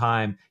quite some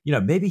time.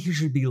 Maybe he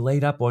should be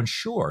laid up on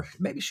shore.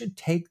 Maybe he should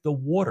take the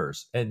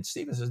waters. And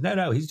Stephen says,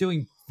 no, he's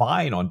doing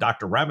fine on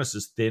Dr.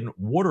 Ramos's thin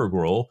water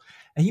gruel,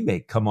 and he may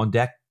come on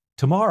deck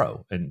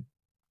tomorrow. And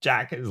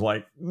Jack is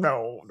like,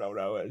 no.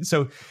 And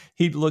so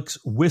he looks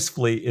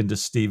wistfully into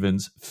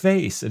Stephen's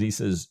face, and he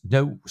says,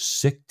 no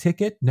sick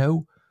ticket,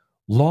 no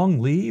long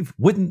leave.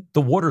 Wouldn't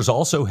the waters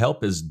also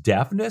help his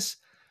deafness?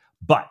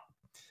 But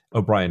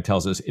O'Brien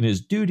tells us, in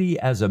his duty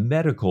as a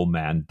medical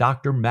man,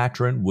 Dr.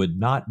 Matron would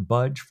not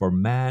budge for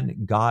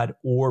man, God,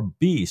 or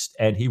beast.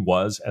 And he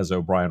was, as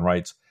O'Brien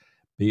writes,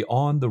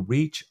 beyond the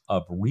reach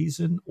of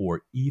reason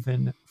or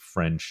even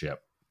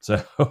friendship.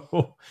 So,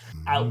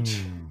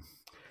 ouch.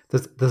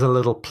 There's a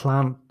little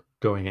plant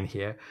going in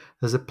here.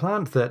 There's a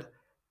plant that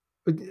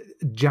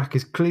Jack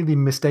is clearly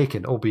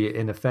mistaken, albeit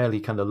in a fairly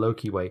kind of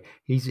low-key way.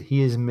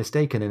 He is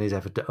mistaken in his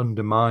effort to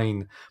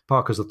undermine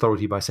Parker's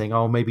authority by saying,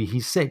 "Oh, maybe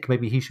he's sick.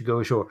 Maybe he should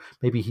go ashore.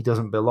 Maybe he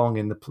doesn't belong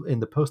in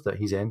the post that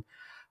he's in."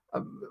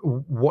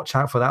 Watch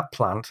out for that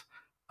plant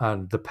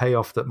and the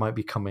payoff that might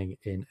be coming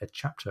in a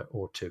chapter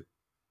or two.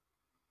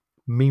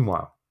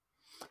 Meanwhile,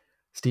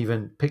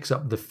 Stephen picks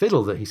up the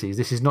fiddle that he sees.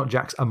 This is not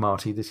Jack's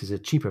Amati. This is a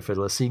cheaper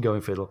fiddle, a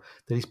seagoing fiddle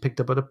that he's picked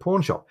up at a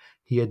pawn shop.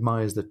 He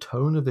admires the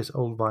tone of this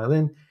old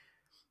violin.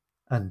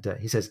 And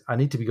he says, "I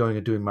need to be going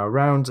and doing my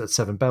rounds at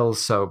 7 bells,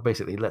 so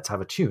basically let's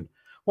have a tune."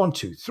 1,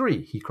 2,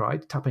 3, he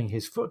cried, tapping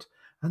his foot,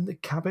 and the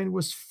cabin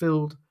was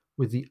filled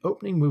with the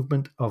opening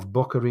movement of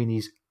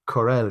Boccherini's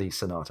Corelli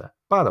Sonata.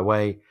 By the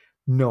way,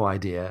 no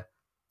idea.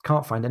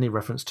 Can't find any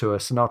reference to a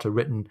sonata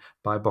written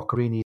by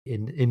Boccherini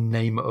in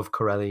name of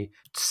Corelli.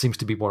 Seems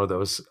to be one of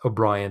those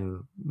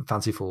O'Brien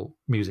fanciful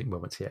music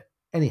moments here.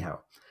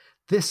 Anyhow,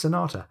 this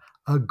sonata,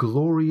 a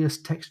glorious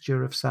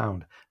texture of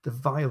sound, the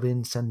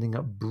violin sending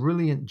up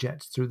brilliant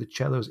jets through the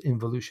cello's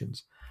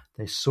involutions.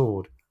 They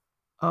soared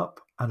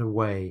up and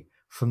away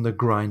from the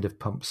grind of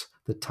pumps,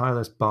 the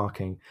tireless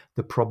barking,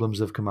 the problems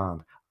of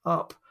command.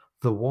 Up,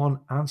 the one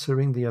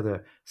answering the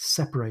other,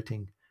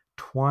 separating,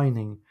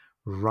 twining,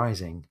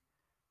 rising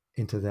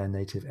into their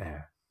native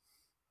air.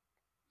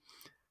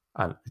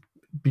 And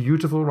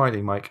beautiful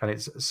writing, Mike, and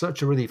it's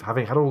such a relief,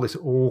 having had all this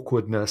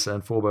awkwardness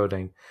and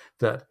foreboding,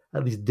 that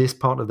at least this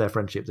part of their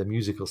friendship, the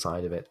musical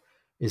side of it,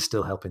 is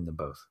still helping them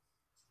both.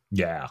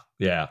 Yeah.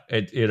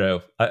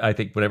 I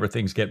think whenever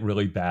things get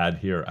really bad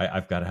here,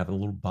 I've got to have a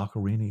little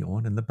Boccherini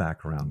on in the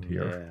background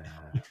here.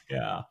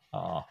 Yeah.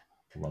 Oh,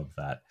 love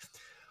that.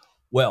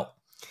 Well,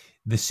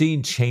 the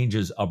scene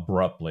changes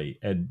abruptly,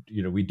 and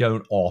we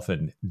don't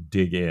often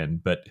dig in,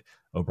 but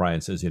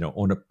O'Brien says,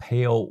 on a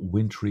pale,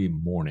 wintry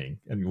morning.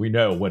 And we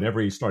know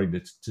whenever he's starting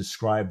to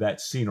describe that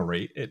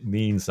scenery, it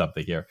means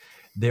something here.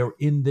 They're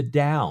in the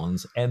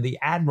Downs, and the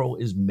Admiral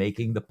is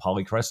making the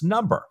Polycrest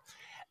number.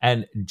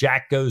 And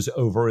Jack goes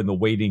over in the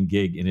waiting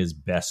gig in his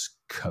best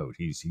coat.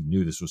 He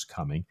knew this was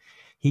coming.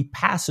 He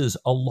passes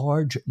a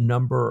large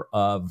number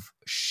of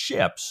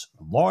ships,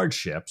 large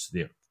ships,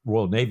 the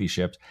Royal Navy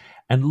ships,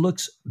 and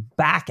looks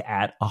back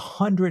at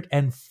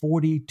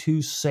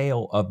 142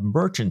 sail of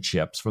merchant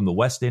ships from the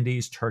West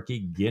Indies, Turkey,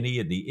 Guinea,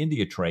 and the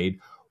India trade,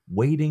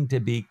 waiting to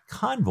be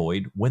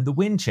convoyed when the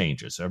wind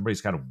changes.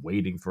 Everybody's kind of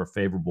waiting for a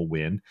favorable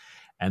wind,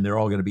 and they're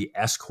all going to be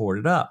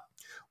escorted up.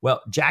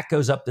 Well, Jack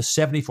goes up the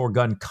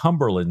 74-gun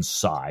Cumberland's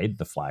side,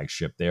 the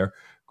flagship there,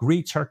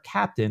 greets her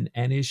captain,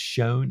 and is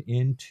shown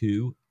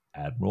into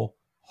Admiral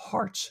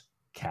Harte's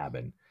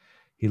cabin.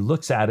 He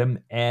looks at him,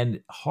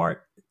 and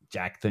Harte,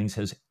 Jack thinks,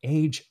 has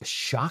aged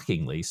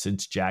shockingly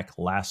since Jack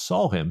last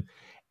saw him,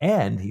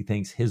 and he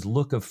thinks his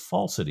look of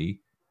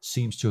falsity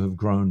seems to have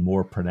grown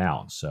more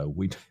pronounced. So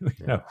we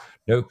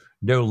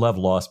no love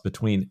lost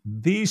between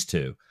these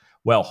two.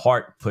 Well,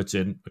 Harte puts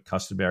in a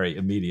customary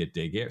immediate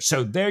dig here.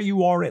 "So there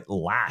you are at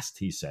last,"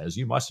 he says.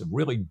 "You must have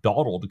really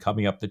dawdled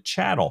coming up the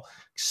channel.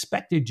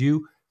 Expected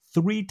you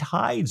 3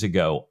 tides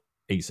ago,"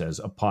 he says,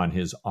 upon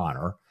his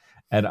honor.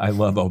 And I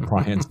love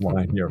O'Brien's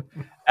line here.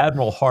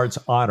 "Admiral Harte's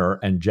honor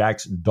and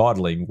Jack's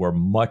dawdling were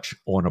much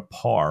on a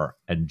par,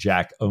 and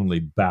Jack only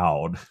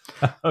bowed."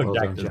 Well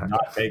Jack does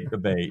not take the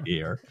bait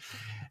here.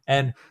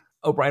 And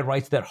O'Brien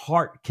writes that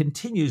Harte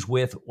continues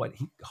with what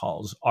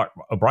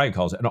O'Brien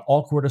calls an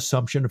awkward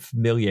assumption of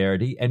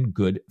familiarity and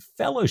good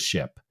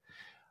fellowship.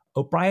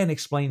 O'Brien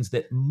explains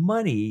that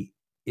money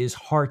is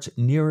Harte's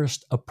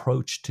nearest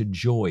approach to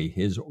joy,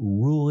 his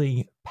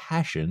ruling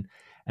passion,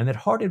 and that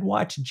Harte had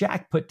watched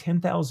Jack put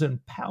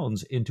 10,000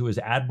 pounds into his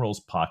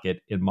admiral's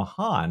pocket in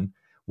Mahan,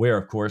 where,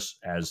 of course,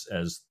 as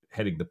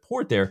heading the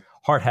port there,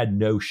 Harte had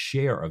no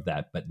share of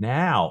that. But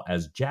now,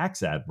 as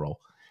Jack's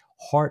admiral,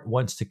 Harte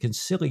wants to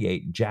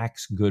conciliate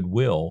Jack's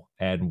goodwill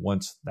and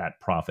wants that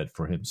profit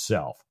for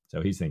himself.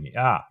 So he's thinking,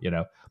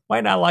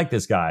 might not like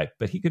this guy,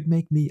 but he could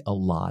make me a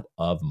lot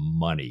of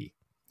money.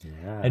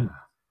 Yeah. And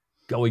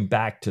going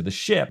back to the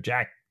ship,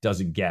 Jack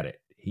doesn't get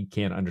it. He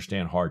can't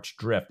understand Harte's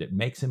drift. It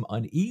makes him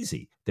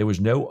uneasy. There was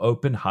no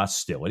open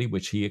hostility,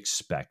 which he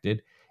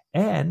expected,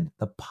 and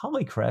the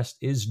Polycrest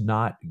is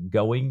not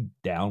going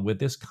down with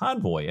this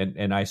convoy.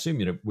 And I assume,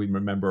 we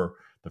remember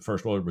the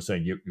First World War was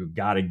saying you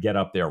got to get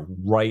up there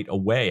right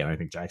away. And I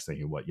think Jack's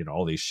thinking,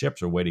 all these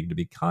ships are waiting to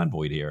be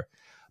convoyed here.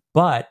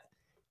 But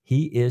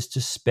he is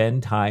to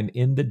spend time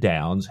in the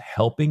Downs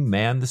helping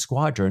man the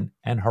squadron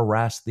and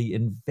harass the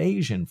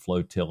invasion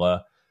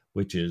flotilla,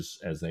 which is,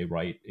 as they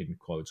write in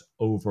quotes,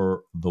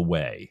 over the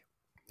way.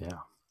 Yeah.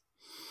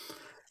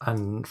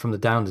 And from the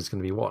Downs, it's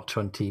going to be,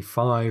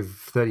 25,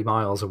 30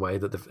 miles away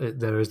that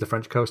there is the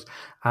French coast.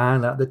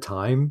 And at the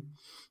time,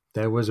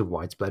 there was a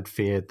widespread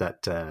fear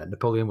that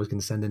Napoleon was going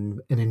to send in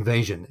an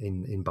invasion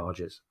in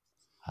barges.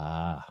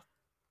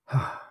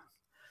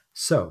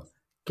 So,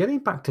 getting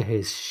back to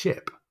his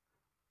ship,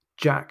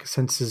 Jack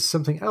senses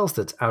something else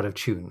that's out of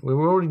tune. We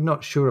were already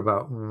not sure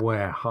about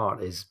where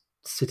Harte is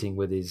sitting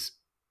with his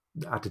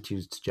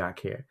attitudes to Jack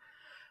here.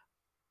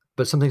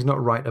 But something's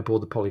not right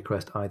aboard the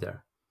Polycrest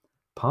either.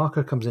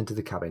 Parker comes into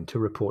the cabin to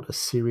report a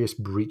serious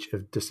breach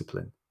of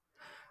discipline.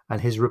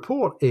 And his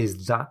report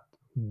is that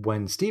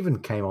when Stephen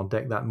came on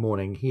deck that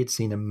morning, he had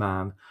seen a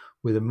man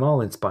with a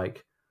marlin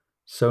spike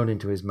sewn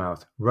into his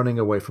mouth, running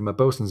away from a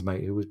boatswain's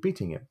mate who was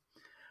beating him.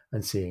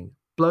 And seeing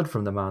blood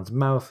from the man's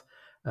mouth,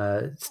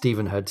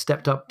 Stephen had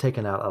stepped up,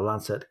 taken out a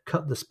lancet,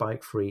 cut the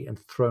spike free, and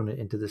thrown it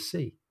into the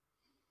sea.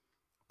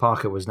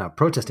 Parker was now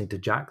protesting to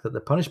Jack that the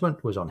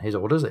punishment was on his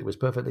orders, it was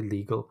perfectly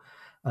legal,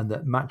 and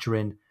that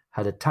Maturin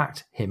had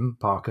attacked him,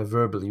 Parker,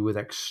 verbally with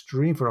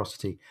extreme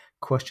ferocity,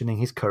 questioning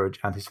his courage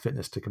and his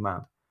fitness to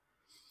command.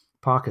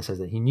 Parker says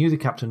that he knew the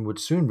captain would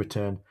soon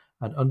return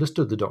and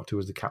understood the doctor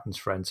was the captain's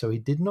friend, so he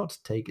did not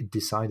take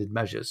decided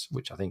measures,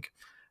 which I think,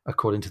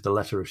 according to the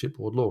letter of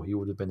shipboard law, he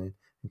would have been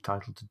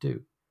entitled to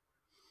do.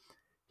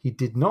 He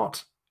did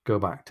not go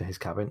back to his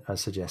cabin,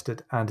 as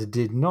suggested, and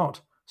did not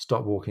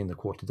stop walking the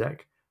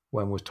quarterdeck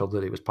when was told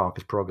that it was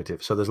Parker's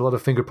prerogative. So there's a lot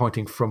of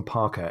finger-pointing from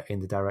Parker in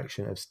the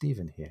direction of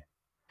Stephen here.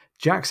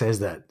 Jack says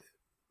that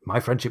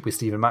my friendship with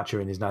Stephen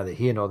Maturin is neither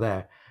here nor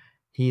there.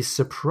 He's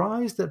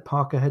surprised that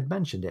Parker had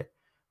mentioned it.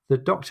 The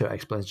doctor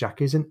explains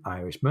Jack is an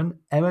Irishman,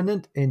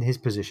 eminent in his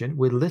position,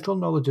 with little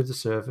knowledge of the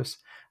service,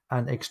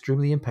 and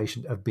extremely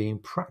impatient of being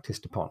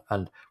practiced upon.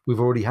 And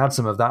we've already had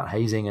some of that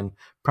hazing and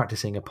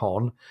practicing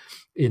upon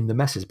in the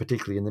messes,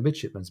 particularly in the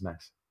midshipman's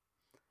mess.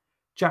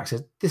 Jack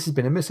says this has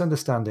been a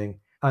misunderstanding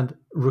and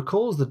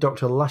recalls the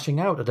doctor lashing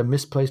out at a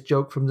misplaced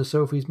joke from the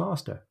Sophie's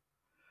master.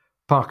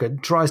 Parker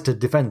tries to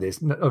defend this,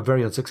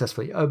 very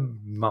unsuccessfully. A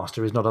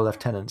master is not a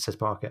lieutenant, says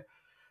Parker.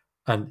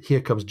 And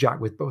here comes Jack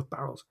with both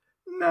barrels.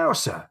 Now,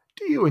 sir,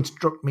 do you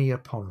instruct me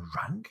upon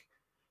rank?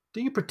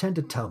 Do you pretend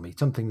to tell me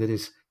something that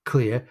is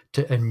clear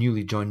to a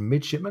newly joined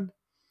midshipman?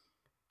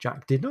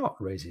 Jack did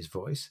not raise his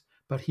voice,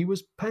 but he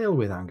was pale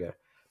with anger,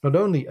 not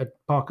only at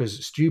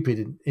Parker's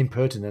stupid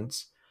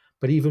impertinence,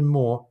 but even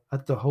more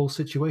at the whole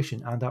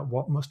situation and at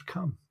what must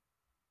come.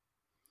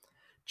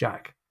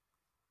 Jack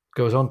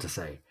goes on to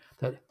say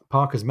that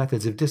Parker's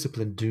methods of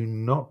discipline do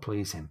not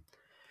please him.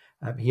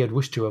 He had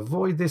wished to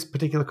avoid this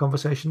particular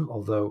conversation,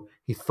 although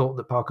he thought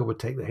that Parker would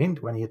take the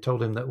hint when he had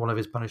told him that one of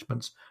his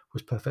punishments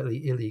was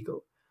perfectly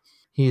illegal.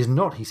 He is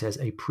not, he says,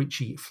 a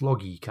preachy,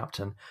 floggy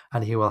captain,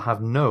 and he will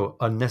have no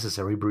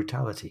unnecessary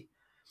brutality.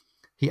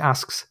 He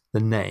asks the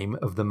name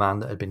of the man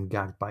that had been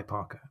gagged by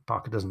Parker.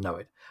 Parker doesn't know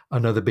it.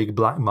 Another big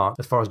black mark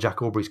as far as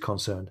Jack Aubrey's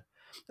concerned.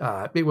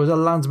 It was a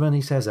landsman,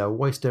 he says, a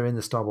waster in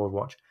the starboard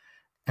watch.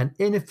 An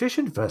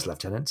inefficient first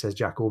lieutenant, says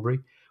Jack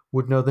Aubrey,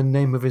 would know the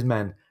name of his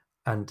men,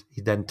 and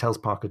he then tells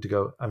Parker to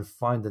go and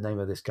find the name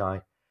of this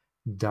guy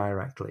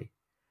directly.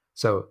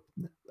 So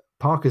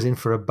Parker's in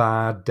for a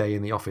bad day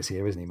in the office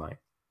here, isn't he, Mike?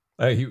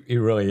 He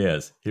really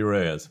is. He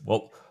really is.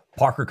 Well,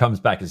 Parker comes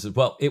back and says,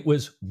 well, it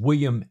was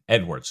William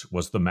Edwards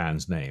was the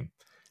man's name.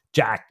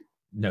 Jack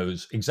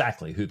knows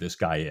exactly who this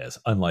guy is,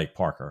 unlike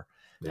Parker.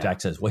 Yeah.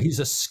 Jack says, well, he's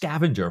a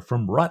scavenger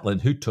from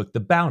Rutland who took the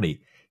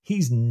bounty.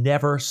 He's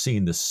never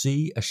seen the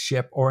sea, a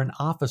ship, or an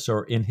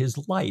officer in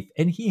his life,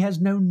 and he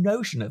has no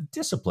notion of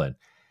discipline.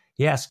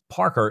 He asked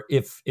Parker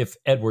if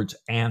Edwards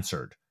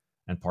answered,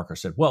 and Parker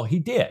said, well, he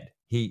did.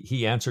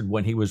 He answered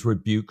when he was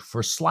rebuked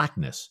for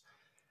slackness.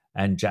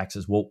 And Jack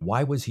says, well,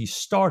 why was he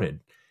started?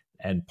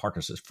 And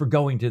Parker says, for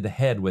going to the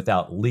head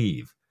without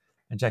leave.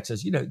 And Jack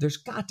says, there's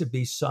got to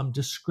be some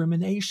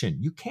discrimination.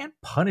 You can't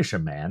punish a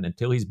man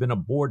until he's been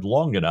aboard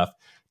long enough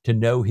to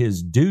know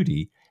his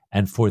duty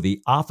and for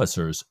the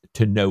officers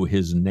to know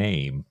his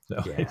name.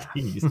 So yeah.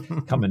 He's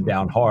coming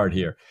down hard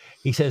here.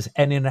 He says,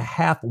 and in a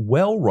half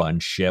well-run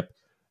ship,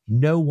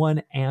 no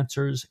one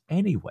answers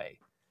anyway.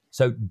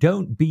 So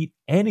don't beat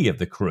any of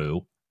the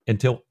crew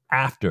until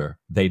after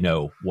they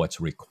know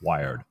what's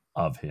required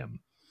of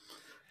him.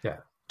 Yeah.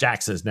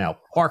 Jack says, now,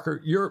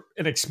 Parker, you're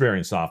an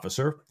experienced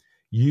officer.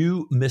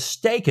 You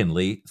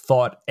mistakenly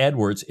thought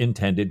Edwards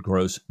intended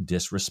gross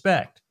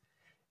disrespect.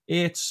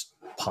 It's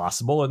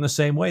possible in the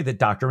same way that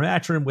Dr.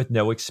 Maturin, with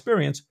no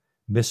experience,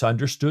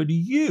 misunderstood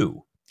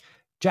you.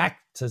 Jack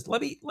says,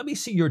 let me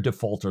see your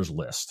defaulters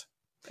list.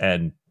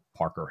 And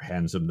Parker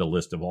hands him the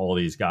list of all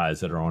these guys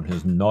that are on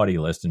his naughty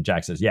list. And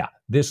Jack says, yeah,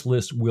 this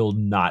list will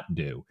not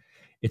do.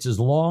 It's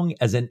as long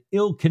as an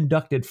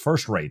ill-conducted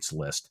first-rates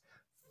list,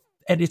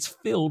 and it's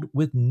filled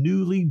with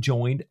newly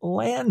joined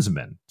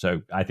landsmen.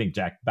 So I think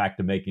Jack back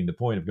to making the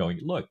point of going,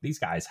 look, these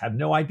guys have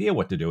no idea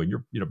what to do, and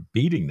you're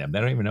beating them.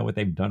 They don't even know what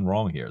they've done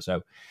wrong here.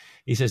 So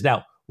he says,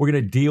 now, we're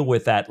going to deal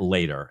with that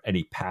later, and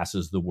he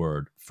passes the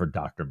word for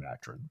Dr.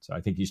 Maturin. So I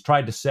think he's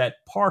tried to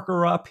set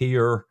Parker up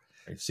here.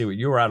 See what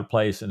you were out of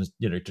place, and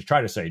to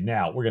try to say,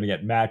 now we're going to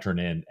get Maturin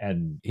in,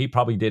 and he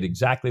probably did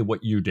exactly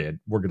what you did.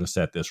 We're going to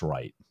set this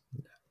right.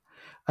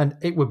 And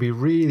it would be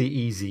really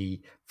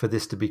easy for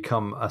this to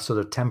become a sort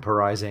of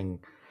temporizing.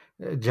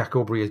 Jack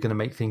Aubrey is going to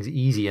make things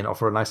easy and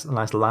offer a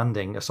nice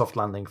landing, a soft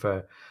landing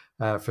for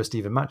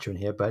Stephen Maturin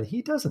here, but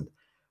he doesn't.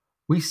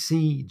 We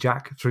see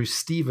Jack through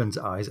Stephen's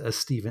eyes as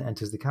Stephen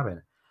enters the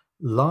cabin.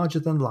 Larger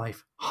than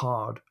life,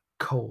 hard,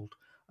 cold,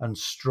 and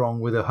strong,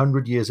 with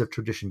 100 years of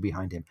tradition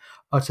behind him,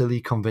 utterly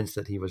convinced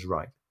that he was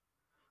right.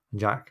 And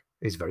Jack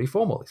is very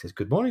formal. He says,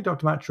 "Good morning,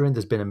 Dr. Maturin.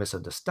 There's been a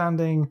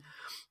misunderstanding.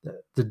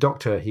 The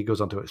doctor," he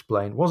goes on to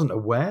explain, "wasn't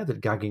aware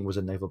that gagging was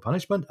a naval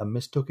punishment and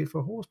mistook it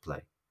for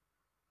horseplay."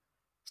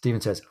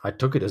 Stephen says, "I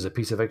took it as a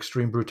piece of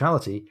extreme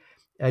brutality.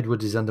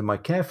 Edward is under my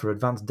care for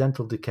advanced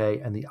dental decay,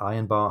 and the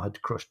iron bar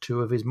had crushed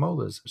 2 of his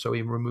molars, so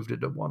he removed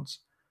it at once."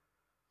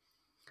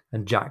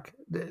 And Jack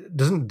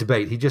doesn't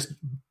debate. He just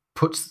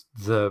puts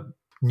the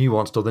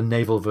nuanced or the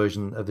naval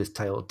version of this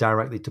tale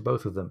directly to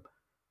both of them.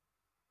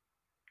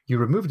 "You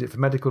removed it for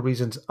medical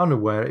reasons,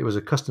 unaware it was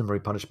a customary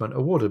punishment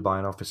awarded by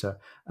an officer,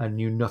 and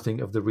knew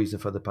nothing of the reason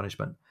for the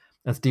punishment."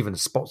 And Stephen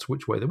spots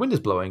which way the wind is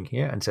blowing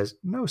here and says,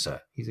 "No,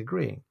 sir." He's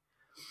agreeing.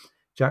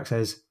 Jack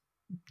says,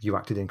 "You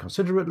acted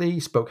inconsiderately,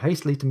 spoke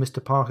hastily to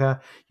Mr.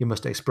 Parker. You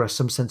must express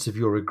some sense of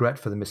your regret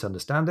for the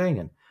misunderstanding."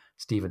 And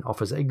Stephen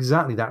offers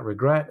exactly that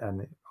regret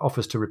and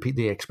offers to repeat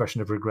the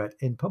expression of regret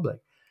in public.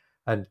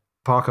 And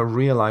Parker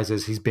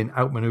realizes he's been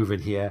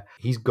outmaneuvered here.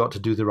 He's got to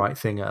do the right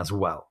thing as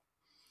well.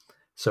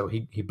 So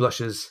he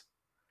blushes.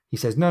 He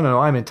says, no,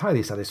 I'm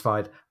entirely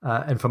satisfied.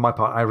 And for my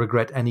part, I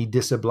regret any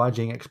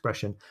disobliging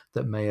expression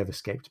that may have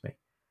escaped me.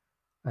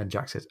 And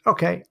Jack says,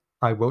 "Okay,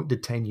 I won't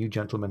detain you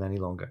gentlemen any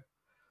longer."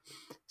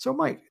 So,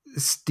 Mike,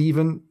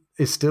 Stephen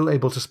is still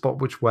able to spot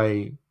which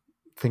way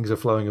things are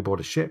flowing aboard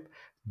a ship.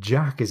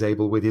 Jack is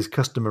able, with his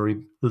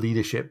customary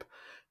leadership,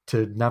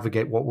 to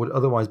navigate what would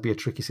otherwise be a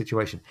tricky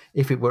situation.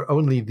 If it were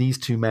only these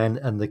 2 men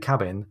and the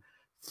cabin,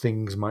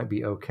 things might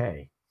be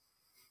okay.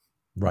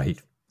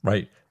 Right.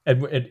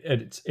 And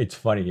it's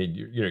funny.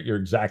 You're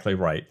exactly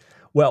right.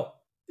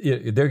 Well,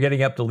 they're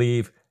getting up to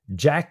leave.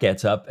 Jack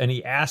gets up and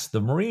he asks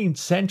the Marine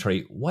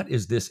sentry, "What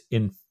is this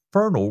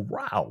infernal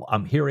row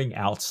I'm hearing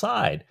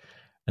outside?"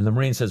 And the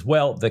Marine says,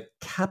 "Well, the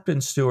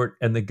captain's steward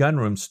and the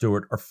gunroom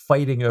steward are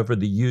fighting over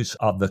the use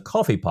of the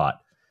coffee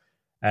pot."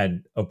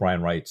 And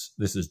O'Brien writes,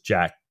 "This is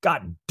Jack.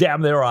 God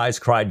damn their eyes,"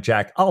 cried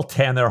Jack. "I'll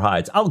tan their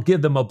hides. I'll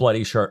give them a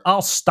bloody shirt.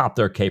 I'll stop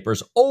their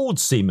capers. Old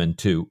seamen,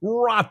 too.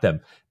 Rot them.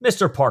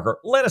 Mr. Parker,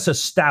 let us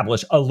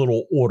establish a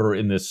little order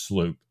in this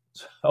sloop."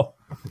 So,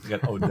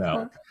 oh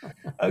no.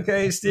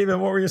 Okay,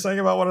 Stephen, what were you saying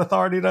about what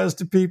authority does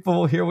to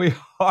people? Here we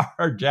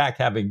are. Jack,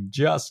 having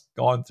just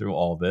gone through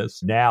all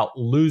this, now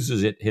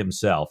loses it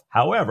himself.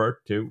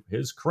 However, to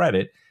his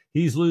credit,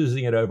 he's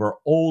losing it over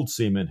old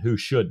seamen who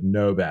should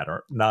know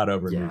better, not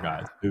over new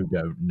guys who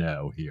don't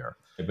know here.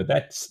 But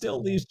that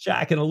still leaves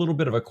Jack in a little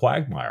bit of a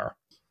quagmire.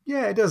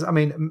 Yeah, it does. I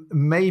mean,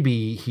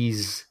 maybe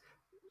he's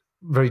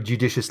very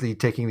judiciously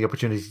taking the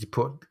opportunity to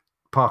put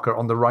Parker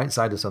on the right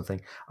side of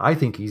something. I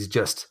think he's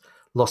just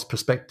lost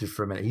perspective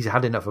for a minute. He's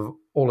had enough of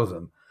all of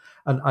them.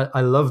 And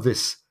I love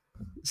this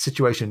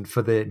situation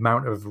for the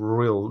amount of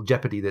real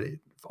jeopardy that it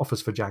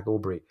offers for Jack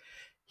Aubrey.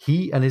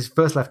 He and his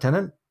first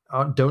lieutenant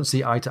don't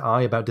see eye to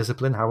eye about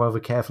discipline, however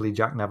carefully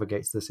Jack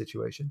navigates the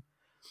situation.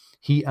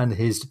 He and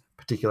his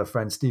particular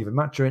friend, Stephen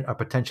Maturin, are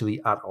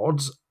potentially at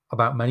odds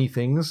about many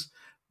things,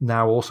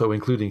 now also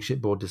including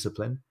shipboard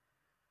discipline.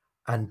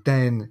 And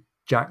then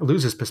Jack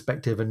loses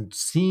perspective and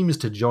seems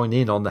to join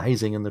in on the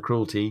hazing and the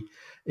cruelty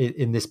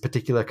in this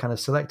particular kind of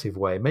selective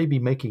way, maybe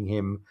making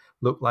him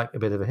look like a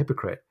bit of a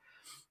hypocrite.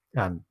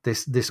 And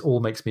this all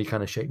makes me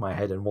kind of shake my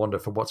head and wonder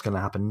for what's going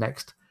to happen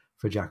next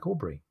for Jack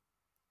Aubrey.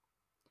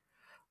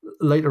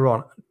 Later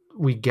on,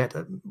 we get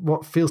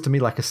what feels to me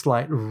like a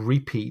slight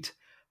repeat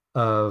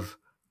of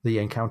the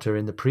encounter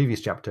in the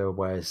previous chapter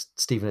where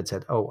Stephen had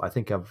said, "Oh, I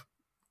think I'm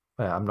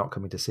not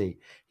coming to sea."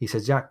 He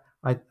says, "Jack,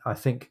 I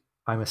think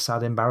I'm a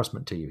sad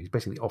embarrassment to you." He's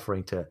basically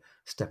offering to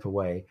step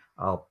away.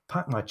 "I'll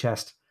pack my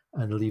chest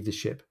and leave the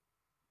ship."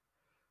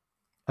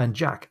 And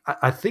Jack,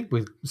 I think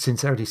with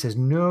sincerity, says,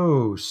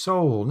 "No,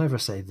 soul, never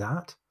say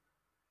that."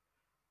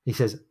 He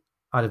says,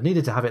 "I'd have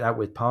needed to have it out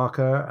with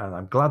Parker, and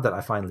I'm glad that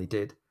I finally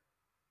did."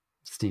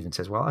 Stephen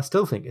says, "Well, I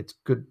still think it's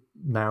good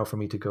now for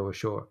me to go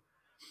ashore."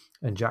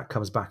 And Jack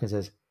comes back and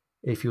says,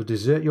 "If you'll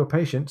desert your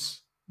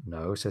patients."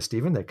 "No," says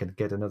Stephen, "they can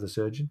get another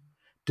surgeon."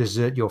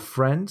 "Desert your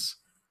friends."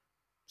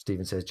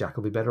 Stephen says Jack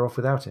will be better off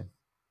without him.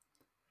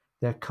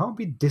 There can't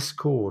be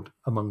discord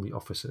among the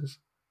officers.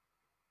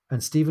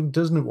 And Stephen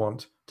doesn't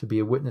want to be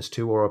a witness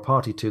to or a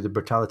party to the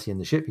brutality in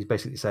the ship. He's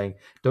basically saying,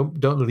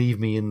 don't leave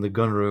me in the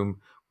gunroom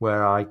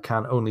where I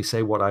can only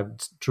say what I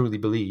truly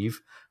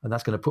believe, and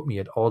that's going to put me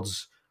at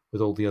odds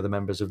with all the other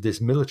members of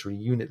this military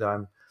unit that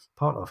I'm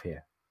part of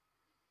here.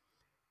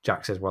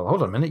 Jack says, "Well,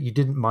 hold on a minute, you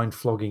didn't mind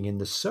flogging in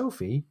the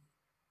Sophie."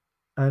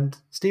 And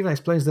Stephen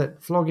explains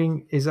that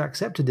flogging is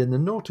accepted in the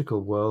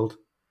nautical world,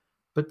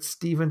 but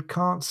Stephen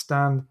can't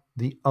stand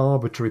the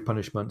arbitrary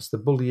punishments, the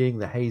bullying,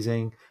 the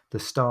hazing, the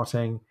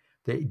starting,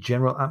 the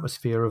general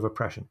atmosphere of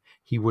oppression.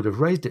 He would have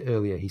raised it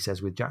earlier, he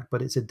says, with Jack,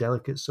 but it's a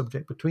delicate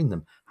subject between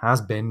them,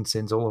 has been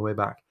since all the way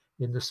back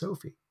in the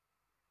Sophie.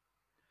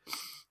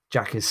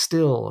 Jack is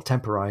still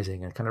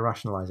temporizing and kind of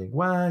rationalizing.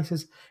 Well, he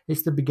says,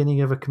 it's the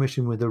beginning of a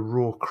commission with a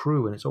raw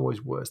crew, and it's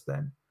always worse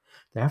then.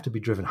 They have to be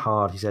driven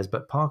hard, he says,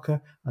 but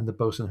Parker and the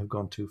bosun have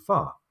gone too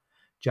far.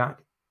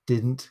 Jack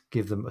didn't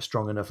give them a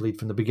strong enough lead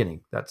from the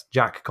beginning. That's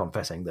Jack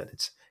confessing that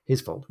it's his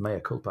fault, mea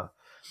culpa.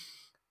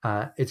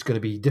 it's going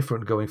to be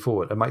different going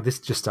forward. And Mike, this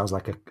just sounds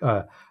like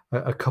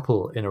a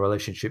couple in a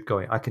relationship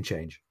going, I can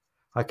change.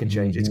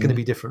 It's going to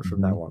be different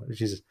from now on,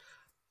 which is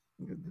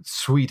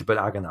sweet but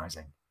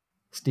agonizing.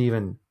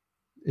 Stephen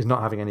is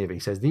not having any of it. He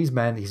says, these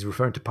men, he's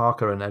referring to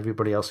Parker and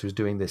everybody else who's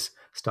doing this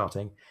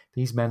starting,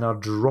 these men are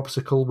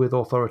dropsical with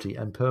authority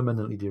and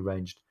permanently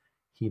deranged.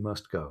 He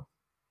must go.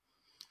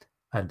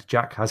 And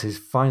Jack has his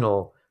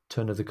final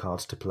turn of the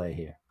cards to play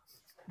here.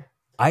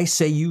 I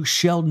say you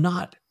shall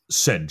not,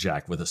 said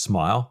Jack with a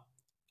smile.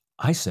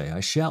 I say I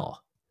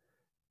shall.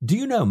 Do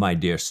you know, my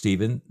dear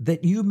Stephen,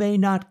 that you may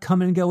not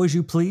come and go as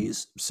you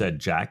please? Said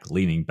Jack,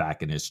 leaning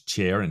back in his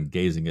chair and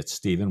gazing at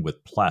Stephen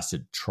with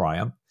placid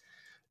triumph.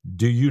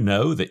 Do you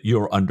know that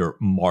you're under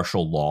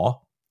martial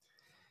law?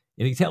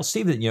 And he tells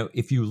Stephen that,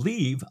 if you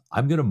leave,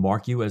 I'm going to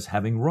mark you as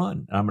having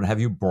run, and I'm going to have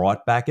you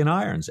brought back in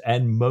irons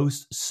and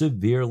most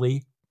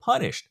severely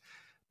punished.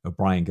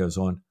 O'Brien goes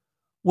on,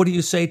 what do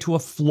you say to a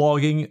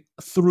flogging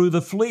through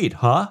the fleet,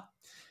 huh?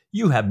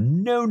 You have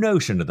no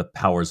notion of the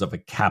powers of a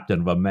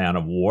captain of a man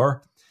of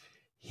war.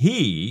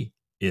 He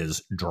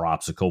is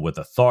dropsical with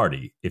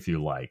authority, if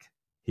you like.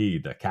 He,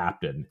 the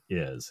captain,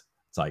 is.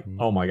 It's like,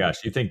 oh my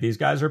gosh, you think these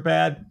guys are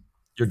bad?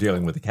 You're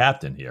dealing with the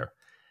captain here.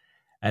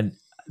 And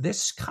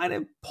this kind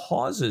of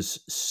pauses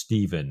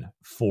Stephen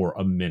for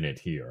a minute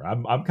here.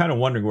 I'm kind of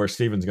wondering where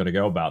Stephen's going to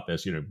go about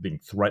this, being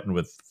threatened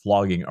with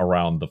flogging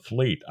around the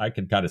fleet. I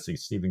can kind of see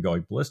Stephen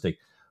going ballistic,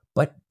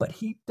 but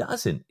he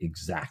doesn't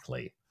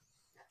exactly.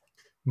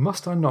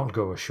 Must I not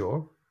go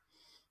ashore?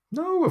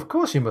 No, of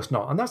course you must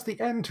not, and that's the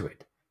end to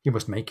it. You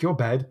must make your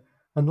bed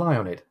and lie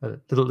on it. A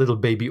little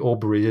baby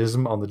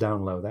Aubreyism on the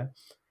down low there.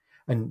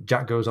 And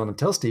Jack goes on and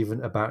tells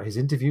Stephen about his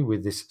interview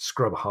with this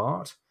scrub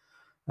Harte.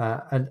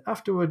 And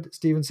afterward,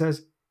 Stephen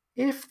says,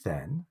 if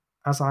then,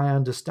 as I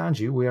understand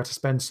you, we are to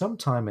spend some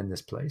time in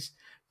this place,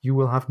 you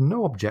will have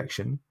no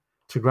objection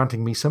to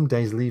granting me some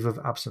days' leave of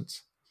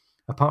absence.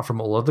 Apart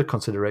from all other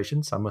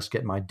considerations, I must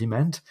get my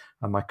dement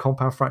and my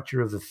compound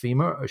fracture of the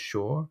femur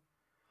ashore.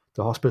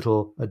 The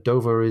hospital at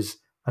Dover is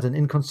at an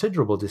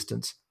inconsiderable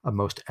distance, a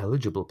most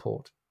eligible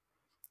port.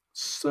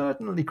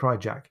 Certainly,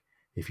 cried Jack,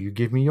 if you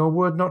give me your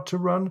word not to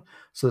run,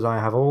 so that I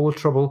have all the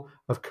trouble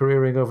of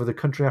careering over the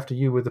country after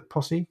you with a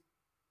posse.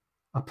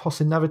 A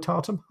posse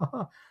navitatum?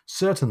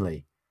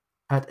 Certainly,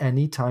 at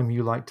any time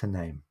you like to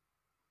name.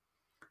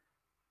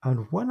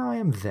 And when I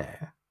am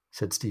there,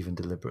 said Stephen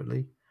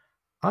deliberately,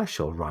 I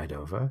shall ride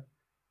over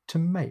to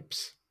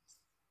Mapes.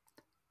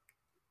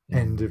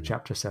 End of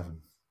chapter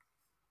 7.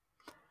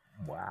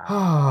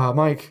 Wow.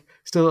 Mike,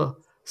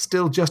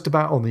 still just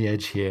about on the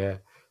edge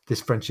here, this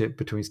friendship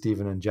between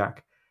Stephen and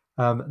Jack.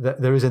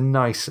 There is a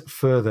nice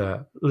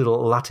further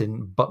little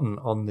Latin button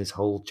on this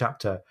whole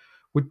chapter,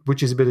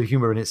 which is a bit of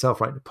humor in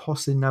itself, right?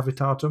 Posse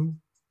navitatum.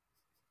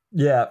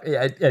 Yeah,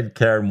 and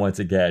Karen, once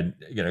again,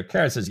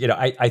 Karen says,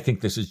 I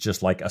think this is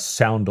just like a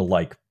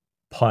sound-alike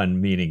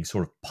pun, meaning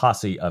sort of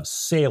posse of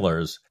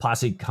sailors,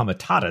 posse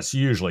comitatus,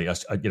 usually,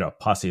 a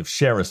posse of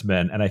sheriff's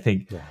men. And I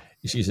think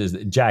she says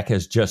that Jack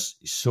has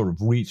just sort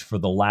of reached for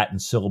the Latin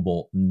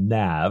syllable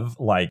nav,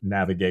 like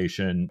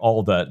navigation,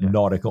 all the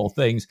nautical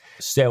things,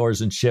 sailors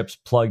and ships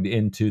plugged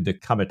into the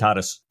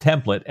comitatus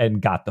template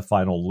and got the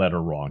final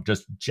letter wrong.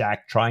 Just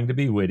Jack trying to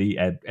be witty,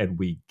 and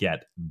we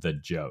get the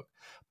joke.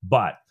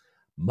 But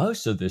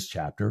most of this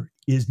chapter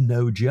is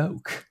no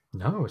joke.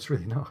 No, it's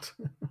really not.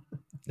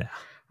 Yeah.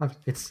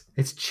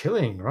 It's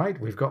chilling, right?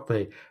 We've got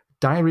the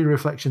diary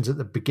reflections at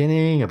the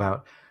beginning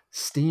about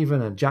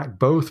Stephen and Jack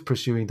both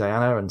pursuing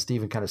Diana, and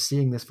Stephen kind of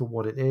seeing this for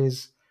what it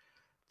is.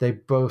 They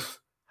both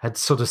had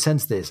sort of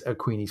sensed this at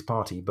Queenie's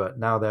party, but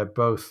now they're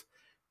both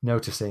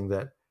noticing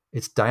that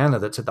it's Diana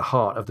that's at the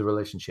heart of the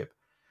relationship.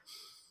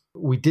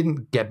 We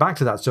didn't get back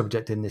to that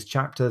subject in this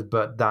chapter,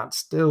 but that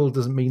still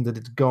doesn't mean that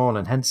it's gone,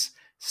 and hence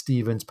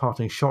Stephen's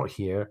parting shot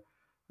here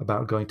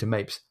about going to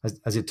Mapes.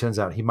 As it turns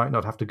out, he might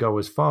not have to go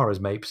as far as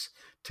Mapes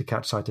to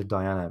catch sight of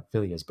Diana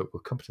Villiers, but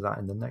we'll come to that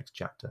in the next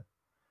chapter.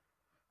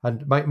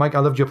 And Mike, I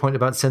loved your point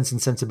about Sense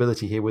and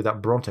Sensibility here with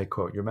that Bronte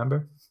quote. You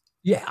remember?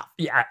 Yeah.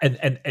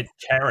 And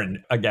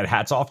Karen, again,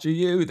 hats off to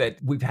you that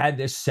we've had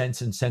this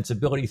Sense and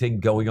Sensibility thing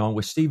going on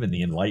with Stephen,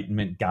 the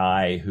Enlightenment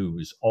guy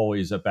who's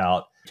always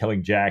about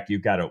telling Jack,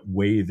 you've got to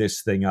weigh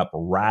this thing up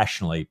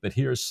rationally. But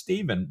here's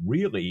Stephen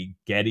really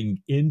getting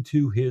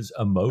into his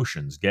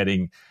emotions,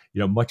 getting,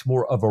 much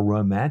more of a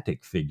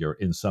romantic figure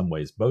in some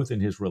ways, both in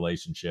his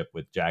relationship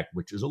with Jack,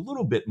 which is a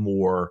little bit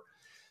more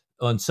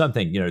on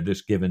something,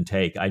 this give and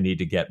take. I need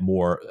to get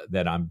more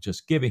than I'm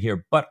just giving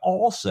here. But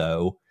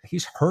also,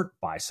 he's hurt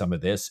by some of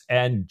this.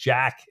 And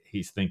Jack,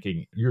 he's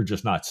thinking, you're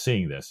just not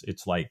seeing this.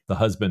 It's like the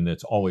husband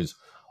that's always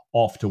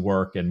off to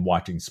work and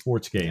watching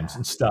sports games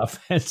and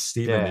stuff. And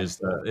Stephen is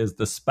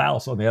the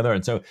spouse on the other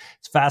end. So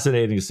it's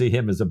fascinating to see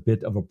him as a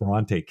bit of a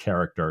Bronte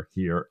character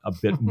here, a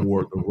bit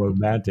more the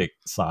romantic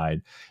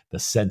side, the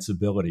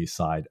sensibility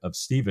side of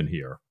Stephen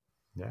here.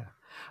 Yeah.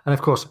 And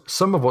of course,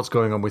 some of what's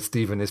going on with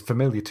Stephen is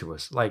familiar to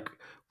us. Like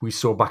we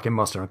saw back in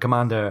Master and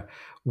Commander,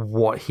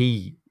 what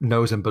he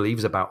knows and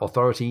believes about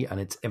authority and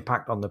its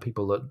impact on the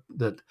people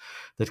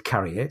that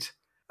carry it.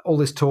 all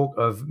this talk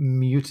of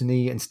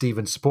mutiny and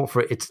Stephen's support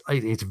for it,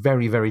 it's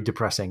very, very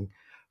depressing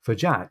for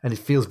Jack. And it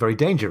feels very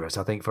dangerous,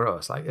 I think, for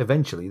us. Like,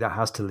 eventually that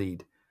has to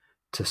lead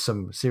to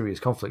some serious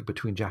conflict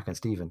between Jack and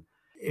Stephen.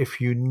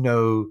 If you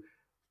know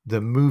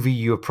the movie,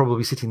 you're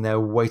probably sitting there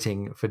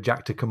waiting for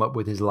Jack to come up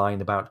with his line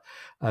about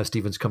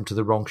Stephen's come to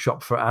the wrong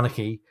shop for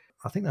anarchy.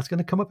 I think that's going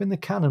to come up in the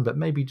canon, but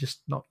maybe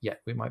just not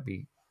yet. We might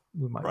be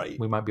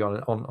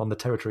on the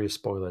territory of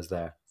spoilers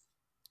there.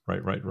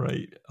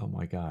 Right. Oh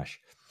my gosh.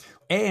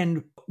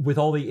 And with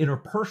all the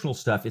interpersonal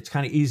stuff, it's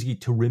kind of easy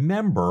to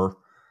remember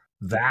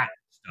that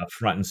stuff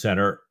front and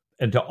center,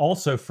 and to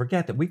also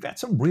forget that we've got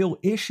some real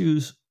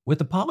issues with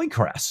the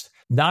Polycrest.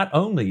 Not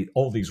only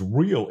all these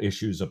real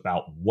issues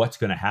about what's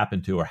going to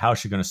happen to her, how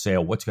she's going to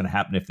sail, what's going to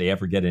happen if they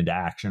ever get into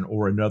action,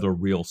 or another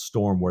real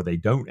storm where they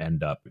don't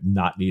end up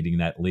not needing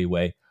that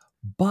leeway,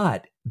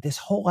 but this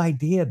whole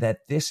idea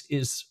that this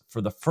is,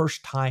 for the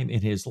first time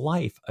in his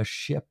life, a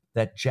ship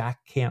that Jack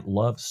can't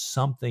love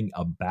something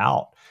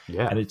about.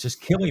 Yeah. And it's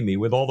just killing me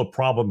with all the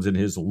problems in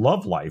his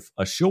love life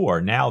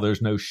ashore. Now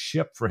there's no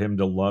ship for him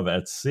to love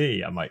at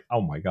sea. I'm like,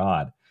 oh my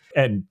God.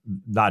 And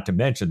not to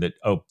mention that,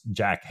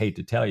 Jack, hate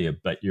to tell you,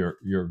 but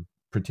your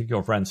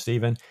particular friend,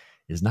 Stephen,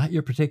 is not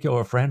your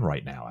particular friend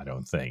right now, I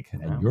don't think.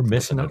 And you're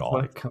missing it all.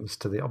 When it comes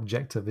to the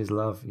object of his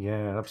love.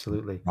 Yeah,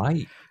 absolutely.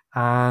 Right.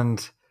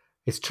 And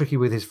it's tricky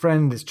with his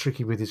friend. It's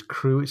tricky with his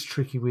crew. It's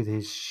tricky with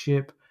his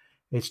ship.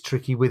 It's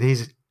tricky with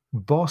his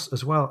boss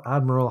as well,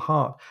 Admiral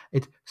Harte.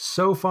 It's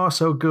so far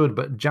so good,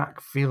 but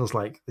Jack feels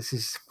like this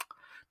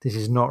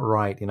is not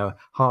right. You know,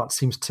 Harte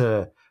seems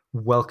to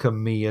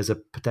welcome me as a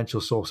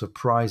potential source of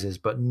prizes,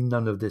 but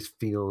none of this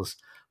feels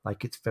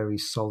like it's very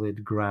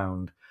solid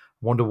ground.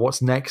 Wonder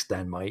what's next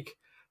then, Mike,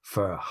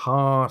 for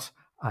Harte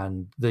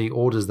and the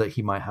orders that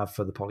he might have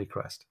for the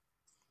Polycrest.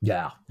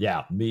 Yeah,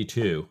 me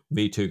too.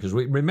 Because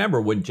we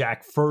remember when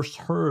Jack first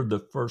heard the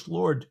First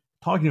Lord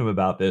talking to him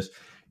about this,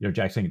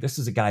 Jack saying, this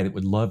is a guy that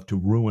would love to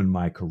ruin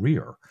my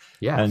career.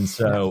 Yeah. And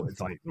so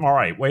it's like, all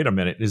right, wait a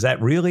minute. Is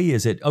that really?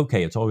 Is it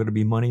okay? It's all going to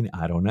be money?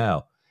 I don't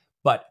know.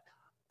 But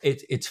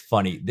it's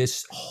funny.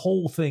 This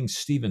whole thing,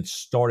 Stephen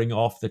starting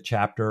off the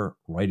chapter,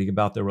 writing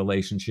about their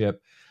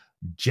relationship,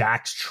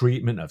 Jack's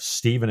treatment of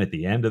Stephen at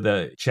the end of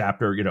the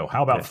chapter,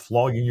 how about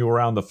flogging you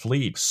around the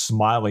fleet,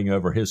 smiling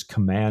over his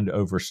command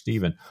over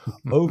Stephen,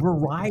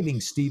 overriding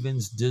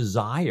Stephen's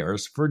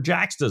desires for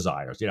Jack's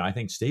desires. I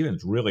think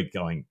Stephen's really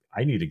going,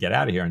 I need to get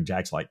out of here. And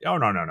Jack's like, oh,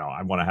 no,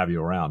 I want to have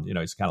you around.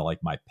 It's kind of like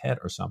my pet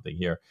or something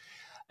here.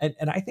 And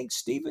I think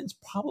Stephen's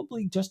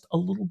probably just a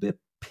little bit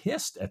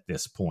pissed at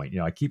this point.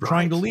 I keep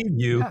trying to leave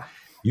you. Yeah.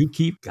 You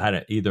keep kind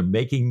of either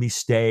making me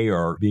stay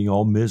or being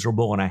all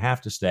miserable and I have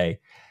to stay.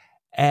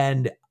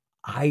 And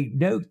I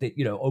note that,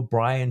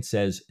 O'Brien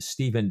says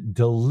Stephen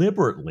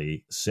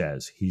deliberately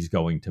says he's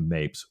going to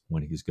Mapes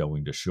when he's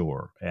going to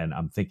shore. And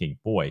I'm thinking,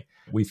 boy,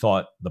 we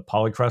thought the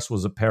Polycrest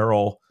was a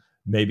peril.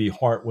 Maybe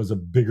Harte was a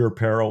bigger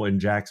peril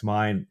in Jack's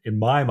mind. In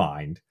my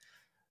mind,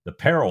 the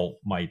peril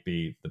might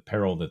be the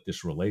peril that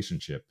this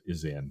relationship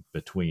is in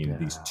between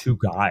these two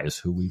guys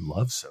who we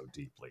love so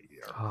deeply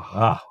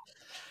here.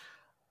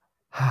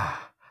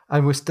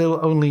 And we're still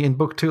only in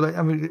book 2.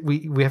 I mean,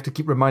 we have to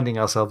keep reminding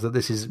ourselves that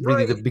this is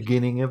really the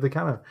beginning of the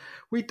canon.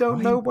 We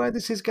don't know where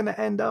this is going to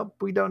end up.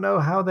 We don't know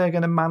how they're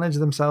going to manage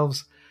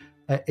themselves.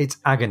 It's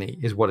agony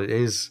is what it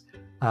is.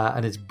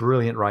 And it's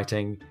brilliant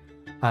writing.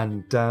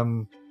 And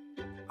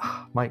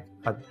Mike,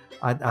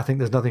 I think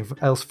there's nothing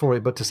else for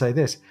it but to say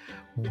this.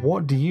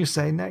 What do you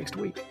say next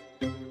week?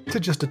 To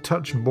just a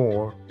touch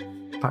more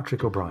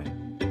Patrick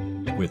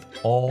O'Brien. With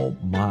all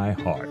my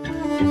heart.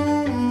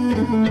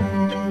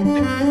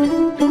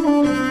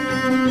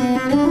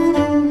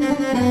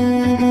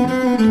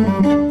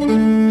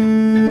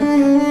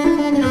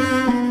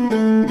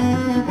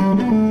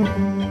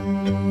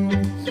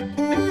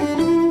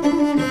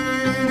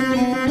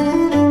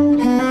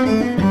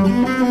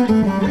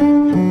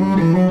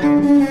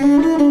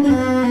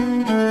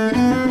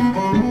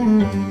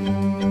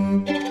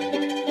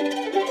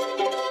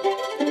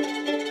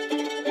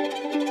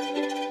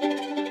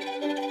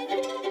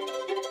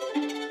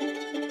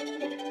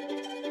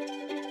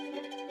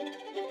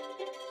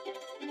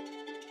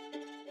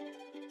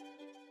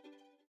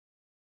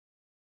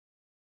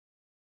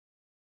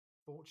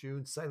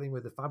 Fortune sailing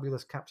with the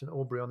fabulous Captain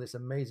Aubrey on this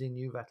amazing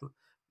new vessel.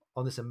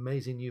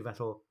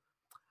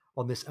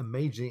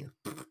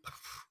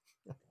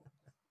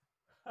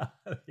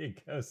 There you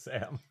go,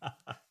 Sam.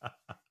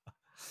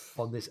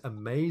 On this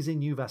amazing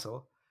new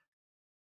vessel,